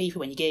complain on FIFA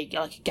when you get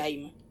like a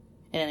game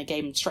and then a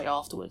game straight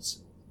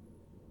afterwards.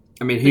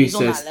 I mean, who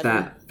says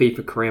that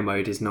FIFA career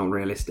mode is not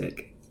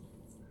realistic?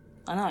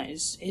 I know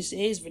it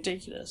is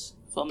ridiculous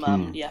from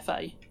the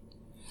FA.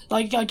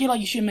 Like I get like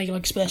you should make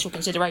like special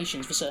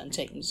considerations for certain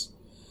teams,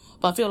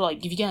 but I feel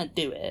like if you're gonna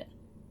do it,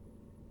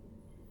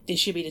 this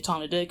should be the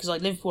time to do it because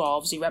like Liverpool are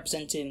obviously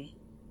representing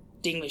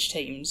the English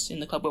teams in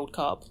the Club World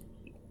Cup.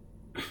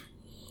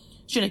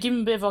 Shouldn't give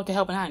them a bit of like a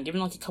helping hand, give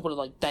them like a couple of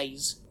like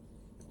days,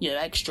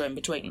 extra in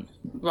between,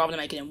 rather than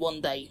making it one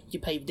day you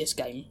play this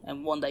game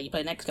and one day you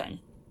play the next game.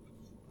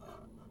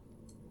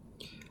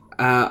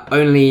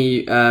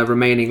 Only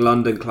remaining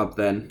London club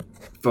then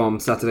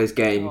from Saturday's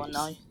game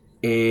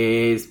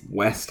is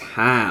West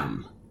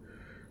Ham.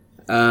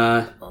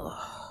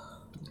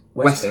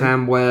 West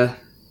Ham were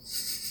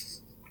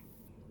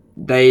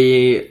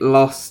they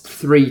lost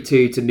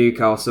 3-2 to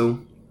Newcastle,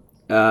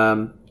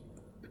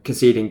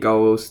 conceding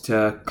goals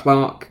to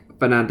Clark,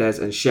 Fernandez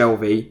and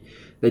Shelvey.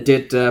 They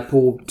did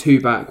pull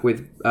 2 back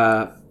with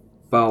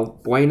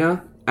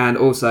Balbuena and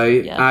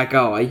also our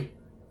guy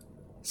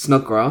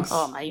Snodgrass.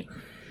 Oh mate.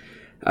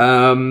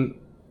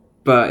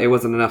 But it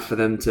wasn't enough for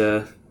them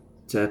to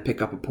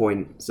pick up a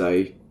point.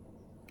 So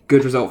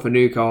good result for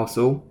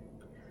Newcastle.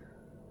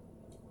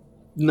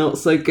 Not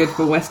so good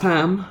for West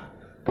Ham.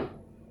 Do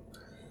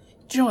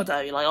you know what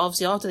though? Like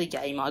obviously after the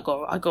game, I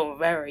got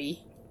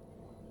very,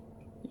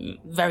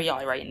 very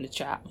irate in the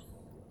chat.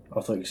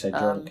 I thought you said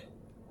drunk.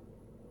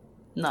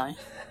 No.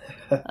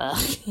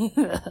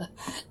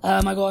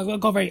 I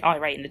got very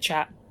irate in the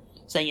chat,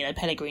 saying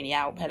Pellegrini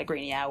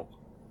out.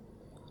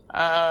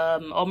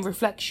 On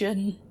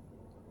reflection,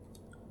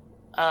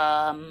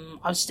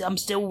 I'm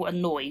still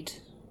annoyed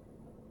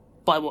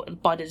by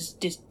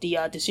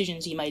the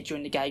decisions he made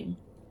during the game.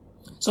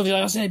 So like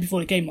I said before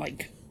the game,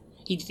 like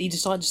he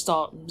decided to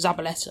start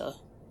Zabaleta,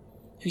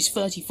 who's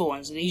 34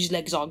 and his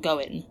legs aren't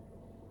going.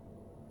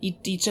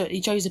 He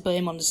chose to put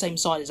him on the same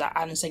side as that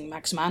Alan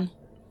Saint-Maximin,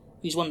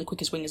 who's one of the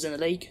quickest wingers in the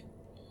league.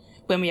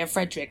 When we have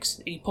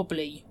Fredericks, he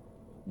probably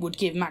would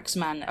give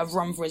Maximin a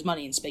run for his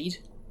money in speed.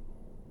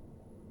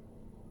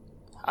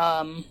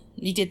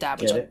 He did that,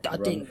 which I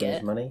didn't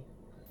get. Money.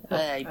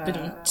 And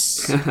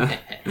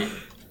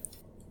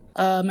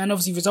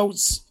obviously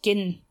results,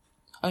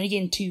 only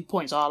getting 2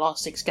 points our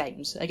last 6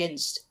 games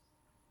against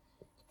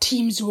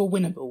teams who are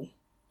winnable.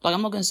 Like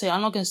I'm not gonna say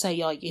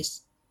like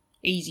it's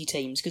easy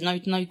teams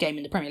because no game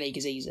in the Premier League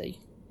is easy,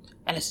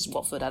 unless it's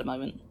Watford at the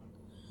moment.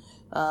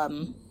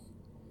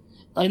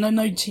 Like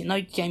no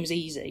game is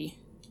easy,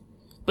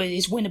 but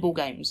it's winnable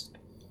games.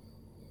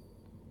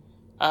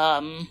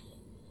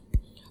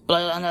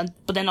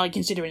 But then like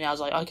considering it, I was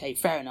like, okay,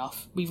 fair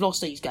enough. We've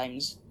lost these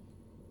games.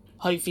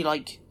 Hopefully,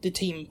 like the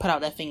team put out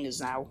their fingers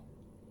now.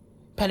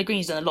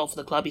 Pellegrini's done a lot for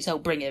the club. He's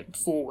helped bring it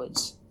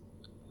forwards.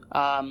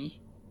 And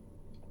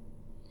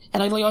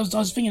I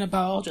was thinking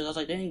about after. I was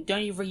like, the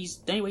only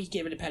way you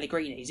get rid of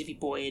Pellegrini is if you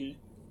brought in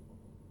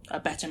a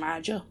better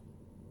manager.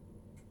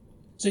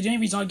 So the only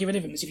reason I'd get rid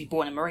of him is if you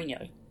brought in a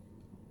Mourinho.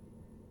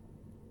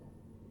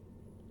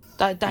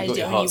 That is the only way. You've got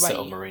your heart set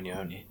on Mourinho,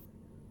 haven't you?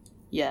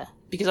 Yeah,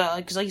 because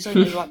I used to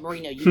really like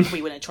Mourinho. You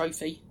probably win a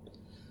trophy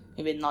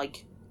within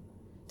like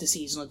the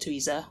season or 2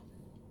 he's there.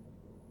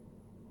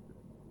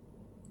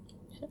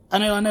 I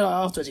know.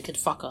 Afterwards it could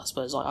fuck us,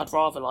 but it's like I'd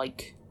rather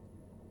like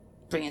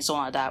bring in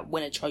someone like that,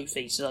 win a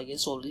trophy, so like it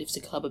sort of lifts the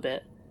club a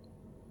bit,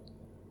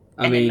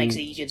 and it makes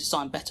it easier to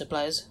sign better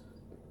players.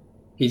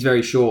 He's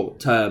very short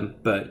term,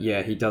 but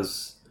yeah, he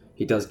does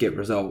get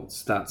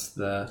results. That's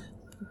the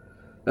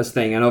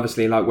thing, and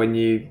obviously, like when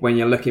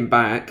you're looking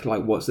back,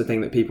 like what's the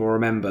thing that people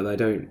remember?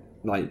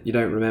 You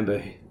don't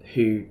remember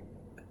who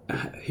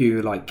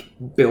like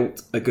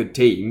built a good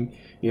team.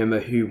 You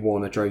remember who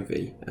won a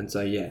trophy, and so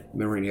yeah,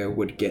 Mourinho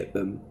would get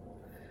them.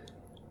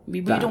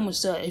 We'd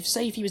almost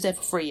if he was there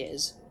for 3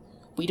 years,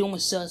 we'd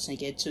almost certainly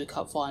get to a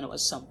cup final at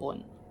some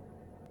point.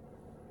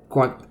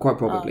 Quite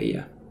probably,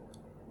 yeah.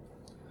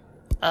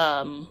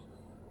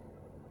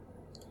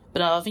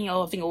 But I think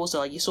also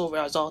like you saw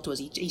Reals afterwards,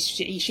 he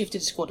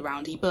shifted the squad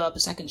around. He put up a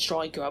second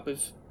striker up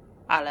with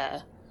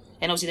Allaire,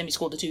 and obviously then he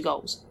scored the 2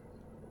 goals.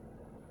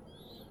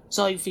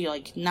 So I feel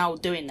like now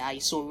doing that, he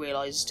sort of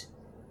realised,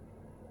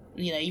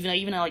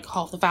 even though like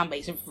half the fan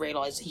base have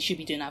realised he should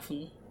be doing that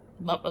from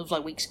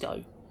like weeks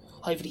ago.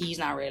 Hopefully he's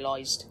now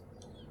realised,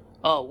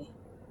 oh,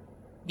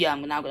 yeah,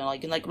 I'm now going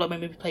to like when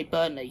we play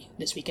Burnley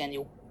this weekend,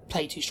 he'll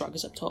play 2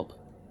 strikers up top.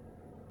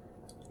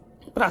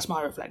 But that's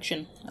my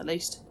reflection, at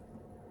least.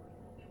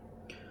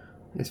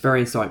 It's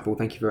very insightful.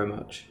 Thank you very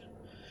much.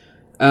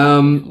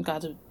 I'm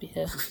glad to be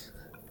here.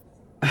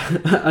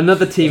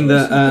 Another team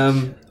that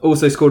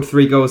also scored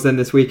 3 goals then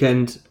this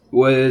weekend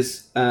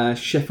was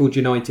Sheffield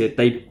United.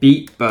 They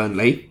beat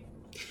Burnley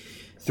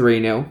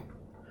 3-0.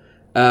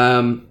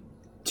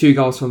 2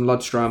 goals from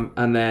Ludstrom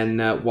and then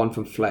 1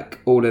 from Fleck,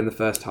 all in the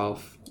first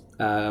half.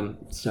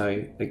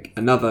 So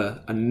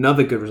another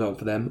good result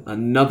for them.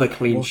 Another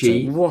clean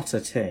sheet. What a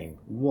team!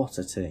 What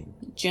a team!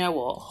 Do you know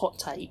what? Hot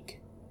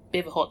take.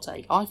 Bit of a hot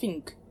take. I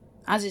think,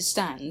 as it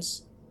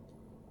stands,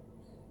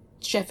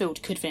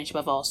 Sheffield could finish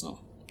above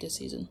Arsenal this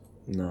season.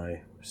 No,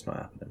 it's not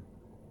happening.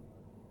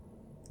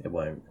 It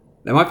won't.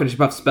 They might finish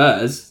above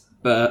Spurs,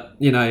 but,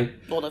 you know...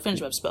 Well, they'll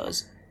finish above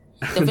Spurs.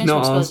 They'll finish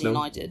above Spurs and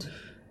United.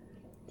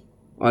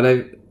 I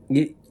don't...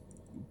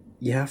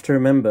 You have to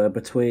remember,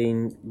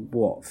 between,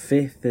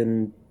 5th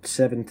and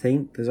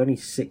 17th, there's only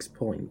 6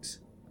 points.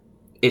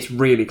 It's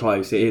really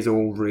close. It is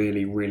all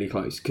really, really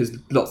close. Because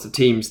lots of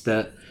teams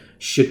that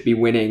should be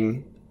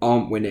winning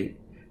aren't winning.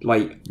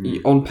 Like,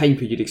 on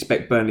paper, you'd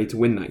expect Burnley to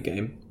win that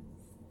game.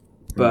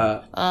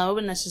 But... I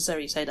wouldn't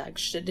necessarily say that.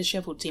 The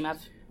Sheffield team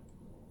have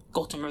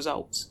gotten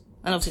results.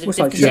 And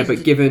obviously,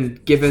 but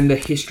given the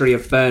history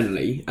of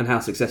Burnley and how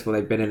successful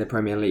they've been in the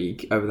Premier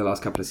League over the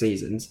last couple of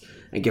seasons,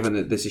 and given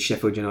that this is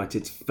Sheffield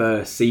United's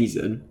first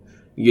season,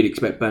 you'd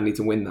expect Burnley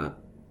to win that.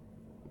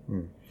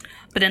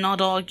 But then I'd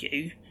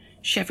argue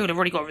Sheffield have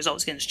already got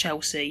results against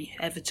Chelsea,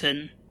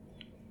 Everton,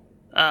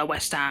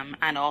 West Ham,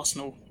 and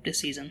Arsenal this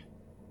season.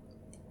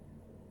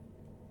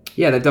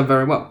 Yeah, they've done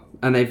very well,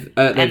 and they've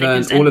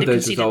earned all of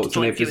those results,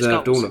 and they've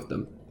deserved all of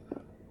them.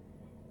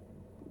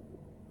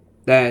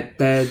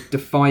 They're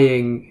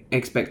defying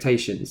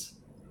expectations.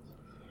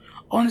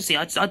 Honestly,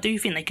 I do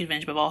think they could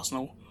finish above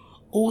Arsenal.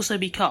 Also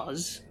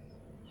because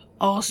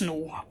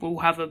Arsenal will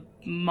have a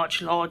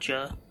much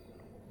larger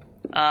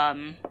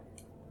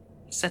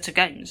set of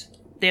games.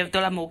 They'll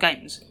have more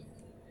games.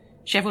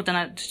 Sheffield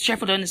are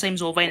in the same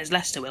sort of vein as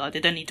Leicester will. Like, they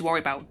don't need to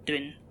worry about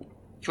doing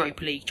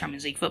Europa League,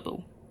 Champions League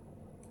football.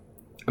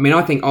 I mean,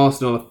 I think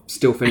Arsenal are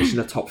still finishing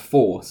the top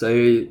 4,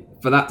 so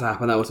for that to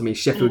happen, that also means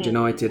Sheffield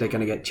United are going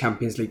to get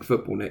Champions League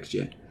football next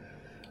year.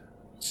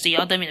 See, I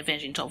don't think they're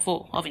finishing top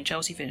 4. I think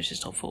Chelsea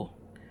finishes top 4.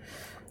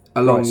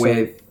 Along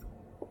with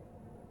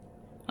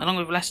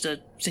Leicester,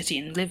 City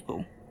and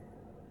Liverpool.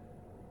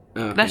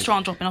 Okay. Leicester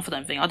aren't dropping off, I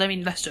don't think. I don't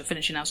mean Leicester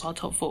finishing outside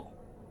top 4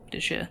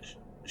 this year.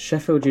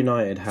 Sheffield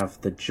United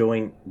have the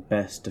joint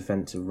best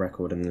defensive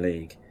record in the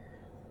league.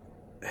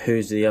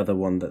 Who's the other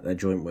one that they're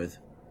joint with?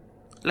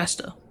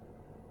 Leicester.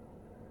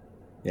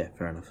 Yeah,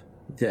 fair enough.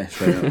 Yeah,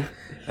 straight up.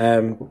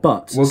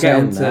 But we'll get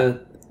on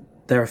to...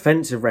 their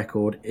offensive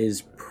record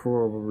is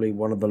probably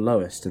one of the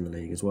lowest in the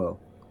league as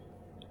well.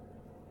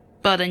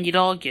 But then you'd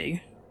argue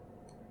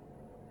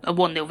a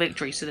 1-0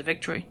 victory is a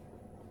victory.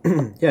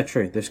 Yeah,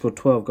 true. They've scored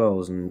 12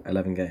 goals in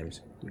 11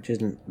 games, which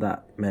isn't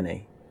that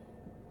many.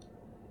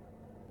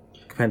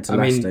 Compared to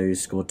Leicester, who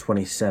scored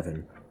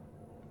 27.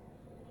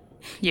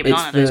 Yeah, but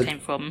none of those came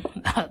from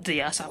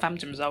the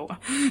Southampton result.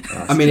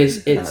 I mean,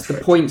 it's the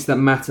points that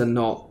matter,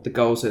 not the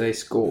goals that they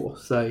score.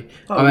 So,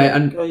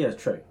 yeah,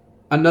 true.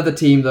 Another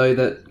team though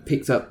that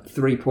picked up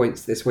 3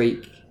 points this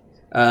week,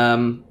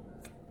 and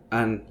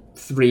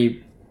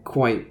 3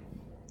 quite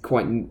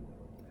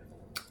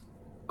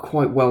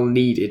well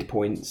needed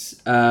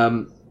points,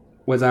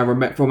 was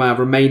from our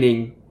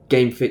remaining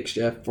game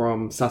fixture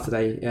from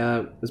Saturday.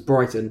 Was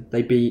Brighton.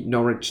 They beat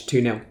Norwich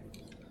 2-0.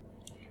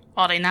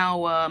 Are they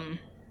now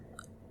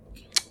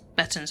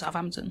better than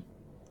Southampton?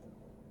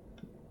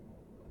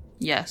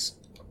 Yes.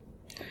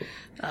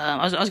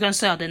 I was going to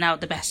say they're now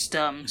the best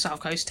South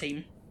Coast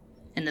team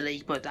in the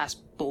league, but that's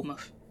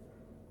Bournemouth.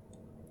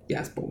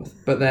 Yeah, it's Bournemouth.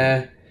 But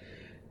they're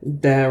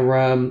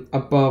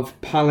above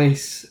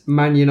Palace,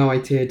 Man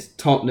United,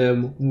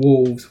 Tottenham,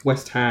 Wolves,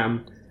 West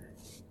Ham,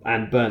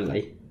 and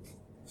Burnley.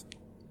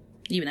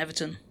 Even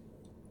Everton.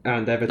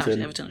 And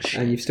Everton. Everton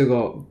and you've still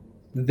got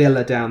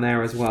Villa down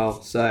there as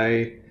well.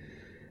 So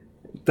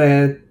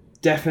they're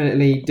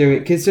definitely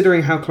doing...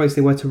 Considering how close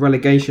they were to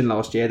relegation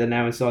last year, they're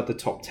now inside the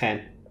top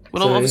 10.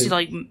 Well, obviously,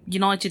 like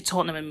United,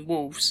 Tottenham and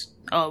Wolves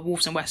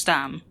and West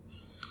Ham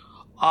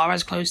are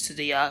as close to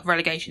the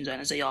relegation zone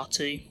as they are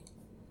to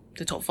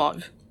the top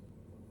 5.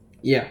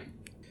 Yeah.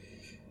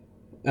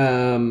 It's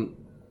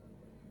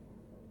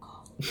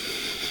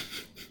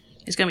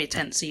going to be a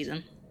tense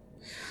season.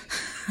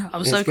 I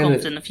was so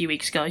confident a few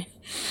weeks ago.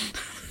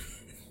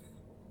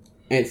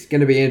 It's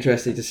going to be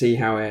interesting to see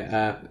how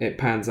it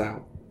pans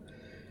out.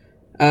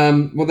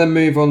 We'll then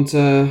move on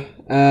to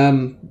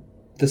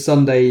the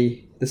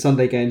Sunday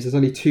games. There's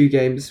only 2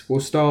 games. We'll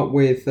start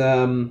with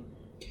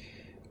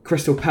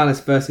Crystal Palace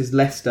versus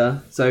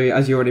Leicester. So,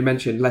 as you already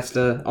mentioned,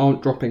 Leicester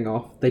aren't dropping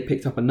off. They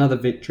picked up another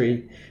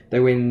victory. They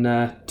win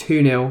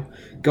 2-0.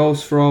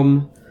 Goals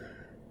from,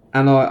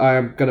 and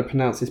I'm going to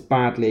pronounce this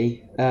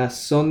badly,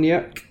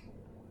 Sonyuk.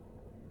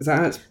 Is that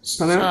how it's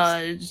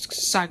pronounced?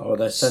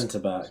 Their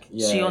centre-back.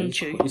 Yeah,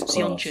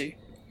 Sionchu.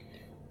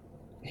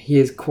 He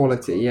is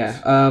quality,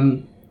 yeah.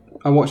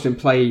 I watched him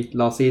play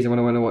last season when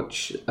I went to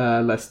watch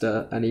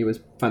Leicester, and he was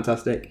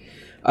fantastic.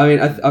 I mean,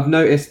 I've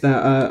noticed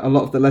that a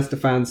lot of the Leicester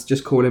fans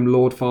just call him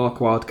Lord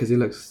Farquaad because he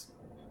looks,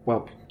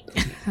 well,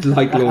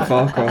 like Lord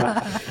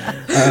Farquaad.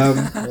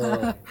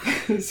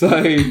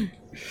 So,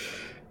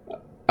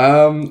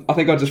 I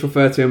think I'll just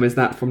refer to him as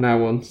that from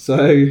now on.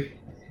 So,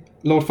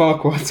 Lord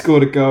Farquhar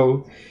scored a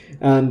goal,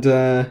 and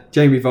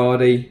Jamie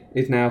Vardy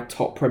is now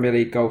top Premier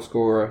League goal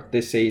scorer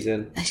this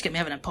season. He's going to be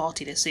having a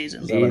party this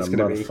season. He is Having a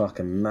gonna be.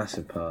 motherfucking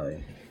massive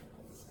party.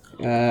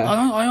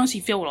 I honestly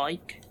feel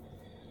like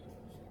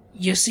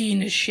you're seeing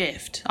the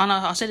shift. I know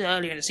I said it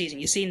earlier in the season.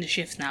 You're seeing the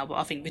shift now, but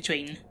I think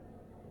between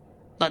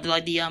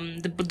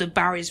the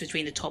barriers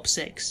between the top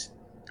six,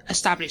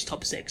 established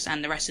top six,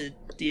 and the rest of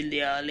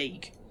the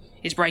league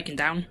is breaking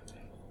down.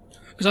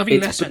 Because I think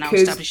It's Leicester are now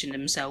because- establishing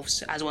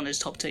themselves as one of those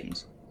top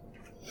teams.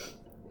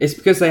 It's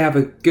because they have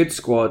a good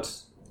squad.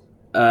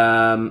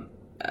 They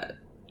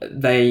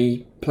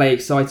play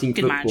exciting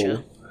Good football,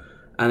 manager.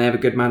 and they have a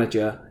good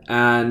manager.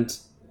 And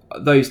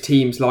those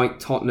teams like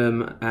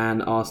Tottenham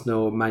and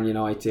Arsenal, Man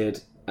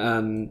United,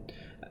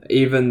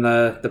 even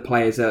the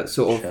players that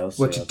sort of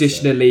Chelsea, were I'd say.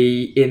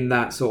 traditionally in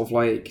that sort of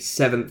like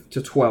 7th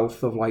to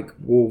 12th of like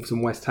Wolves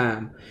and West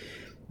Ham,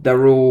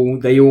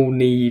 they all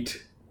need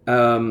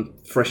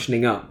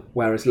freshening up.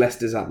 Whereas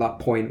Leicester's at that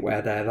point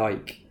where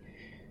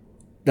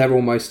they're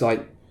almost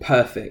like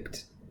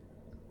perfect.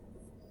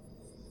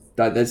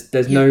 Like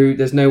there's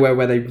nowhere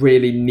where they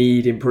really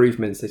need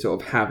improvements. They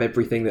sort of have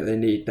everything that they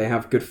need. They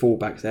have good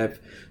fullbacks. They have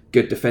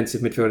good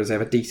defensive midfielders. They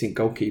have a decent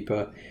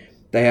goalkeeper.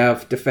 They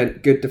have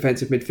good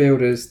defensive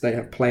midfielders. They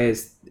have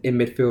players in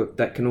midfield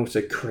that can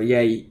also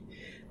create.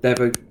 They have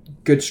a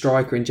good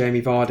striker in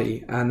Jamie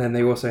Vardy, and then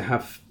they also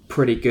have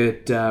pretty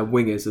good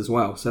wingers as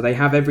well. So they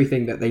have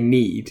everything that they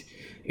need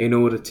in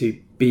order to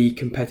be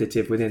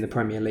competitive within the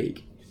Premier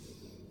League.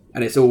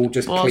 And it's all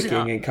just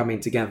clicking and coming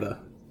together.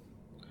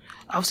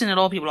 I've seen a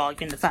lot of people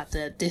arguing the fact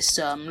that this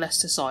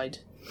Leicester side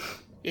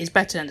is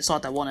better than the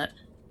side that won it,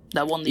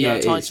 that won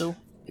the title.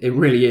 It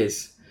really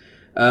is.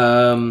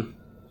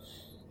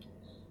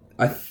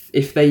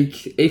 If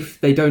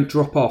they don't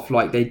drop off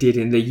like they did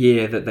in the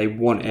year that they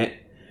won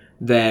it,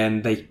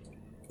 then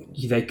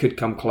they could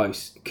come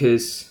close.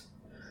 Because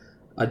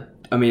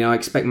I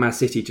expect Man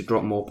City to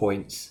drop more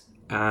points,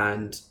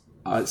 and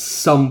at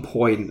some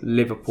point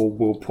Liverpool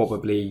will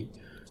probably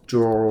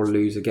draw or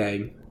lose a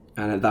game,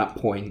 and at that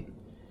point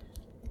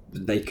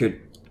they could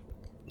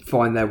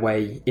find their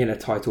way in a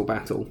title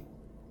battle.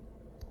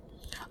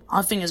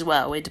 I think as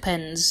well, it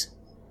depends.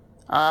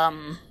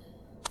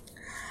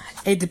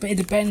 It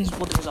depends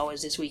what the result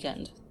is this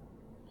weekend.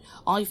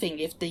 I think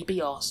if they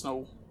beat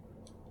Arsenal,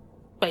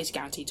 basically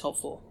guaranteed top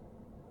 4.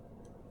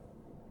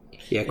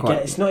 Yeah, quite.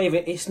 Again,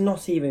 it's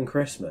not even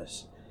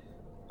Christmas.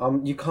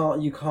 You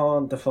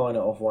can't define it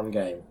off one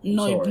game.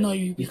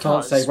 You You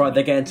can't say right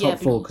they're getting top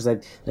 4 because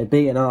they're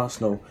beating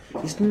Arsenal.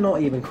 It's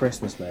not even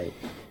Christmas, mate.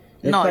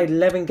 They've played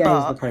 11 games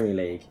in the Premier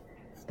League.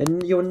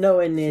 Then you're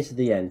nowhere near to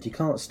the end. You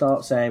can't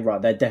start saying right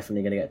they're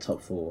definitely going to get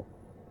top 4.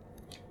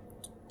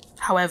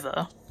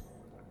 However,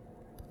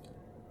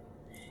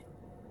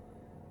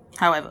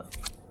 by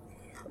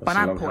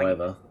that point,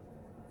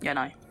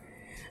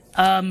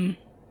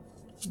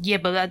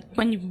 but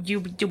when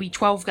you'll be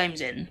 12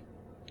 games in, and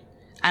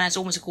that's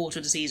almost a quarter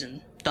of the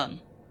season done.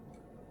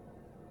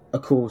 A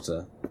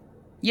quarter.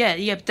 Yeah,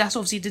 but that's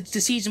obviously the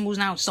season will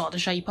now start to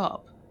shape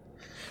up.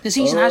 The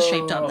season has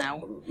shaped up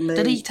now. Mate,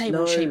 the league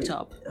table has shaped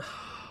up.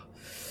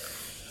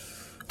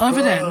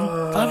 Other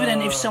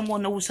than if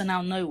someone also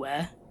out of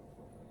nowhere,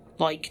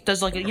 like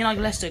does like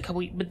Leicester a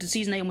couple, but the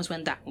season they almost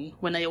went down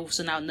when they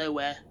also out of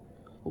nowhere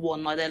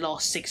won like their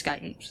last 6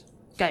 games.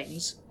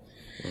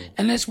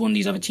 Unless one of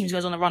these other teams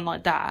goes on a run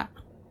like that,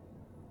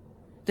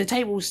 the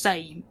table will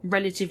stay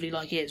relatively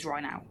like it is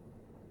right now.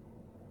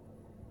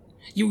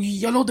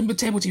 A lot of the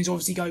table teams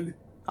obviously go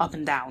up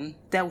and down.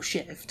 They'll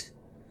shift.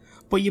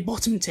 But your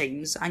bottom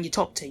teams and your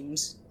top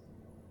teams,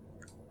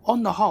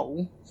 on the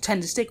whole,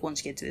 tend to stick once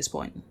you get to this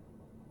point.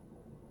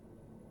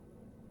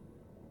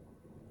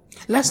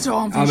 Leicester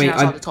aren't finishing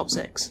outside the top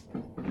 6.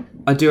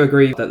 I do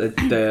agree that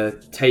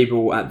the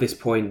table at this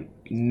point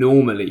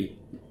normally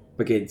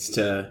begins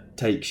to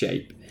take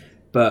shape.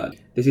 But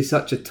this is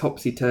such a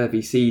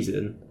topsy-turvy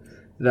season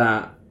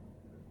that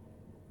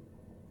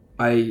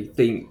I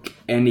think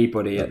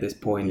anybody at this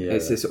point,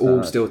 it's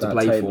all still to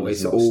play for.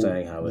 It's all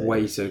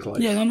way so close.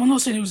 Yeah, I'm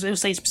not saying it'll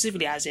stay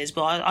specifically as is,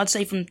 but I'd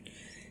say from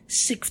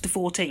 6th to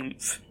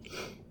 14th,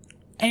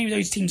 any of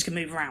those teams can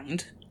move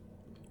around.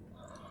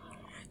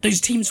 Those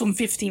teams from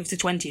 15th to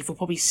 20th will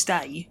probably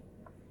stay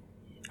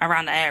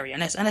around the area,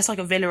 unless like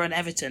a Villa and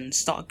Everton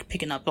start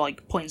picking up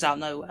like points out of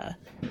nowhere.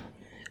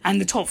 And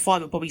the top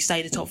 5 will probably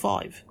stay the top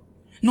 5.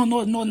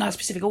 Not in that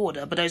specific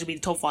order, but those will be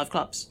the top 5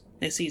 clubs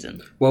this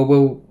season.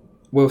 Well,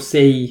 we'll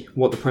see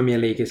what the Premier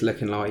League is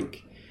looking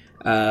like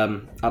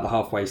at the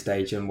halfway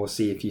stage, and we'll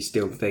see if you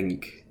still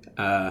think,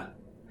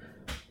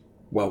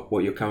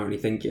 what you're currently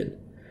thinking.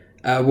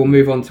 We'll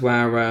move on to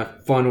our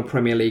final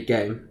Premier League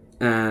game,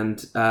 and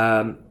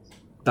that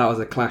was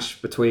a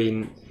clash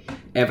between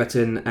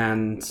Everton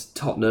and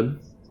Tottenham.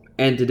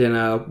 Ended in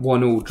a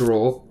 1-1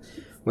 draw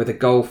with a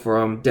goal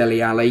from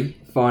Dele Alli,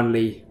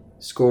 finally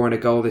scoring a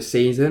goal this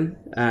season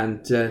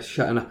and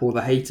shutting up all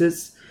the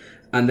haters.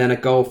 And then a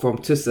goal from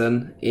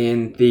Toussaint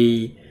in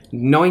the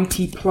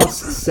 90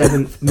 plus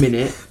 7th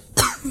minute.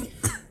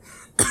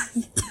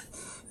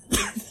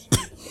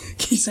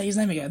 Can you say his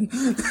name again?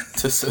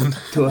 Tussin.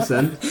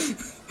 Tosin.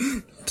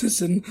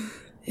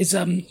 It's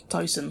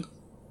Tosin.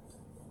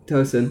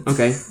 Tosin,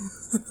 okay.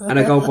 And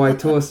a goal by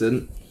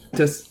Torsen.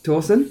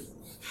 Torsen?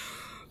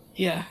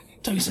 Yeah,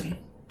 Tosin.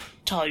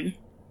 Toe.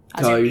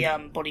 As Toe. in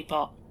the body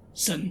part.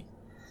 Sun.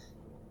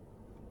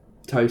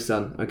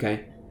 Tosun,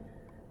 okay.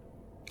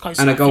 Close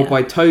And a enough, goal yeah.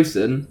 by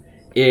Tosun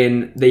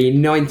in the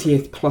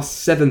 90th plus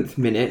 7th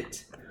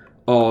minute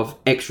of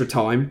extra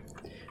time.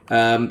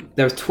 There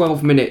was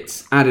 12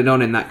 minutes added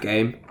on in that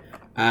game,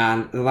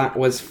 and that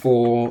was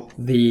for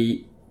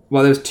there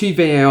was 2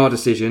 VAR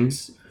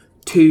decisions,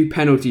 2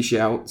 penalty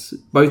shouts,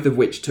 both of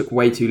which took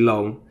way too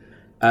long.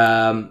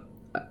 I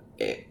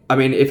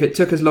mean, if it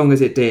took as long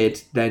as it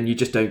did, then you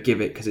just don't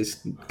give it, because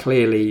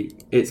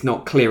it's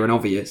not clear and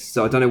obvious.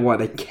 So I don't know why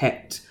they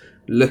kept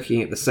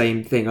looking at the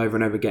same thing over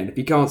and over again. If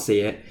you can't see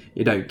it,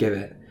 you don't give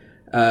it.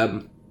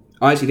 I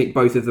actually think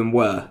both of them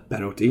were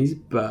penalties,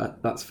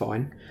 but that's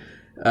fine.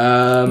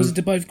 Was it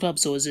to both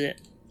clubs, or was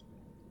it?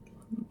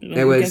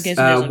 It was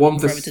one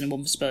for Everton and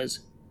one for Spurs.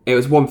 It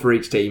was one for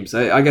each team,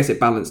 so I guess it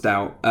balanced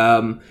out.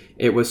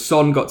 It was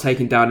Son got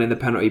taken down in the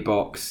penalty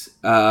box,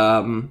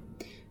 and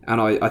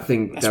I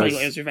think That's why he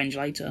got his revenge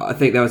later. I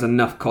think there was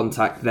enough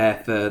contact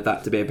there for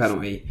that to be a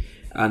penalty.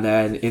 And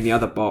then in the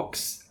other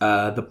box,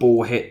 the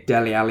ball hit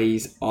Dele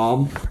Alli's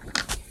arm.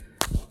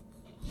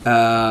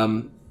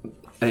 And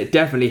it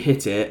definitely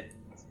hit it,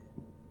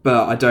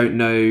 but I don't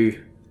know.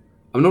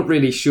 I'm not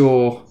really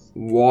sure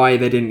why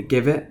they didn't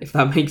give it, if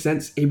that makes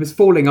sense. He was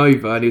falling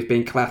over and he was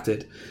being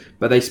clattered,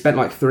 but they spent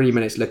like 3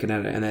 minutes looking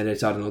at it and then they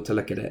decided not to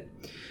look at it.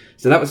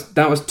 So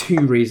that was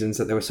 2 reasons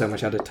that there was so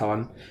much added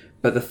time.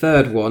 But the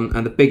third one,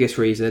 and the biggest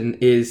reason,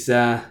 is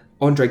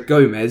Andre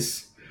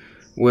Gomez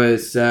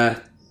was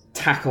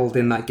tackled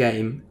in that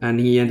game, and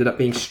he ended up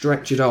being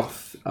stretchered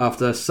off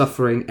after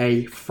suffering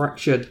a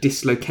fracture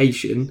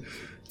dislocation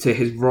to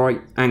his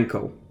right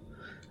ankle.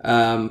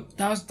 That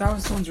was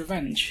someone's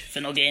revenge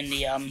for not getting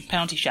the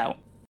penalty shout.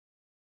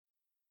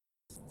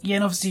 Yeah,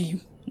 and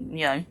obviously,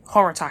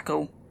 horror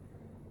tackle.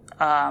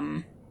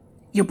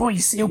 You'll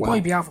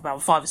probably be out for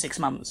about 5 or 6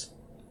 months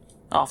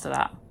after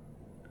that.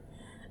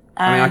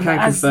 I mean, I can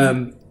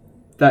confirm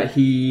that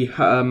he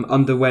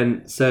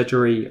underwent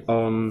surgery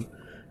on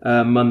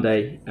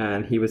Monday,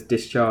 and he was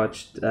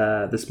discharged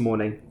this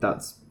morning.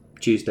 That's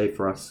Tuesday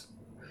for us.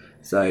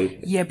 So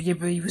yeah, but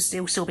he would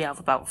still be out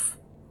for about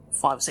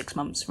 5 or 6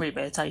 months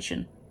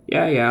rehabilitation.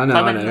 Yeah, I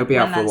know. He'll be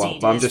out for a while.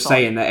 But I'm just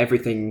saying that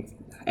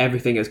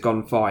everything has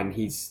gone fine.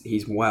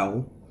 He's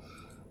well.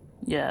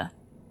 Yeah,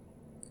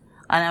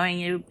 and I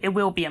mean, it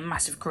will be a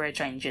massive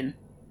career-changing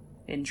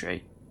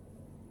injury.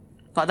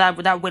 Like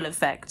that will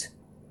affect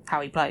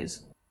how he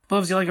plays. But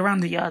obviously, like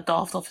around the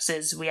DAFT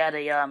offices, we had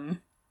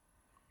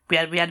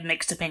we had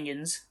mixed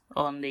opinions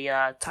on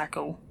the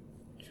tackle,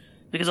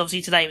 because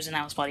obviously today it was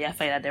announced by the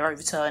FA that they're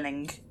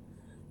overturning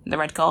the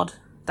red card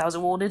that was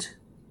awarded,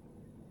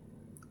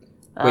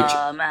 which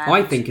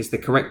I think is the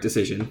correct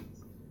decision.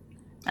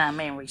 And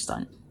me and Reece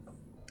don't.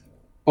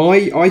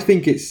 I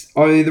think it's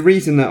the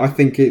reason that I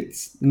think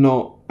it's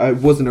not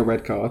wasn't a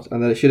red card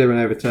and that it should have been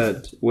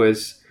overturned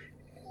was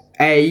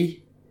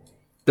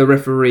the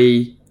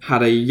referee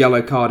had a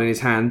yellow card in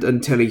his hand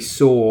until he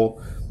saw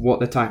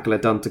what the tackle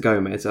had done to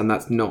Gomez, and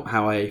that's not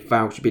how a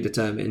foul should be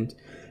determined.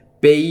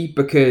 B,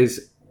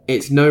 because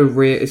it's no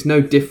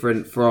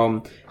different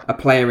from a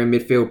player in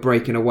midfield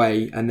breaking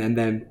away and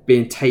then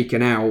being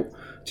taken out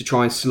to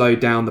try and slow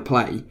down the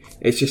play.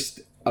 It's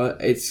just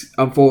it's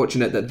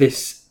unfortunate that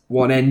this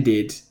one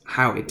ended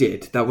how it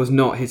did. That was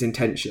not his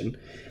intention.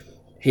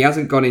 He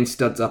hasn't gone in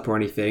studs up or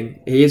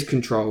anything. He is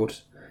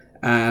controlled,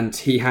 and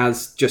he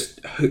has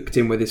just hooked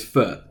him with his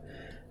foot.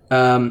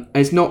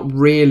 It's not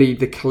really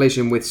the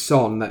collision with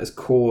Son that has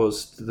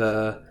caused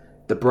the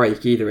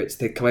break either. It's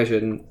the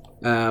collision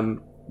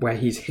where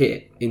he's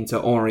hit into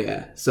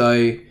Aurier.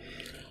 So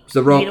it's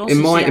the wrong.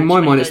 In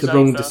my mind, it's the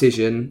wrong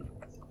decision,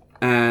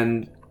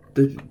 and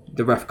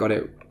the ref got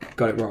it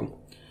wrong.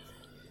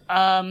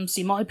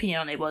 See, my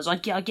opinion on it was I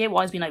get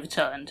why it's been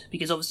overturned,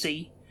 because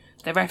obviously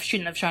the ref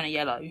shouldn't have shown a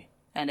yellow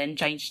and then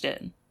changed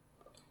it.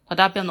 But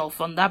that bit I'm not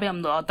fun. That bit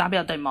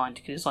I don't mind,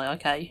 because it's like,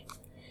 okay,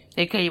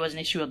 there clearly was an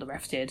issue what the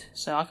ref did,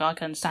 so I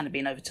can understand it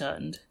being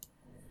overturned.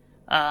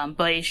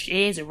 But it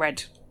is a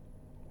red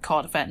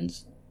card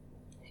offence.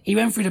 He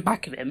went through the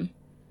back of him,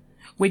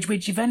 which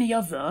if any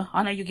other,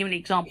 I know you're giving the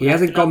example. He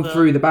hasn't gone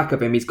through the back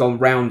of him. He's gone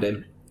round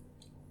him.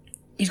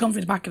 He's gone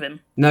through the back of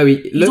him. No,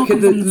 look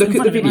at the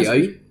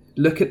video.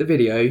 Look at the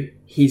video.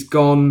 He's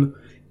gone.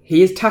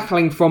 He is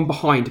tackling from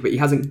behind, but he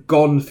hasn't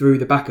gone through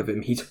the back of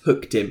him. He's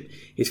hooked him.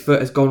 His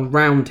foot has gone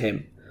round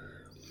him.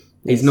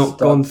 He's not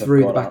gone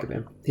through the back of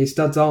him. His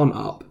studs aren't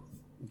up.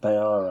 They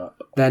are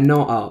up. They're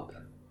not up.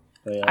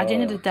 At the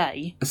end of the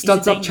day, a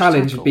studs up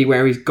challenge would be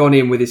where he's gone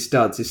in with his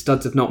studs. His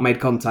studs have not made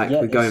contact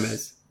with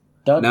Gomez.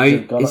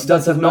 His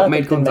studs have not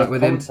made contact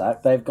with him.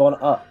 They've gone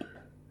up.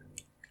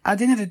 At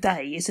the end of the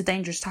day, it's a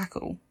dangerous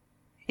tackle.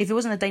 If it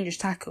wasn't a dangerous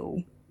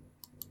tackle,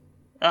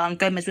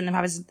 Gomez wouldn't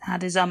have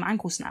had his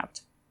ankle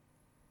snapped.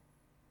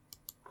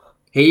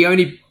 He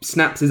only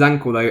snaps his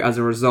ankle, though, as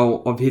a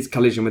result of his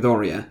collision with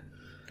Aurier.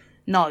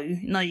 No,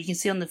 you can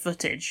see on the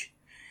footage.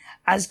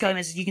 As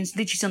Gomez, you can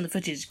literally see on the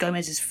footage,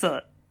 Gomez's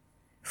foot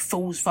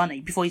falls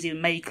funny before he's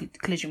even made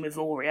collision with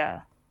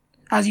Aurier.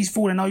 As he's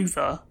falling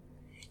over,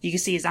 you can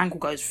see his ankle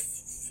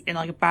goes in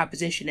like a bad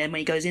position, and when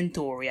he goes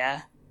into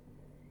Aurier,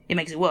 it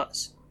makes it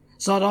worse.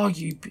 So I'd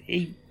argue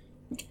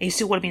he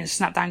still would have been a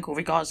snapped ankle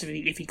regardless of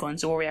if he'd gone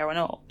into Aurier or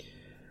not.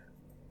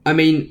 I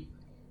mean,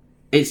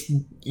 it's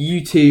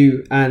you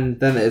two, and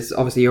then it's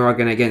obviously you're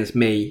arguing against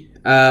me.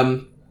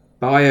 But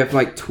I have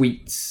like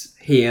tweets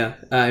here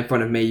in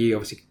front of me. You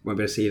obviously won't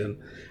be able to see them.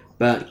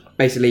 But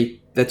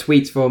basically, the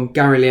tweets from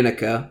Gary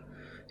Lineker,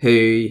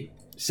 who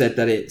said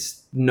that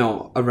it's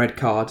not a red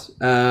card.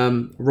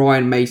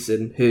 Ryan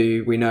Mason,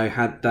 who we know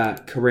had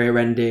that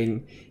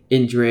career-ending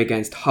injury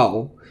against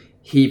Hull,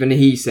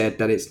 he said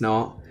that it's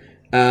not.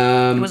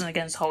 It wasn't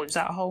against Hull, it was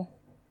at Hull.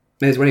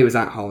 It was when he was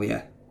at Hull,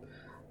 yeah.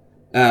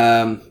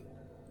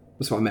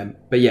 That's what I meant.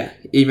 But yeah,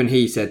 even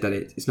he said that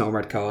it's not a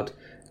red card.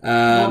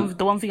 The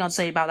one thing I'd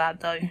say about that,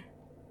 though,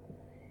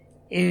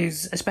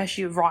 is,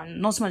 especially with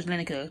Ryan, not so much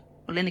Lineker,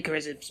 but Lineker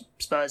is a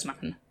Spurs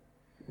man.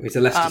 He's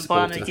a Leicester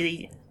supporter. But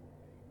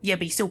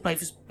he still played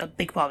for a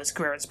big part of his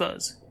career at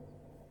Spurs.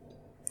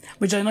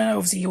 Which I know,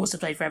 obviously, he also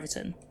played for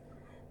Everton.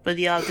 But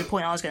the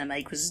point I was going to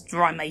make was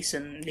Ryan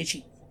Mason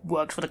literally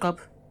works for the club.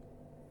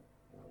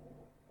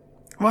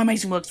 Ryan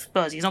Mason works for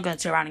Spurs. He's not going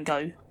to turn around and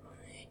go,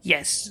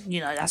 yes,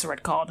 that's a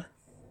red card.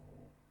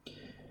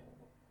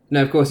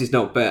 No, of course he's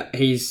not, but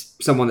he's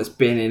someone that's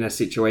been in a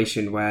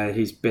situation where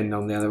he's been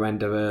on the other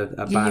end of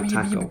a bad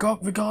tackle.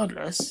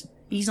 Regardless,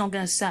 he's not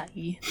going to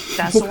say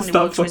that someone who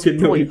works for his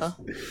employer...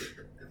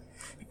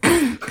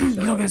 He's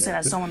not going to say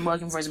that someone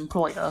working for his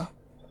employer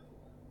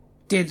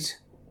did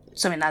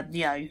something that,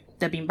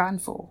 they're being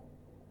banned for.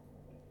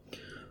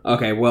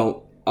 Okay,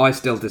 well, I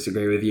still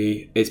disagree with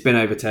you. It's been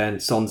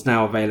overturned. Son's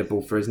now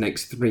available for his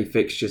next 3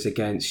 fixtures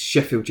against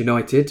Sheffield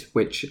United,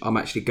 which I'm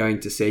actually going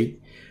to see.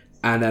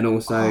 And then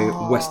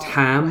also West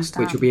Ham,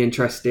 which will be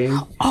interesting.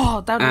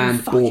 That would and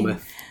be fucking...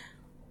 Bournemouth.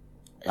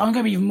 I'm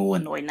going to be even more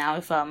annoyed now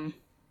if... Now,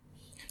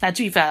 to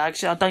be fair,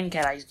 actually, I don't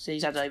care that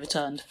he's had it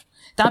overturned.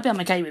 That bit I'm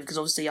okay with, because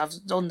obviously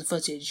on the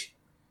footage,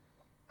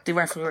 the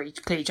referee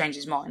clearly changed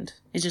his mind.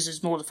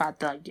 It's more the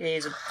fact that it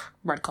is a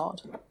red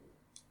card.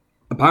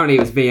 Apparently it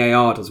was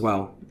VAR'd as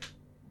well.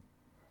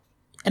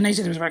 And they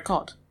said it was a red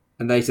card.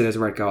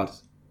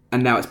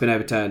 And now it's been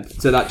overturned.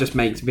 So that just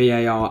makes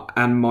VAR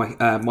and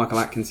Michael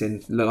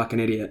Atkinson look like an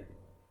idiot.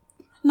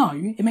 No,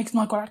 it makes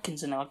Michael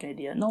Atkinson look like an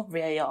idiot, not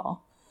VAR.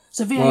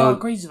 So VAR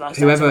agrees with us.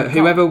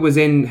 Whoever was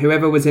in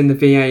the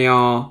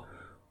VAR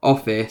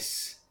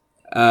office,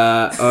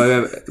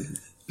 or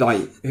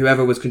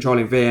whoever was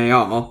controlling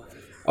VAR,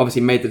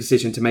 obviously made the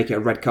decision to make it a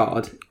red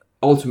card.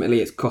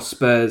 Ultimately, it's cost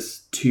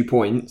Spurs 2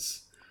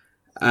 points.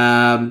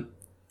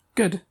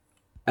 Good.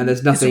 And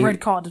there's nothing. It's a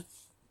red card.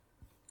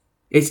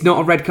 It's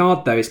not a red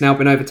card, though. It's now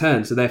been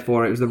overturned, so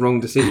therefore it was the wrong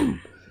decision.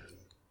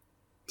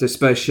 So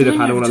Spurs should have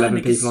had all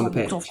 11 people on the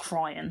pitch. Off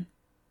crying.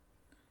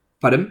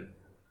 Pardon?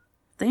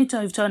 They need to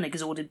overturn it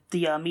because all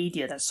the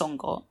media that Son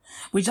got,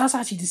 which that's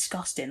actually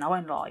disgusting, I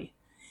won't lie.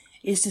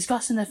 It's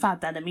disgusting the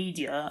fact that the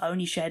media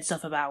only shared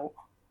stuff about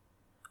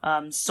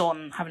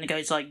Son having to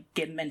go to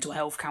get mental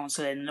health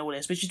counselling and all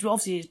this, which is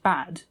obviously is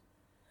bad.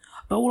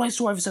 But all I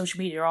saw over social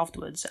media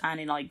afterwards,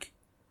 and in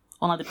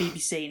on the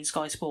BBC and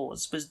Sky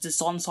Sports, was the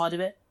Son side of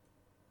it.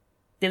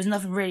 There was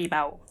nothing really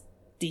about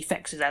the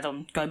effects it had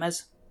on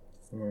Gomez.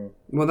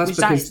 Well, that's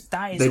because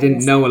they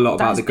didn't know a lot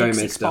about the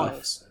Gomez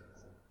stuff.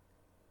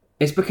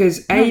 It's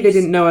because, they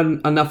didn't know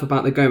enough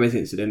about the Gomez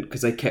incident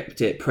because they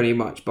kept it pretty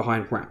much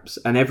behind wraps.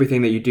 And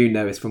everything that you do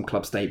know is from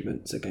club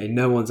statements, okay?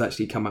 No one's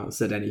actually come out and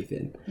said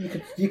anything.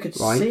 You could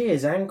see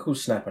his ankle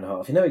snap in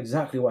half. You know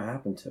exactly what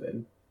happened to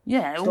him.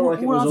 Yeah, it's not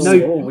like it was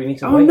we need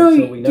to wait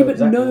until we know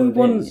exactly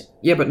what it is.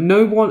 Yeah, but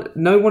no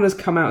one has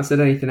come out and said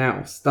anything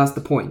else. That's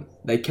the point.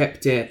 They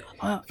kept it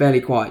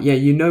fairly quiet. Yeah,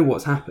 you know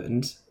what's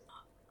happened.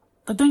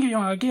 But don't get me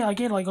wrong, I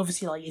get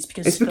obviously, it's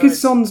because because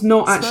Son's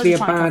not actually a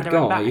bad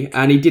guy,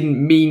 and he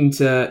didn't mean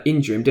to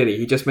injure him, did he?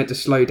 He just meant to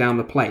slow down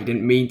the play. He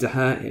didn't mean to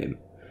hurt him.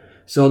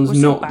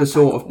 Son's not the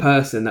sort of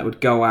person that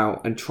would go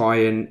out and try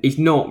and... He's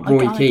not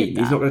Roy Keane.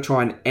 He's not going to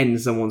try and end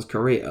someone's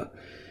career.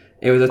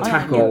 It was a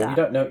tackle.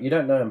 You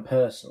don't know him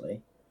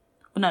personally.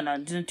 Well,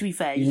 no. To be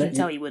fair, you can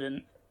tell he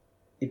wouldn't.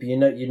 But you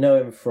know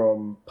him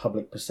from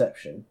public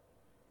perception.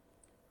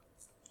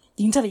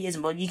 You can tell he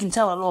isn't, but you can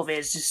tell a lot of it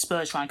is just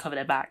Spurs trying to cover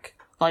their back.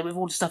 With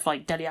all the stuff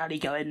like Dele Alli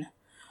going,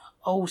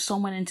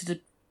 Son went into the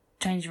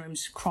changing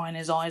rooms crying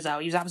his eyes out.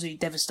 He was absolutely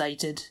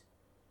devastated.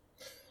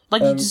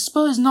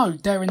 Spurs know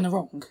they're in the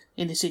wrong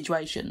in this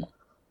situation.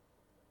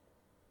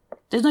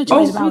 There's no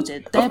choice about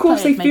it. Of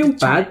course they feel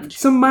bad.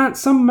 Some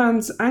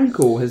man's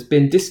ankle has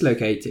been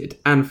dislocated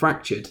and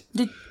fractured.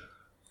 The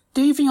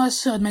only thing I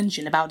heard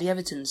mention about the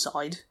Everton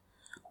side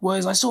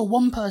was I saw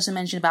one person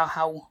mention about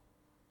how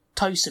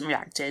Tosin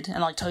reacted,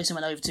 and Tosin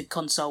went over to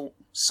consult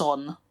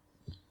Son.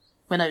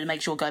 Well, no, to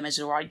make sure Gomez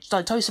is alright.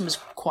 Tosin was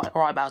quite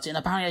alright about it, and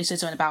apparently they said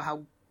something about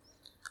how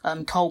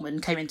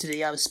Coleman came into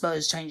the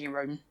Spurs changing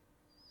room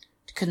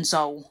to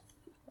console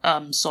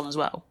Son as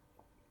well.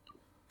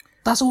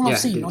 That's all I've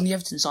seen on the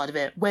Everton side of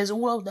it. Whereas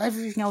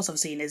everything else I've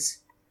seen is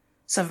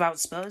stuff about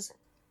Spurs.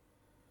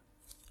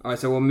 Alright,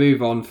 so we'll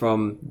move on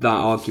from that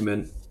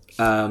argument.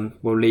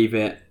 We'll leave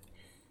it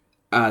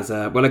as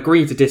we'll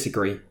agree to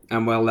disagree,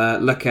 and we'll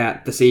look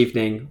at this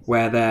evening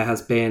where there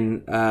has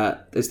been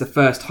it's the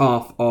first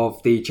half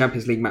of the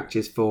Champions League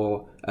matches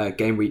for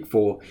game week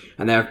 4,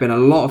 and there have been a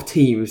lot of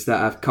teams that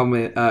have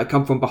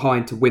come from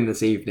behind to win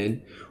this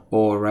evening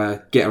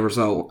or get a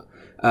result.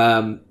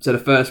 So the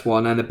first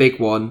one and the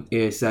big one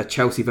is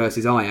Chelsea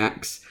versus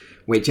Ajax,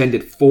 which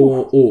ended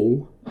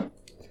 4-4.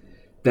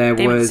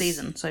 Game of the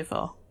season so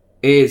far.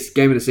 It is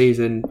game of the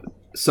season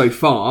so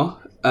far.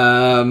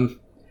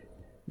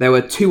 There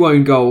were 2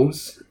 own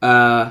goals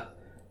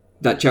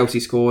that Chelsea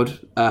scored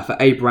for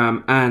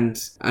Abraham and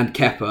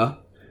Kepa.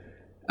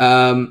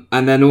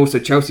 And then also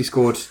Chelsea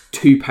scored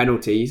 2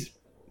 penalties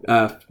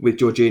with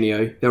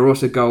Jorginho. There were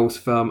also goals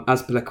from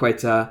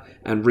Azpilicueta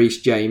and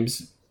Reece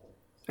James.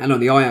 And on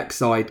the Ajax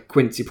side,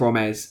 Quincy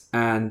Promes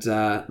and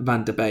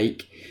Van der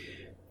Beek.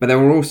 But there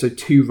were also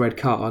 2 red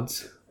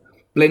cards.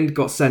 Blind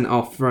got sent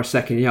off for a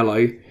second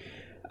yellow.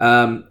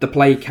 The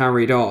play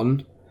carried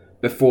on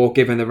before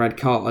giving the red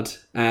card,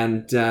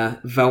 and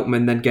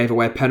Veltman then gave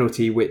away a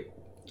penalty,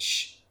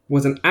 which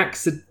was an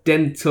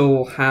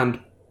accidental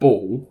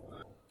handball,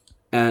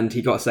 and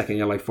he got a second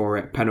yellow for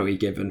it, penalty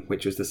given,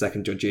 which was the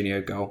second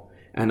Jorginho goal,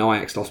 and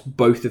Ajax lost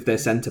both of their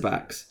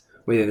centre-backs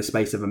within the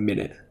space of a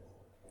minute.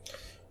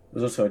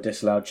 There was also a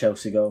disallowed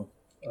Chelsea goal,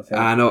 I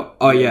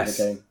think. Yes.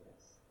 It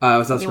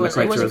was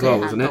Azpilicueta as well,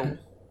 wasn't it?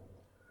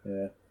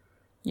 Yeah.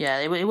 Yeah,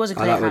 it was a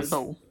clear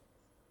handball.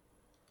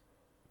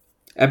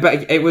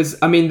 But it was,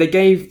 they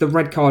gave the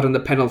red card and the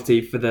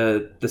penalty for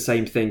the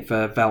same thing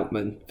for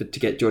Veltman to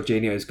get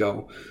Jorginho's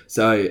goal.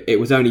 So it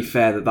was only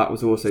fair that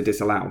was also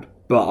disallowed.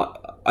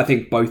 But I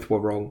think both were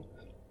wrong.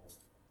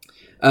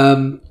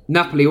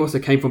 Napoli also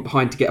came from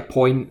behind to get a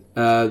point.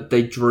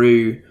 They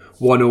drew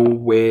 1-1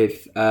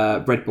 with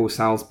Red Bull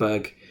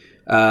Salzburg.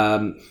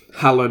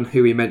 Hallen,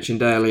 who we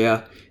mentioned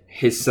earlier,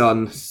 his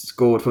son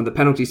scored from the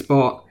penalty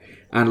spot,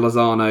 and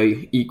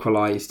Lozano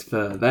equalised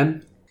for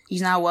them.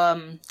 He's now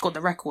got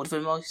the record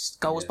for most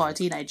goals by a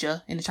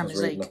teenager in the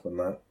Champions League.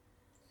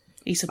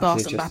 He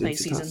surpassed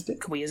Mbappe's season a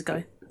couple of years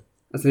ago.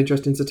 That's an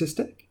interesting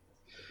statistic.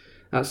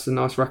 That's a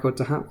nice record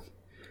to have.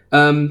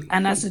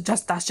 And that's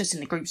just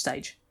in the group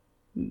stage.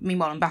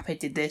 Meanwhile, Mbappe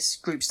did this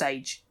group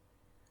stage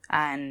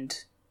and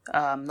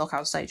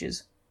knockout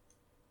stages.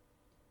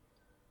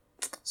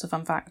 It's a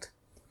fun fact.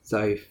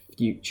 So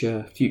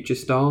future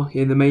star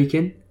in the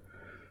making.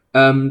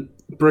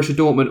 Borussia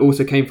Dortmund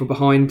also came from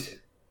behind.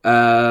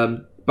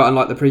 But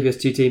unlike the previous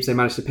 2 teams, they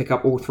managed to pick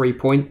up all 3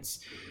 points.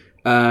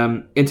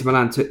 Inter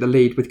Milan took the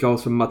lead with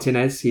goals from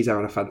Martinez. He's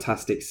having a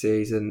fantastic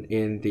season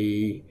in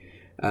the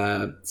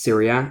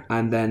Serie A.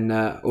 And then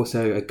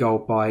also a goal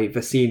by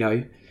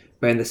Vecino.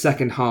 But in the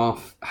second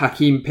half,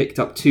 Hakim picked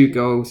up 2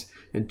 goals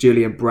and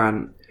Julian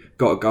Brandt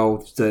got a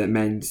goal. So it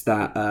means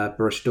that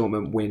Borussia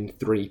Dortmund win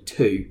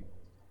 3-2.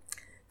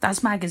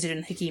 That's mad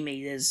considering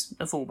Hakimi is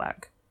a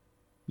fullback.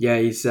 Yeah,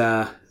 he's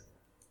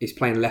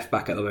playing left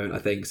back at the moment, I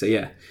think. So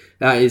yeah,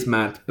 that is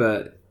mad.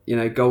 But,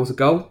 goal's a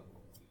goal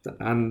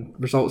and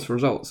results are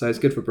results. So it's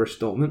good for Borussia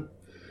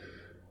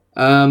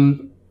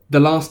Dortmund. The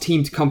last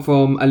team to come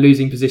from a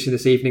losing position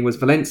this evening was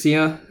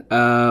Valencia.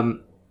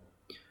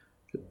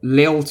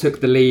 Lille took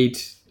the lead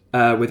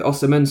with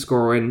Osimhen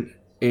scoring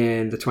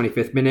in the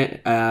 25th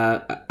minute.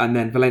 And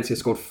then Valencia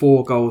scored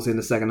 4 goals in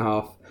the second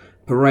half.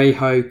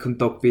 Parejo,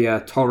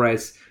 Kondogbia,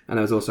 Torres, and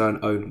there was also an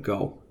own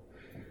goal.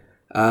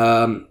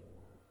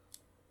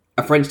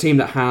 A French team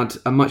that had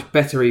a much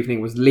better evening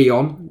was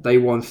Lyon. They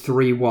won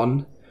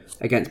 3-1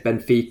 against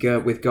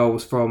Benfica with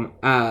goals from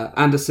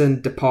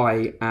Anderson,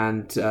 Depay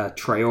and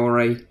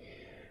Traore.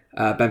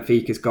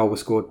 Benfica's goal was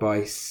scored by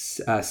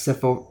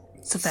Seferovic.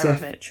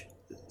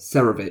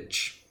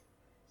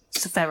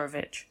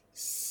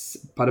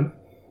 Pardon?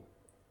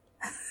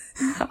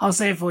 I'll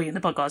say it for you in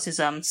the podcast. It's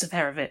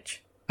Seferovic.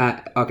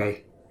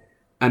 Okay.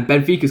 And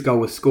Benfica's goal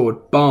was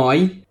scored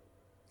by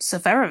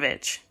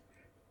Seferovic.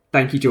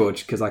 Thank you,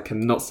 George, because I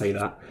cannot say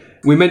that.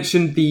 We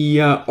mentioned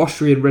the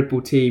Austrian Red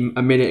Bull team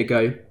a minute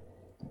ago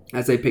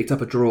as they picked up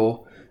a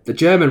draw. The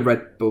German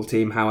Red Bull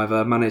team,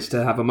 however, managed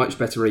to have a much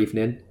better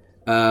evening.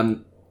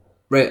 Leipzig.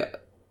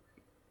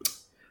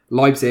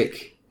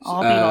 RB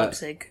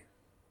Leipzig.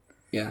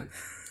 Yeah.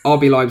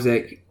 RB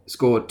Leipzig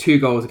scored 2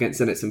 goals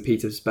against Zenit St.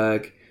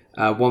 Petersburg.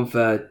 1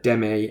 for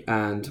Demi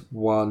and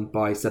 1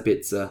 by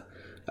Sabitzer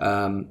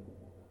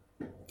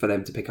for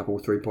them to pick up all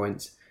 3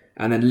 points.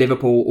 And then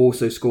Liverpool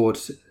also scored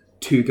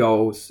 2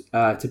 goals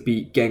to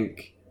beat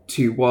Genk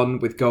 2-1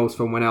 with goals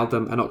from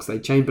Wijnaldum and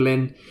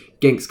Oxlade-Chamberlain.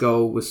 Genk's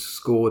goal was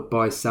scored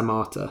by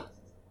Samata.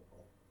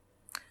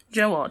 Do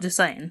you know what? Just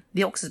saying,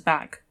 the Ox is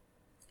back.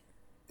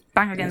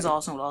 Bang against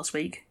Arsenal last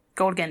week.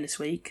 Goal again this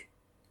week.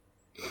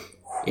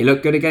 He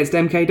looked good against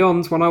MK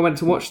Dons when I went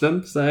to watch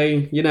them, so,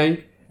 you know,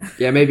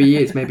 yeah, maybe he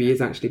is. Maybe he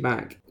is actually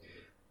back.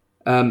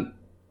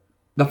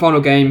 The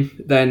final game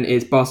then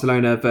is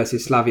Barcelona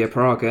versus Slavia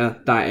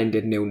Praga. That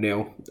ended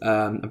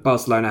 0-0.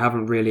 Barcelona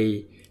haven't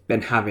really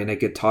been having a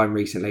good time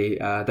recently.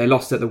 They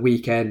lost at the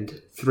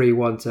weekend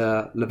 3-1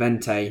 to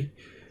Levante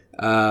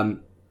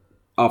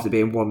after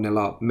being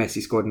 1-0 up.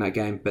 Messi scored in that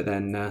game, but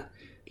then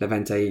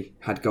Levante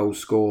had goals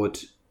scored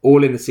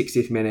all in the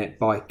 60th minute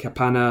by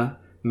Capana,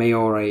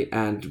 Maore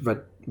and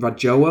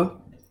Rajoa.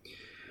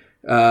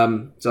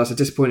 So that's a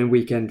disappointing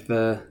weekend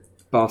for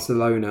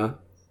Barcelona.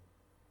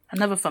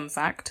 Another fun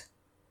fact,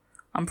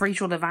 I'm pretty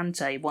sure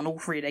Levante won all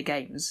 3 of their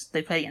games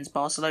they played against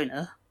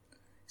Barcelona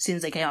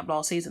since they came up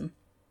last season.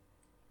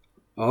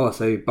 Oh,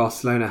 so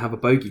Barcelona have a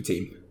bogey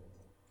team?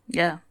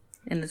 Yeah,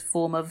 in the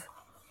form of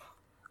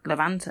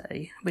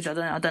Levante, which I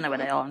don't know where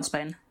they are in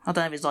Spain. I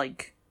don't know if it's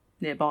like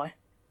nearby.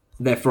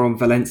 They're from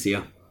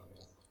Valencia.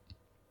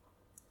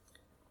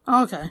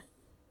 Oh, okay.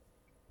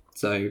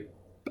 So,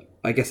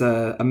 I guess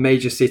a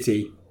major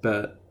city,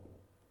 but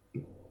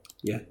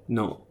yeah,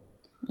 not.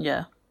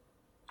 Yeah.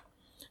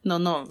 No,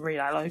 not really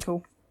that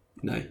local.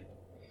 No.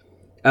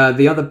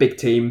 The other big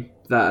team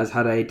that has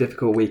had a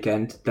difficult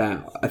weekend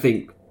that I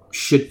think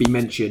should be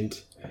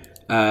mentioned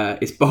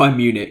is Bayern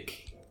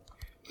Munich.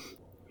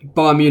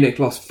 Bayern Munich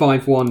lost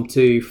 5-1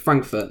 to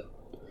Frankfurt.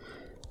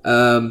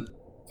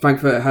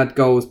 Frankfurt had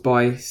goals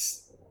by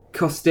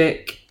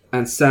Kostic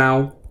and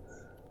Sal,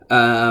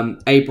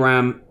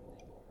 Abraham,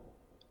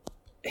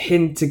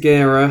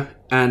 Hinteregger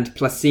and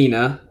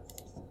Placina.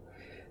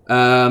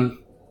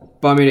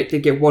 Bayern Munich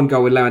did get 1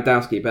 goal with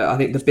Lewandowski, but I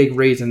think the big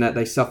reason that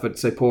they suffered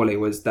so poorly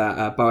was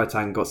that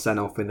Boateng got sent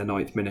off in the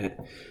 9th minute.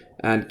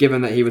 And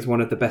given that he was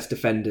one of the best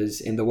defenders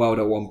in the world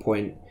at one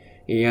point,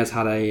 he has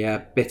had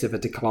a bit of a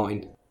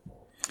decline.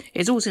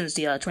 It's all since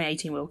the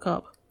 2018 World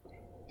Cup.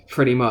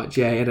 Pretty much,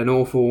 yeah. He had an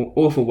awful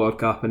World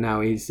Cup, and now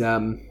he's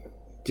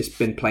just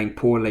been playing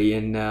poorly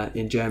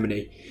in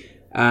Germany.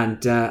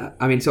 And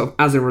I mean, sort of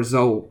as a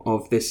result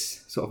of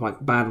this sort of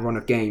like bad run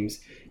of games,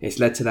 it's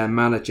led to their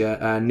manager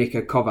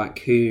Niko Kovac,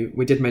 who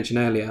we did mention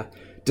earlier.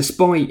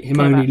 Despite him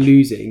only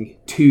losing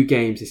 2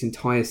 games this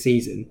entire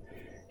season,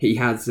 he's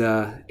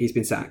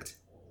been sacked.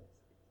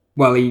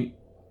 Well, he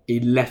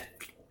left.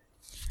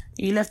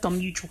 He left on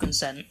mutual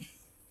consent.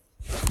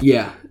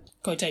 Yeah.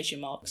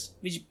 Quotation marks,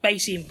 which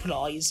basically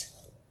implies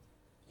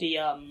the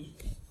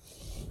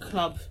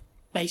club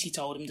basically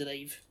told him to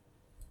leave.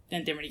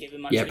 Then didn't really give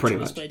him much pretty choice,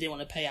 much. but they didn't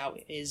want to pay out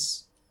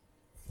his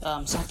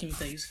sacking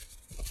fees.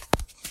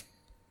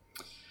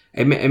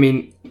 I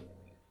mean,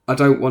 I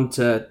don't want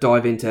to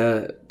dive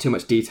into too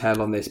much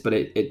detail on this, but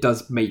it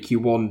does make you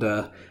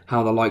wonder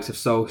how the likes of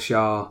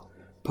Solskjaer,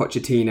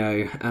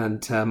 Pochettino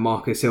and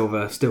Marco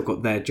Silva still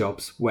got their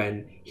jobs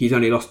when he's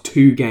only lost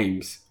 2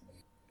 games.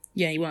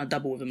 Yeah, he won a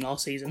double with them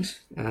last season.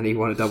 And he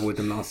won a double with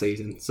them last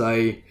season. So,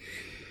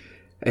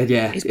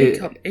 yeah.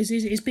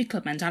 It's big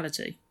club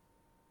mentality.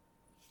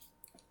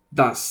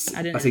 That's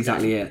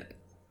exactly it.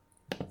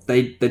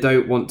 They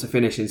don't want to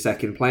finish in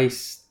second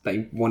place.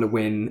 They want to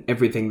win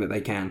everything that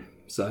they can.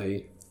 So,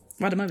 right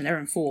at the moment, they're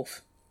in 4th.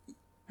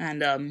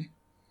 And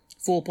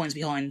 4 points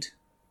behind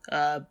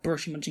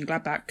Borussia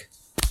Mönchengladbach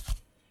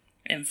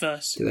in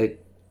 1st. So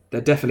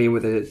they're definitely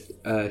with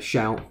a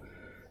shout.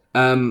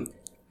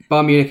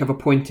 Bayern Munich have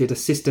appointed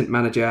assistant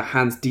manager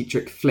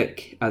Hans-Dietrich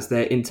Flick as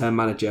their interim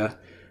manager.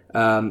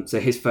 So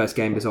his first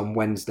game is on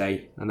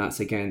Wednesday, and that's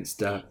against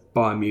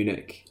Bayern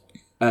Munich.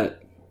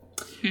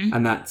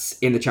 And that's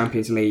in the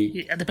Champions League.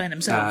 Yeah, they're playing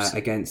themselves.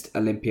 Against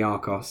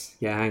Olympiacos.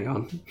 Yeah, hang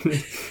on.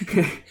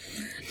 I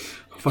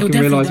fucking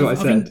realised what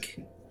I said.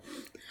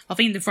 I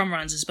think the front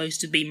runners are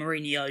supposed to be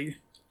Mourinho.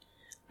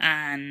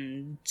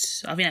 And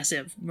I think that's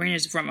it.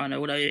 Mourinho's the front runner,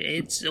 although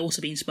it's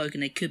also been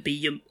spoken it could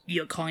be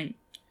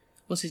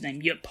what's his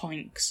name? Jupp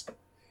Heynckes,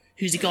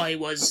 who's the guy who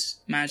was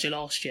manager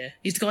last year.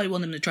 He's the guy who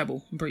won them the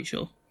treble, I'm pretty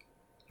sure.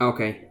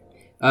 Okay.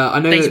 I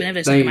know basically, whenever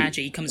there's a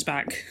manager, he comes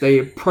back. They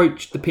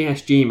approached the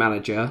PSG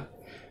manager,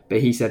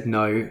 but he said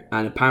no,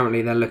 and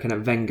apparently they're looking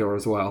at Wenger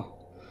as well.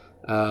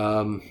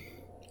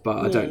 But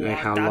I don't know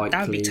how likely.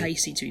 That would be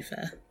tasty, to be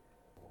fair.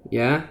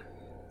 Yeah?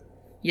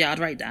 Yeah, I'd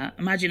rate that.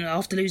 Imagine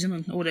after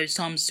losing all those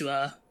times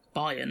to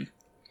Bayern,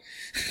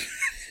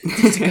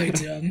 to go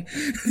to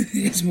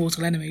his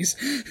mortal enemies.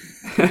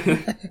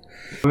 I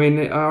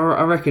mean,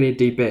 I reckon he'd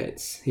do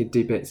bits. He'd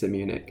do bits at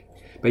Munich.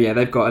 But yeah,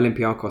 they've got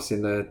Olympiacos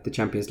in the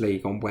Champions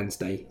League on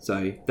Wednesday,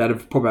 so they'd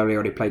have probably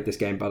already played this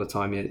game by the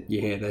time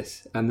you hear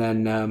this. And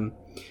then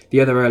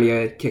the other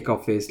earlier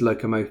kickoff is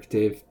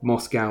Lokomotiv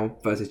Moscow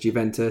versus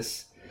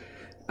Juventus.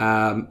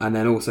 And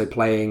then also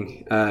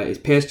playing is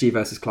PSG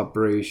versus Club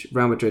Brugge,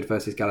 Real Madrid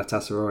versus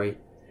Galatasaray,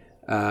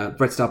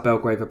 Red Star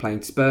Belgrade are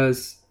playing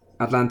Spurs,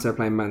 Atlanta are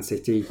playing Man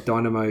City,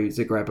 Dynamo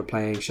Zagreb are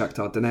playing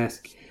Shakhtar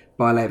Donetsk,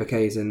 Bayer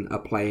Leverkusen are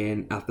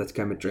playing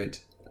Atletico Madrid.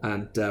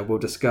 And we'll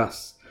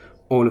discuss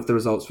all of the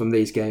results from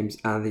these games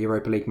and the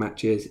Europa League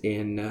matches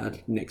in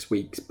next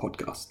week's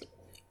podcast.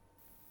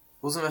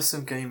 Wasn't there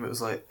some game that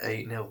was like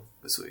 8-0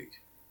 this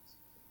week?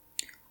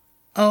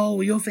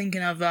 Oh, you're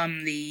thinking of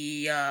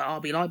the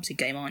RB Leipzig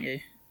game, aren't you?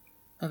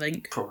 I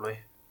think. Probably.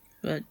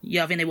 But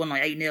yeah, I think they won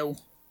like 8-0.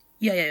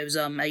 Yeah, it was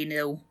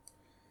 8-0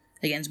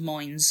 against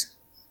Mainz.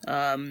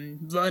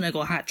 Werner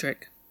got a hat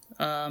trick.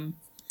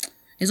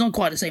 It's not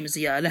quite the same as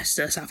the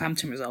Leicester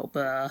Southampton result,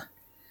 but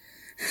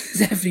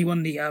definitely one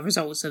of the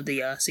results of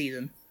the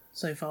season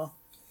so far.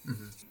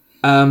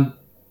 Mm-hmm.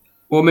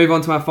 We'll move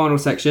on to our final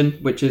section,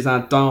 which is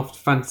our DAFT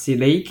Fantasy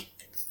League.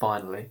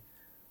 Finally.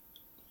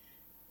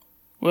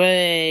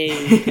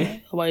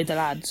 Way away the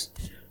lads.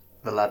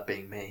 The lad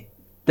being me.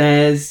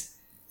 There's,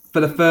 for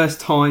the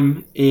first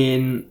time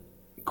in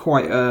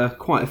quite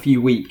a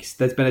few weeks,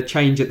 there's been a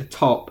change at the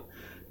top.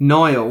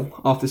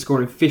 Niall, after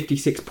scoring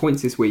 56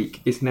 points this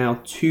week, is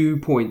now 2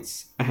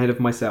 points ahead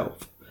of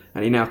myself,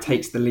 and he now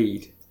takes the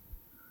lead.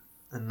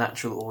 The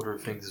natural order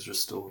of things is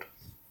restored.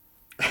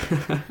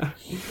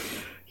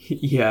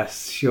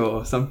 Yes,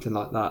 sure, something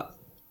like that.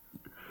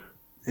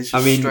 It's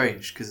just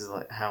strange because it's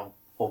like how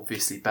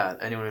obviously bad.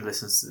 Anyone who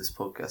listens to this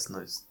podcast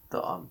knows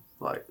that I'm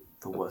like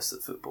the worst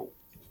at football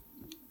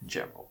in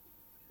general.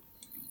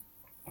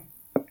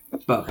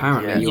 But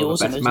apparently you're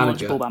the best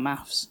manager. About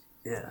maths.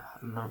 Yeah,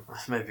 no,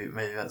 maybe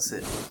that's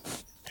it.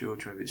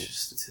 George, maybe it's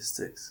just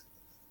statistics.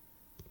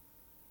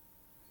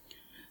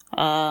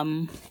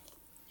 I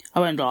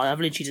won't lie, I've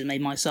literally just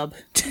made my sub.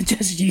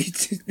 just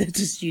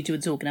you two were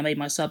talking, I made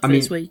my sub for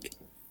this week.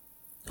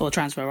 Or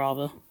transfer,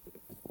 rather.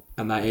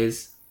 And that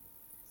is?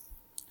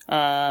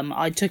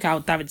 I took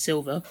out David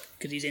Silva,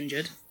 because he's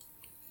injured.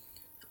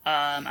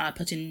 And I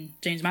put in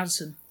James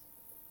Maddison.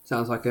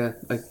 Sounds like a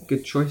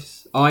good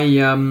choice.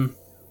 I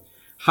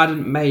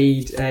hadn't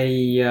made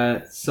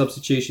a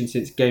substitution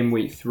since game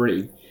week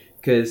 3,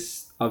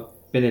 because I've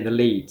been in the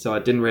lead, so I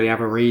didn't really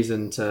have a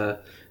reason to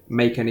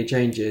make any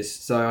changes.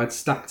 So I'd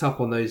stacked up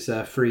on those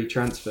free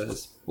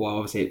transfers. Well,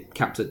 obviously it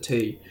capped at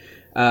 2.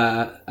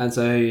 And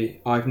so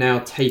I've now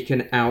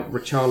taken out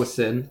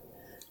Richarlison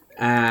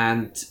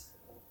and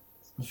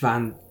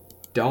Van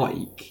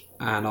Dijk,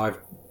 and I've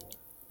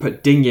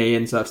put Digne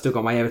in, so I've still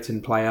got my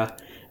Everton player,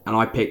 and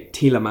I picked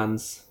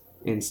Tielemans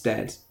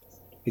instead,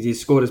 because he's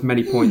scored as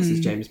many points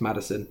as James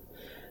Maddison,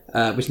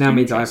 which now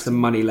means I have some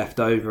money left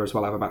over as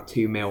well. I have about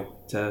 2 mil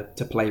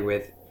to play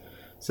with,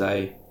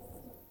 so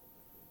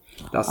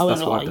that's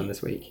what I've done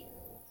this week.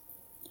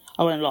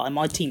 I won't lie,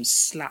 my team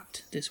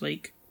slapped this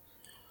week.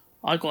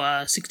 I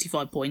got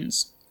 65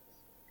 points.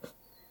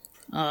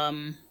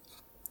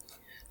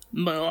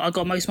 But I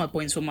got most of my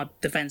points from my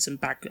defence and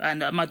back,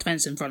 and my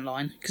defence and front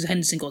line, because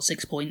Henderson got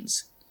 6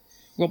 points.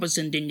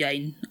 Robertson,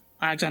 Digne,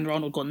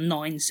 Alexander-Arnold got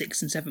 9,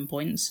 6 and 7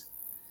 points.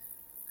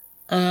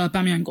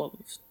 Bamian got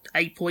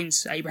 8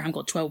 points, Abraham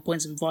got 12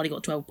 points, and Vardy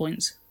got 12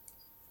 points.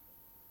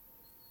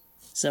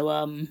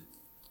 So,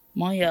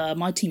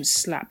 my team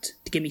slapped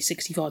to give me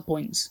 65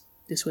 points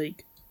this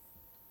week.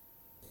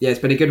 Yeah, it's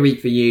been a good week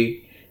for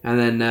you.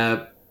 And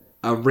then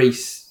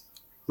Reece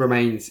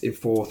remains in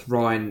 4th,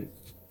 Ryan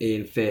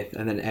in 5th,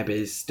 and then Eb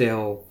is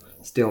still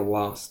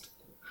last.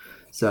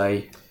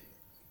 So,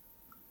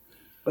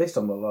 at least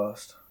I'm the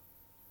last.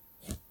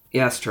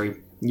 Yeah, that's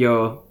true.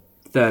 You're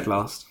 3rd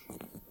last.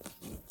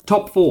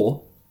 Top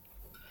 4.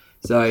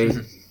 So,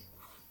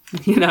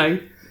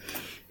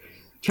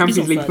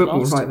 Champions League football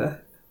last. right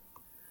there.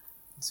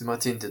 So my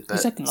team did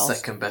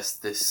second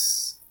best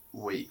this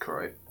week,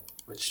 right?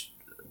 Which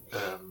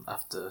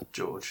after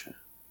George,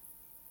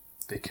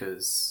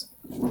 because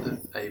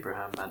of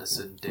Abraham,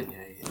 Maddison,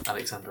 Digne,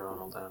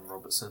 Alexander-Arnold and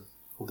Robertson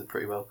all did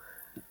pretty well.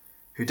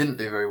 Who didn't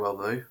do very well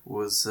though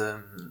was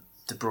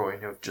De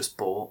Bruyne, who I've just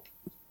bought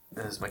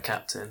as my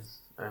captain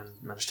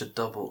and managed to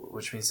double,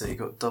 which means that he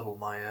got double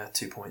my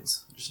 2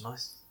 points, which is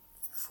nice.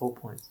 4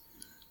 points.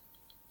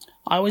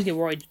 I always get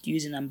worried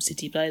using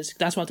City players.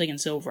 That's why I'm taking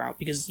Silver out,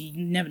 because you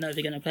never know if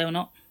they're going to play or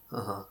not.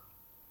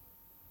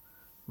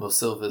 Well,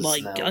 Silver's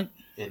now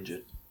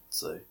injured,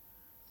 so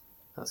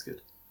that's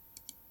good.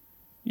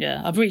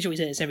 Yeah, I'm pretty sure we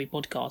say this every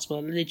podcast,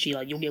 but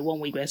literally, you'll get 1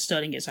 week where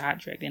Sterling gets a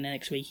hat trick, and the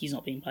next week he's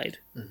not being played.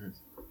 Mm-hmm.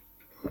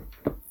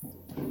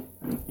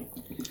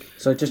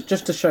 So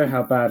just to show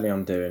how badly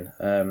I'm doing,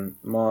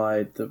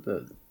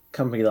 the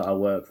company that I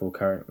work for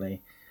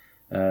currently,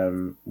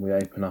 we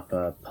open up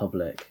a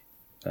public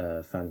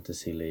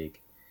fantasy league,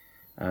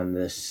 and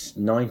there's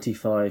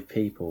 95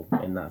 people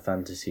in that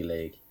fantasy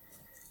league.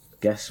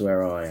 Guess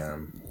where I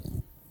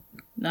am?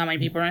 How many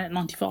people are in it?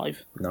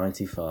 95?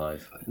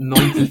 95.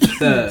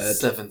 93rd.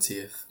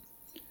 70th.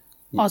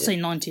 I'd say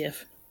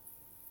 90th.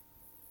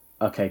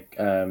 Okay,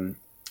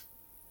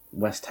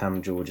 West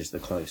Ham George is the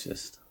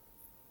closest.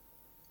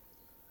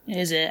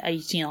 Is it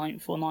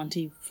 89th or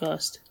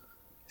 91st?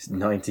 It's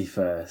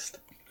 91st.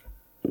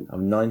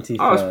 I'm 91st.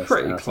 I was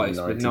pretty close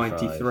with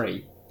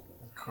 93.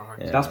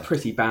 Yeah. That's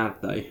pretty bad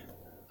though.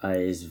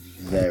 It is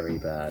very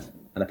bad.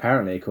 And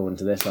apparently, according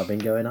to this, I've been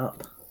going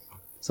up.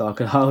 So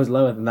I was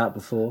lower than that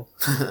before.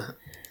 I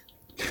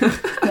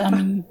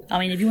mean,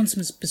 if you want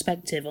some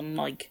perspective on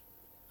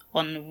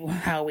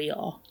how we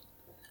are,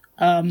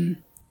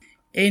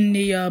 in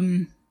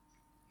the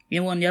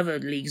one of the other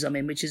leagues I'm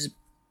in, which is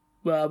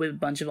with a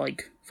bunch of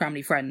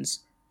family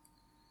friends,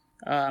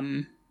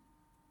 I'm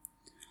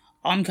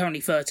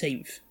currently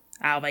 13th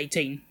out of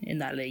 18 in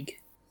that league.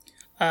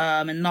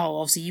 And now,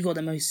 obviously, you've got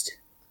the most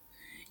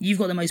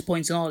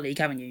points in our league,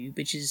 haven't you?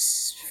 Which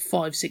is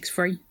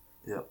 563.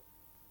 Yep.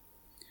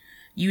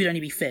 You would only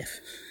be 5th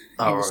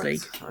in this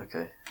league.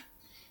 Okay.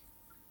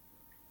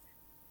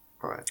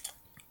 Right.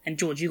 And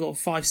George, you got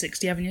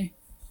 560, haven't you?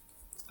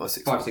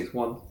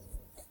 561.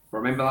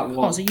 Remember that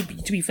one? Oh, so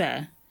to be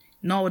fair,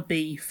 Noel would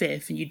be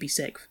 5th and you'd be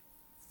 6th.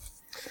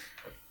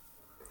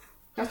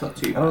 That's not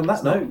too bad. And on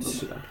that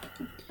note,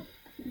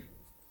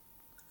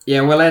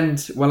 yeah, we'll end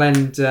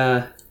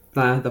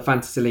the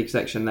Fantasy League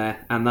section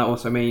there, and that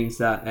also means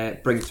that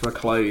it brings to a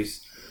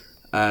close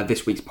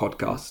this week's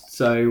podcast.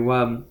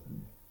 So,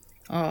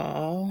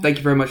 thank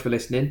you very much for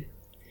listening.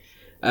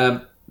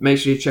 Make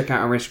sure you check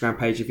out our Instagram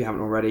page if you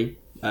haven't already.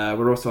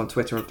 We're also on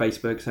Twitter and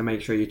Facebook, so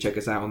make sure you check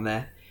us out on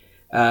there.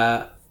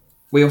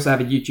 We also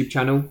have a YouTube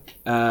channel,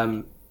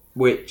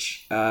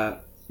 which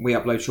we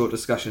upload short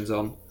discussions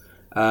on.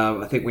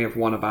 I think we have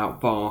one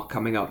about VAR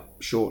coming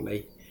up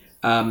shortly.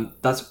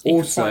 That's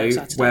also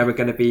where we're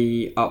going to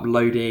be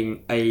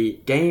uploading a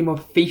game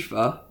of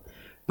FIFA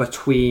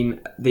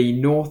between the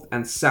North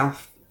and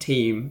South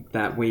team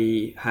that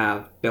we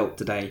have built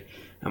today,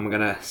 and we're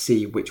going to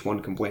see which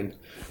one can win.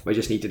 We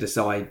just need to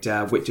decide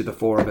which of the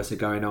four of us are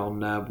going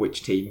on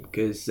which team,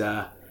 because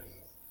the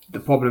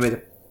problem is,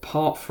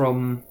 apart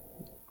from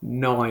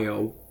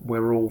Niall,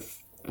 we're all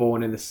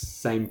born in the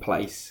same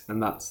place,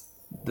 and that's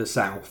the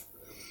South.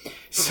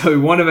 So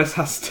one of us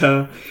has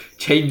to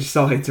change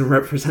sides and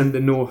represent the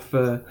North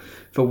for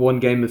one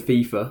game of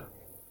FIFA.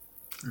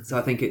 So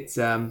I think it's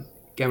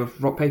game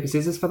of rock, paper,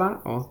 scissors for that,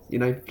 or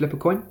flip a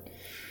coin.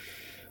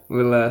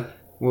 We'll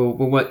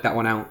work that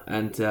one out,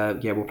 and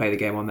we'll play the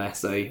game on there.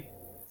 So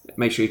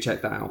make sure you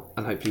check that out,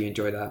 and hopefully you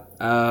enjoy that.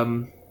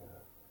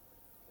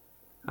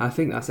 I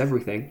think that's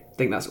everything. I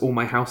think that's all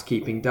my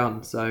housekeeping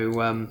done.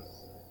 So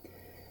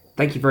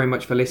thank you very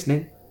much for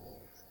listening.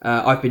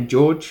 I've been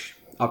George.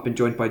 I've been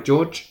joined by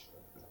George.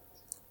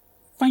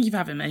 Thank you for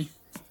having me.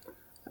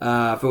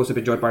 I've also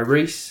been joined by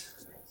Reese.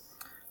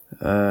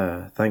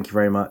 Thank you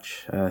very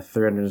much.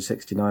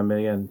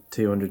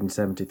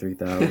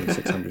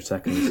 369,273,600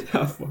 seconds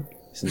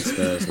since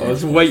Thursday. I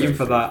was waiting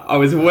for that.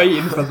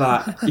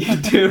 You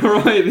do it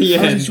right at the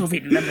end. I'm sure if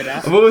you remember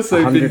that. I've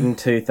also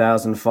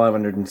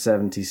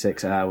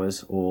 102,576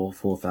 hours, or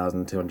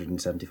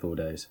 4,274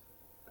 days.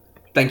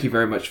 Thank you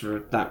very much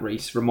for that,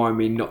 Reese. Remind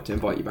me not to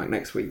invite you back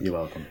next week. You're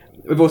welcome.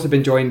 We've also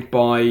been joined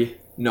by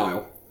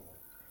Niall.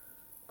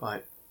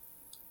 Bye.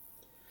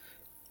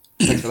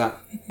 Thanks for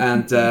that.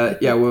 And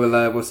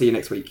we'll see you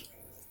next week.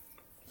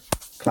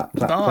 Clap,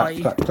 clap,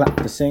 Bye. clap, clap, clap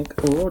to sync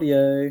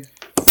audio.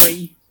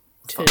 3,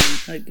 2,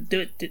 no,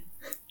 do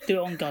it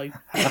on go.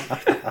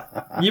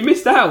 You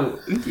missed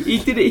out. He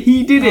did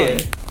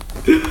it.